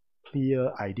this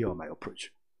clear idea of my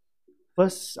approach.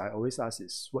 First, I always ask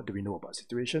is, what do we know about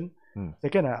situation?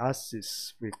 Second, I ask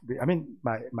is,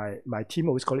 my team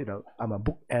always call it, I'm a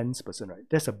bookends person, right?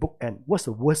 There's a bookend. What's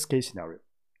the worst case scenario?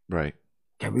 Right.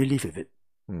 Can we live with it?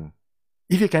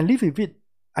 If you can live with it,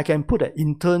 I can put an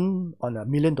intern on $1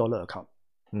 million account.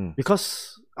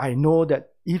 Because I know that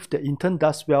if the intern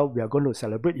does well, we are going to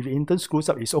celebrate. If the intern screws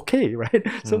up, it's okay, right?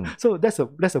 So that's a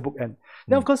bookend.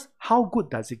 Then of course, how good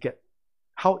does it get?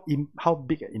 How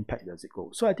big an impact does it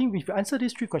go? So I think if you answer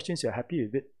these 3 questions, you're happy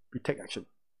with it, we take action.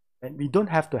 And we don't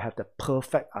have to have the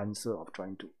perfect answer of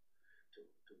trying to.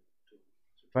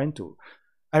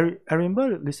 I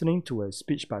remember listening to a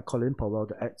speech by Colin Powell,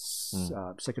 the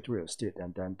ex-Secretary of State,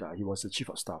 and then he was the Chief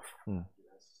of Staff.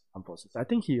 Armed Forces. I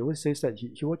think he always says that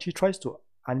he tries to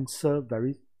answer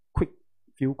very quick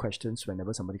few questions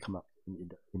whenever somebody come up in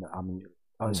the army.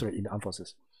 In the armed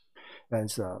forces.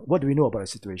 And what do we know about the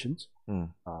situations?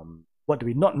 What do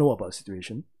we not know about the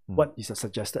situation? What is a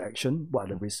suggested action? What are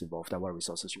the risks involved and what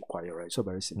resources required? Right. So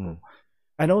very simple.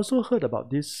 And I also heard about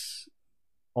this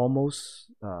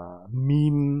almost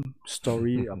meme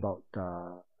story about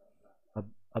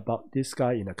this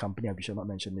guy in a company. I shall not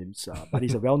mention names, but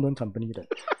it's a well-known company that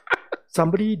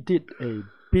somebody did a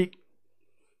big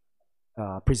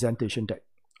presentation deck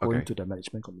going to the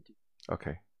management committee.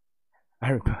 Okay. I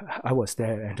remember I was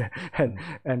there,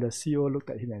 and the CEO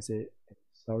looked at him and said,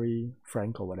 "Sorry,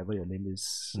 Frank, or whatever your name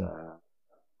is,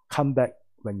 come back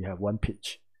when you have one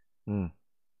pitch."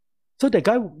 So the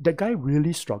guy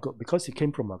really struggled because he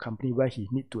came from a company where he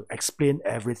need to explain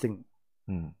everything.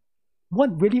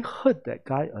 What really hurt that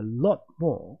guy a lot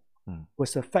more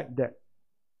was the fact that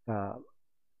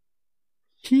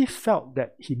he felt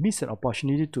that he missed an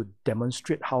opportunity to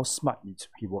demonstrate how smart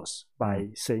he was by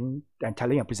saying and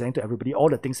telling and presenting to everybody all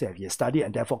the things that he has studied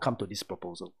and therefore come to this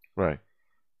proposal. Right.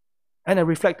 And I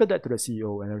reflected that to the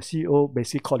CEO, and the CEO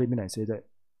basically called him in and said that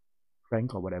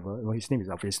Frank or whatever, well, his name is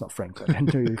obviously not Frank,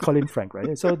 and we call him Frank,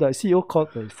 right? So the CEO called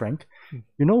Frank,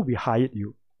 we hired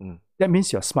you. That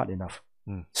means you're smart enough.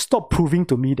 Stop proving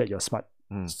to me that you're smart.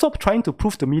 Stop trying to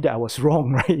prove to me that I was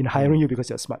wrong, right, in hiring you because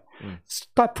you're smart.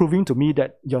 Start proving to me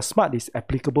that your smart is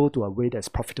applicable to a way that's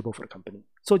profitable for the company.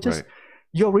 So just,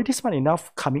 you're already smart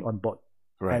enough coming on board.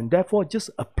 And therefore, just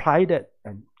apply that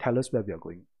and tell us where we are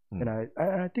going. And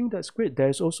I think that's great.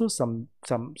 There's also some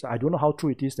I don't know how true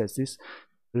it is, there's this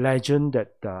legend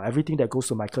that everything that goes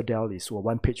to Michael Dell is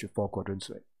one page with 4 quadrants,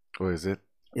 right? Oh, is it?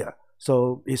 Yeah.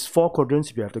 So it's 4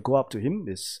 quadrants. If you have to go up to him,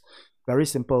 it's very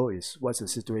simple. Is what's the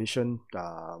situation?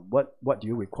 What do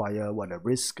you require? What are the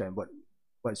risks? And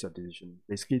what's your decision?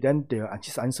 Basically, then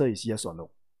his answer is yes or no.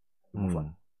 Move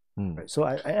on. Right. So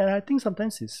I think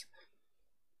sometimes it's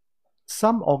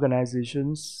some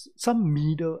organizations, some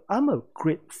media. I'm a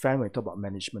great fan when I talk about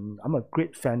management. I'm a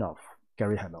great fan of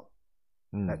Gary Hamel.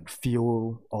 Like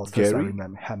Fuel authors. Gary?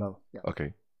 Hamel. Yeah.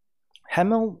 Okay.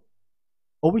 Hamel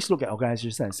always look at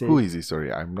organizations and say, who is he?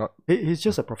 Sorry, I'm not. He's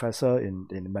just a professor in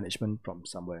management from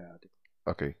somewhere. I think.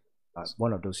 Okay.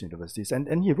 One of those universities,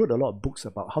 and he wrote a lot of books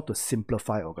about how to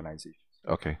simplify organizations.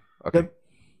 Okay. Okay.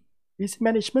 His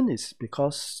management is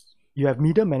because you have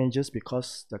middle managers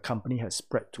because the company has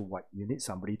spread too wide. You need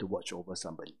somebody to watch over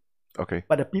somebody. Okay.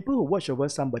 But the people who watch over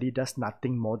somebody does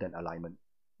nothing more than alignment.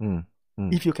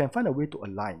 If you can find a way to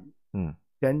align,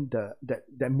 then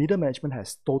the middle management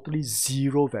has totally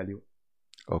zero value.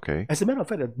 Okay. As a matter of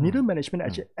fact, the middle management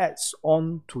actually adds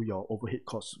on to your overhead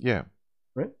costs. Yeah.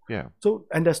 Right? Yeah. So,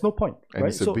 and there's no point. And right?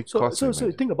 it's a big cost.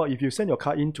 So think about if you send your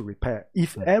car in to repair,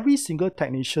 if every single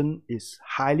technician is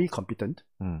highly competent,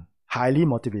 highly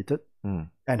motivated,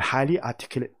 and highly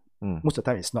articulate, Most of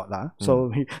the time it's not lah.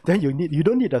 So then you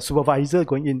don't need a supervisor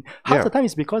going in. Half the time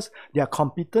it's because they are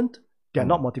competent, they are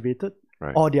not motivated,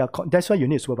 or that's why you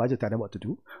need a supervisor to tell them what to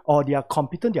do. Or they are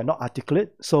competent, they are not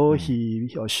articulate, so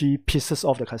he or she pisses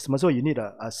off the customer. So you need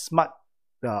a smart,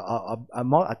 a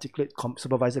more articulate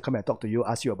supervisor come and talk to you,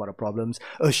 ask you about the problems,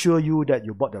 assure you that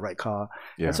you bought the right car.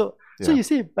 And so you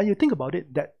see, when you think about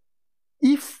it, that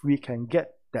if we can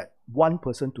get that one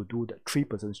person to do that 3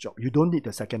 person's job, you don't need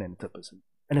the second and third person.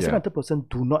 And the second and third person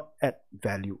do not add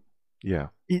value.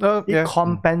 It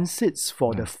compensates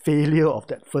for the failure of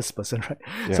that first person, right?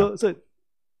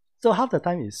 So half the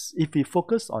time is, if we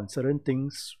focus on certain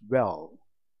things well,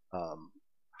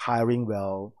 hiring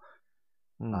well,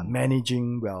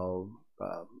 managing well,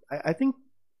 I think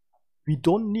we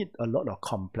don't need a lot of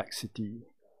complexity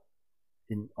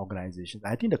in organizations.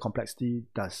 I think the complexity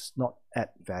does not add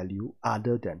value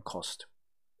other than cost.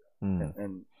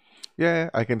 And yeah,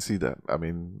 I can see that. I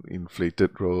mean,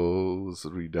 inflated roles,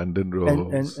 redundant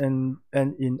roles. And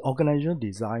in organizational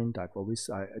design,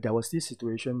 there was this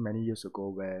situation many years ago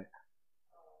where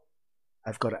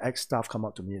I've got an ex-staff come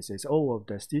up to me and says, oh,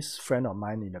 there's this friend of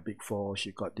mine in the Big Four.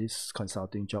 She got this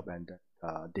consulting job and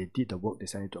they did the work, they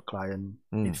sent it to a client.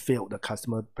 It failed. The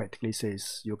customer practically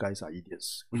says, you guys are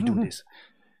idiots. We do this.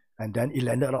 And then it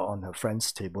landed on her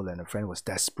friend's table and her friend was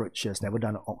desperate. She has never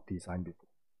done an org design before.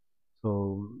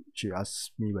 So she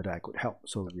asked me whether I could help.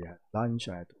 So we had lunch.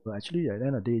 I told her, actually, at the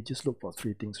end of the day, just look for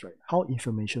 3 things, right? How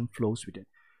information flows within.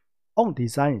 Org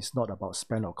design is not about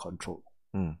span or control.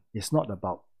 It's not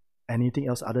about anything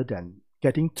else other than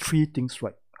getting 3 things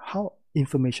right. How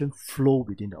information flow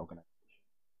within the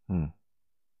organization.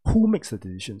 Who makes the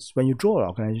decisions? When you draw an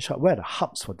organization, where are the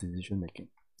hubs for decision making?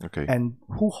 And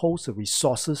who holds the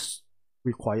resources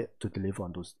required to deliver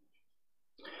on those?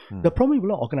 The problem with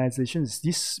a lot of organizations is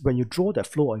this: when you draw that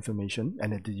flow of information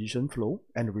and the decision flow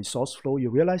and the resource flow,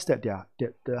 you realize that they are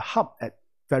the hub at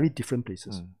very different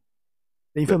places.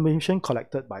 The information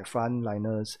collected by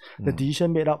frontliners, the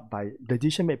decision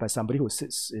made by somebody who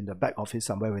sits in the back office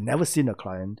somewhere, we never seen a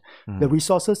client. The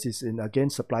resources is in, again,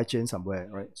 supply chain somewhere,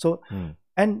 right? So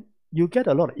and you get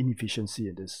a lot of inefficiency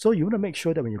in this. So you want to make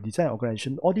sure that when you design an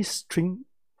organization, all this string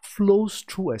flows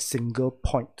through a single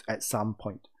point at some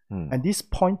point. And this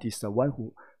point is the one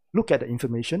who look at the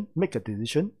information, make a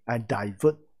decision, and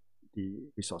divert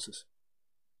the resources.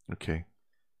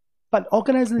 But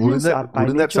organizations wouldn't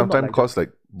that sometimes cause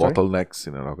like bottlenecks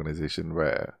in an organization,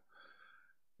 where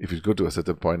if you go to a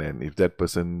certain point and if that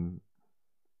person,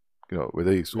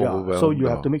 whether he's overwhelmed, so you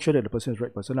have to make sure that the person is the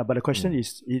right person. But the question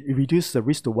is, it reduces the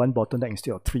risk to 1 bottleneck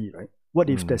instead of 3, right? What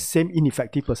if the same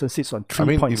ineffective person sits on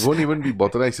 3 points? It won't even be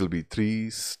bottlenecks, it'll be 3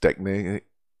 stagnant.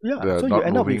 So not you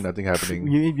end moving, up with nothing happening.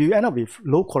 You end up with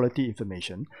low quality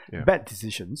information, bad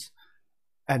decisions,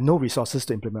 and no resources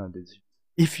to implement on decisions.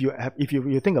 If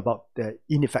you think about the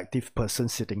ineffective person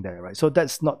sitting there, right? So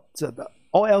that's not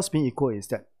all else being equal is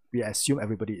that we assume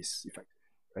everybody is effective,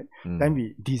 right? Then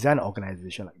we design an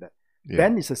organization like that.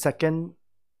 Then it's the second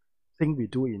thing we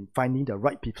do in finding the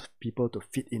right people to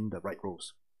fit in the right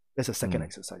roles. That's a second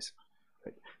exercise.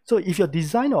 Right? So if your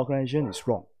design organization is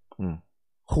wrong,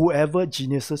 whoever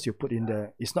geniuses you put in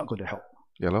there is not going to help.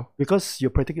 Because you're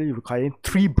practically requiring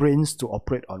 3 brains to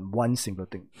operate on one single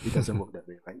thing. It doesn't work that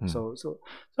way, right? So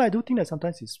I do think that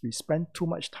sometimes we spend too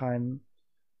much time,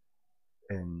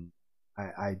 and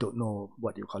I don't know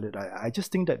what you call it. I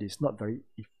just think that it's not very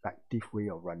effective way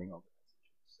of running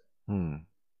organizations.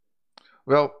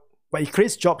 Well, but it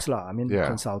creates jobs, lah. I mean,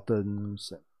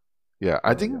 consultants.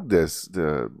 I think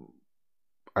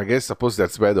I suppose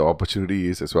that's where the opportunity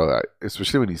is as well,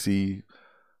 especially when you see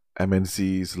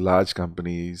MNCs, large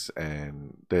companies,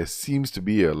 and there seems to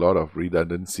be a lot of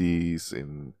redundancies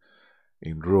in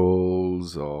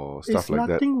roles or stuff like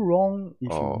that. It's nothing wrong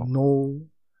if you know,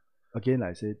 again,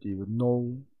 I said, you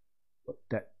know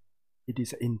that it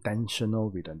is intentional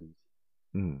redundancy.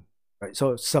 Right?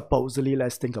 So supposedly,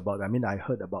 let's think about, I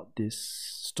heard about this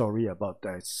story about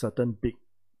a certain big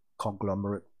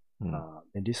conglomerate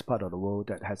in this part of the world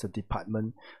that has a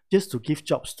department just to give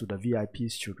jobs to the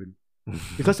VIP's children.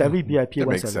 Because every VIP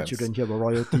wants to have children here, a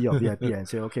royalty or VIP, and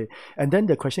say, okay. And then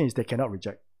the question is they cannot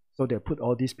reject. So they put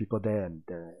all these people there, and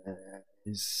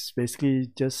it's basically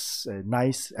just a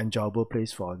nice, enjoyable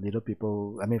place for little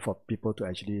people, for people to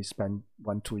actually spend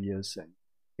 1-2 years and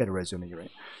get a resume,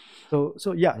 right? So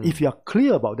if you're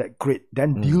clear about that, great,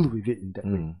 then deal with it in that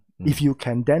way. If you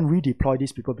can then redeploy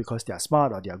these people because they are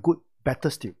smart or they are good,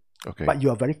 better still. But you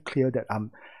are very clear that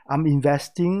I'm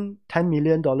investing $10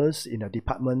 million in a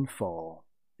department for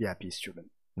VIP students.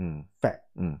 Fair.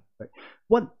 Right?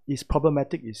 What is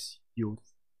problematic is you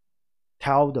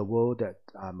tell the world that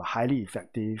I'm highly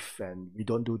effective and we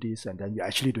don't do this, and then you're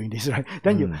actually doing this, right?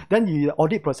 Then you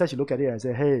audit process, you look at it and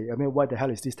say, hey, I mean, what the hell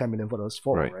is this 10 million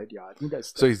for, right? Yeah, I think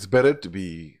that's... So it's better to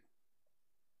be...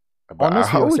 honest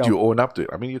how with would you yourself. own up to it?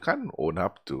 I mean, you can't own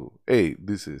up to, hey,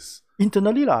 this is...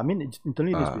 Internally, I mean,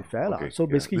 internally, let's be fair. okay, So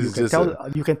basically, this you is can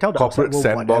just you can tell the corporate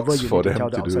outside world whatever sandbox you for need to them tell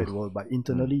the to outside do. world, but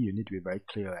internally, you need to be very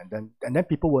clear, and then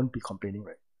people won't be complaining,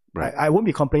 right? Right. I won't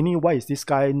be complaining, why is this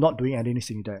guy not doing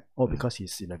anything there? Oh, because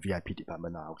he's in a VIP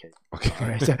department now. Okay. Okay.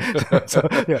 Right.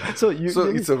 So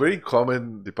it's a very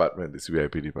common department, this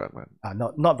VIP department.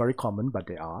 Not very common, but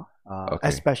they are. Okay.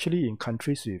 Especially in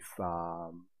countries with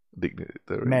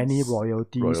Dignitaries, many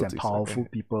royalties and powerful okay.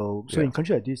 people. So in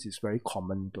countries like this, it's very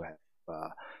common to have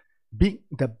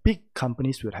the big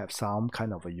companies would have some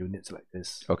kind of a units like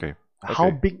this. Okay.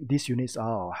 How big these units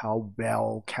are, or how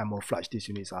well camouflaged these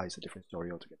units are, is a different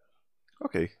story altogether.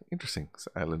 Okay, interesting.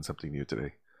 So I learned something new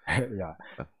today. Yeah.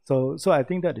 So I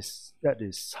think that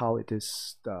is how it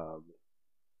is.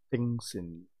 Things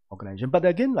in organization, but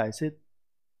again, like I said,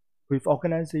 with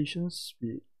organizations,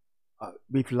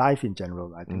 with life in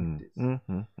general, I think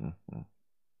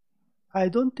I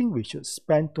don't think we should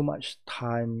spend too much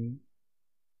time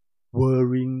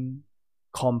worrying,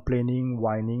 complaining,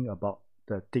 whining about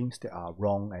the things that are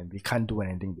wrong and we can't do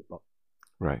anything about.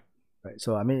 Right.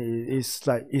 So I mean, it's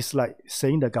like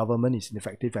saying the government is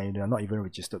ineffective and you're not even a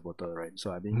registered voter, right?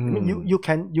 So I mean, you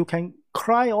can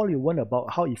cry all you want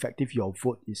about how effective your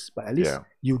vote is, but at least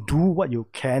you do what you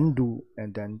can do,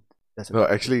 and then that's it. No,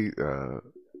 actually,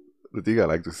 the thing I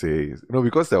like to say is,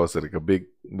 because there was like a big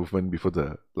movement before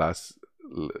the last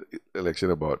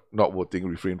election about not voting,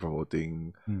 refrain from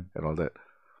voting, and all that.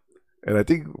 And I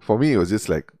think for me, it was just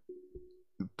like,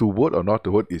 to vote or not to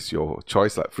vote is your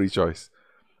choice, like free choice.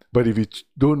 But if you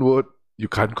don't vote, you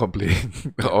can't complain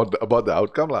about the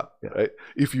outcome, right?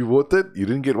 If you voted, you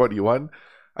didn't get what you want,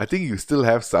 I think you still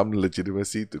have some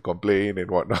legitimacy to complain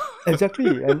and whatnot.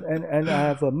 Exactly. And I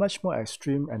have a much more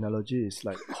extreme analogy. It's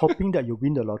like hoping that you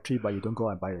win the lottery, but you don't go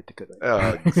and buy a ticket.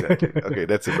 Right? Exactly. Okay,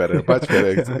 that's a much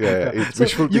better. It's so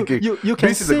wishful thinking. You can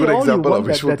this is say a good all example you of want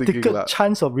wishful that the thinking. ticket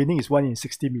chance of winning is 1 in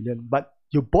 60 million, but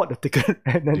you bought the ticket,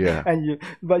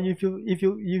 but if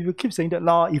you keep saying that,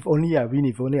 if only I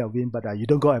win, but you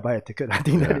don't go and buy a ticket, I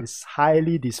think that is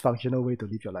highly dysfunctional way to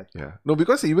live your life. Yeah, no,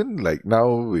 because even like now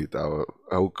with our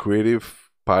creative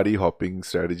party hopping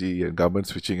strategy and government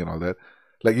switching and all that,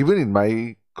 like even in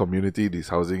my community, this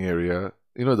housing area,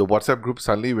 the WhatsApp group,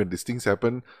 suddenly when these things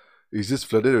happen, it's just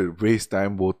flooded with waste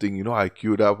time voting. I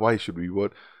queued up. Why should we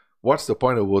vote? What's the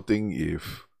point of voting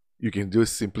if you can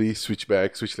just simply switch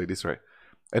like this, right?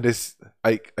 And there's,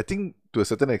 I think to a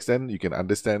certain extent, you can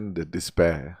understand the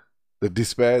despair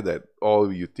that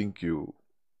you think you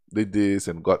did this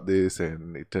and got this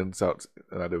and it turns out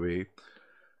another way.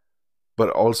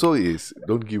 But also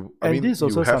don't give, this is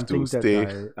also you have something to stay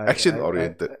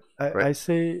action-oriented. Right? I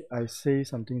say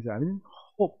something that,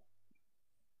 hope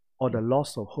or the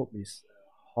loss of hope is a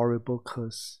horrible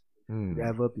curse that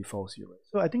ever befalls you. Right?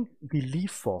 So I think we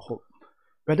live for hope.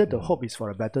 Whether the hope is for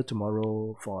a better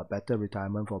tomorrow, for a better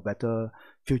retirement, for a better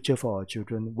future for our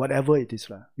children, whatever it is,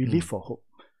 we live for hope.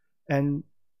 And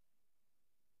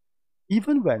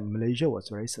even when Malaysia was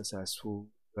very successful,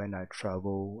 when I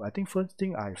travel, I think first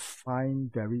thing I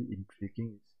find very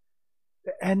intriguing is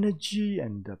the energy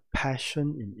and the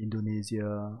passion in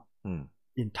Indonesia,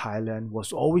 in Thailand,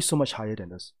 was always so much higher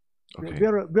than us. Okay.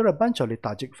 We're a bunch of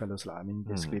lethargic fellows.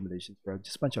 Basically Malaysians. We're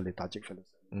just a bunch of lethargic fellows.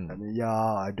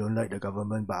 I don't like the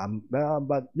government, but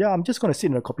I'm just gonna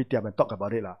sit in a kopitiam and talk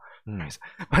about it.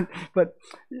 But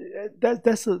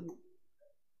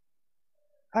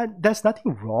there's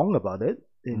nothing wrong about it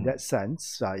in that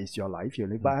sense. It's your life,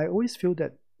 but I always feel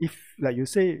that if, like you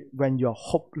say, when you're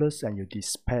hopeless and you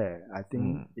despair, I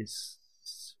think it's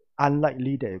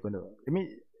unlikely that you're gonna.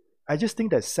 I just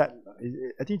think that's sad.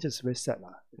 I think it's just very sad.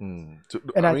 So,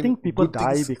 I think people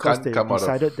die because they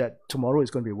decided that tomorrow is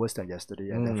going to be worse than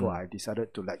yesterday, and therefore I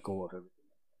decided to let go of everything,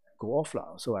 go off.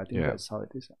 So I think that's how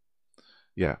it is.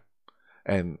 Yeah.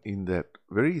 And in that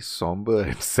very somber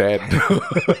and sad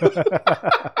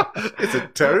it's a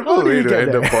terrible way to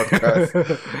end the podcast.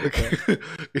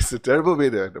 It's a terrible way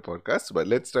to end the podcast, but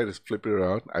let's try to flip it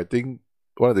around. I think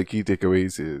one of the key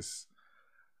takeaways is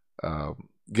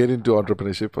get into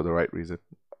entrepreneurship for the right reason.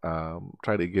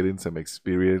 Try to get in some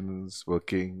experience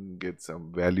working, get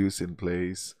some values in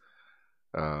place.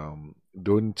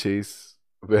 Don't chase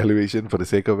valuation for the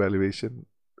sake of valuation.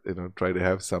 Try to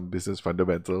have some business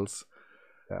fundamentals.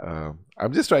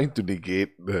 I'm just trying to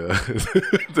negate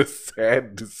the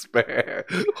sad despair,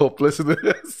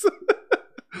 hopelessness.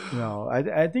 No,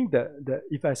 I think that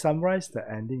if I summarize the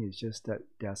ending, it's just that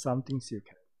there are some things you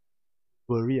can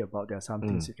worry about. There are some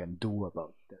things you can do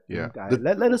about that. Yeah.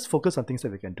 Let us focus on things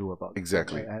that we can do about.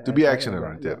 Exactly. To be action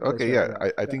oriented. Okay,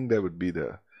 I think that would be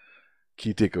the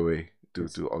key takeaway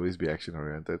to always be action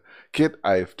oriented. Kit,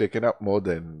 I've taken up more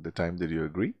than the time that you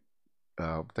agree.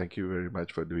 Thank you very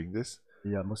much for doing this.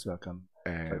 Yeah, most welcome.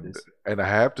 And I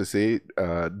have to say,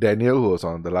 Daniel, who was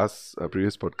on the last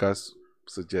previous podcast,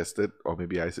 suggested, or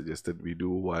maybe I suggested, we do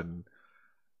one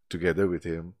together with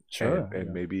him. Sure.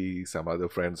 And maybe some other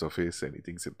friends of his, and he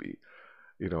thinks it'd be,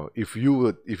 if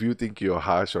you think you're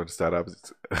harsh on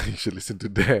startups, you should listen to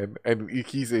Dan. And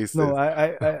he says, no,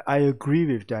 I agree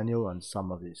with Daniel on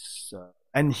some of his,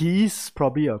 and he's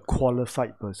probably a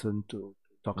qualified person to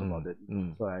talk about it.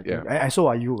 So I think, and so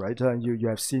are you, right? You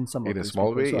have seen some of in a these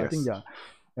small people. way. So Yes.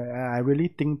 I think I really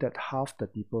think that half the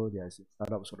people they are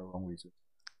startups for the wrong reason.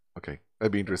 Okay,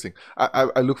 that'd be interesting.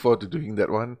 I look forward to doing that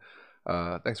one.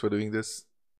 Thanks for doing this.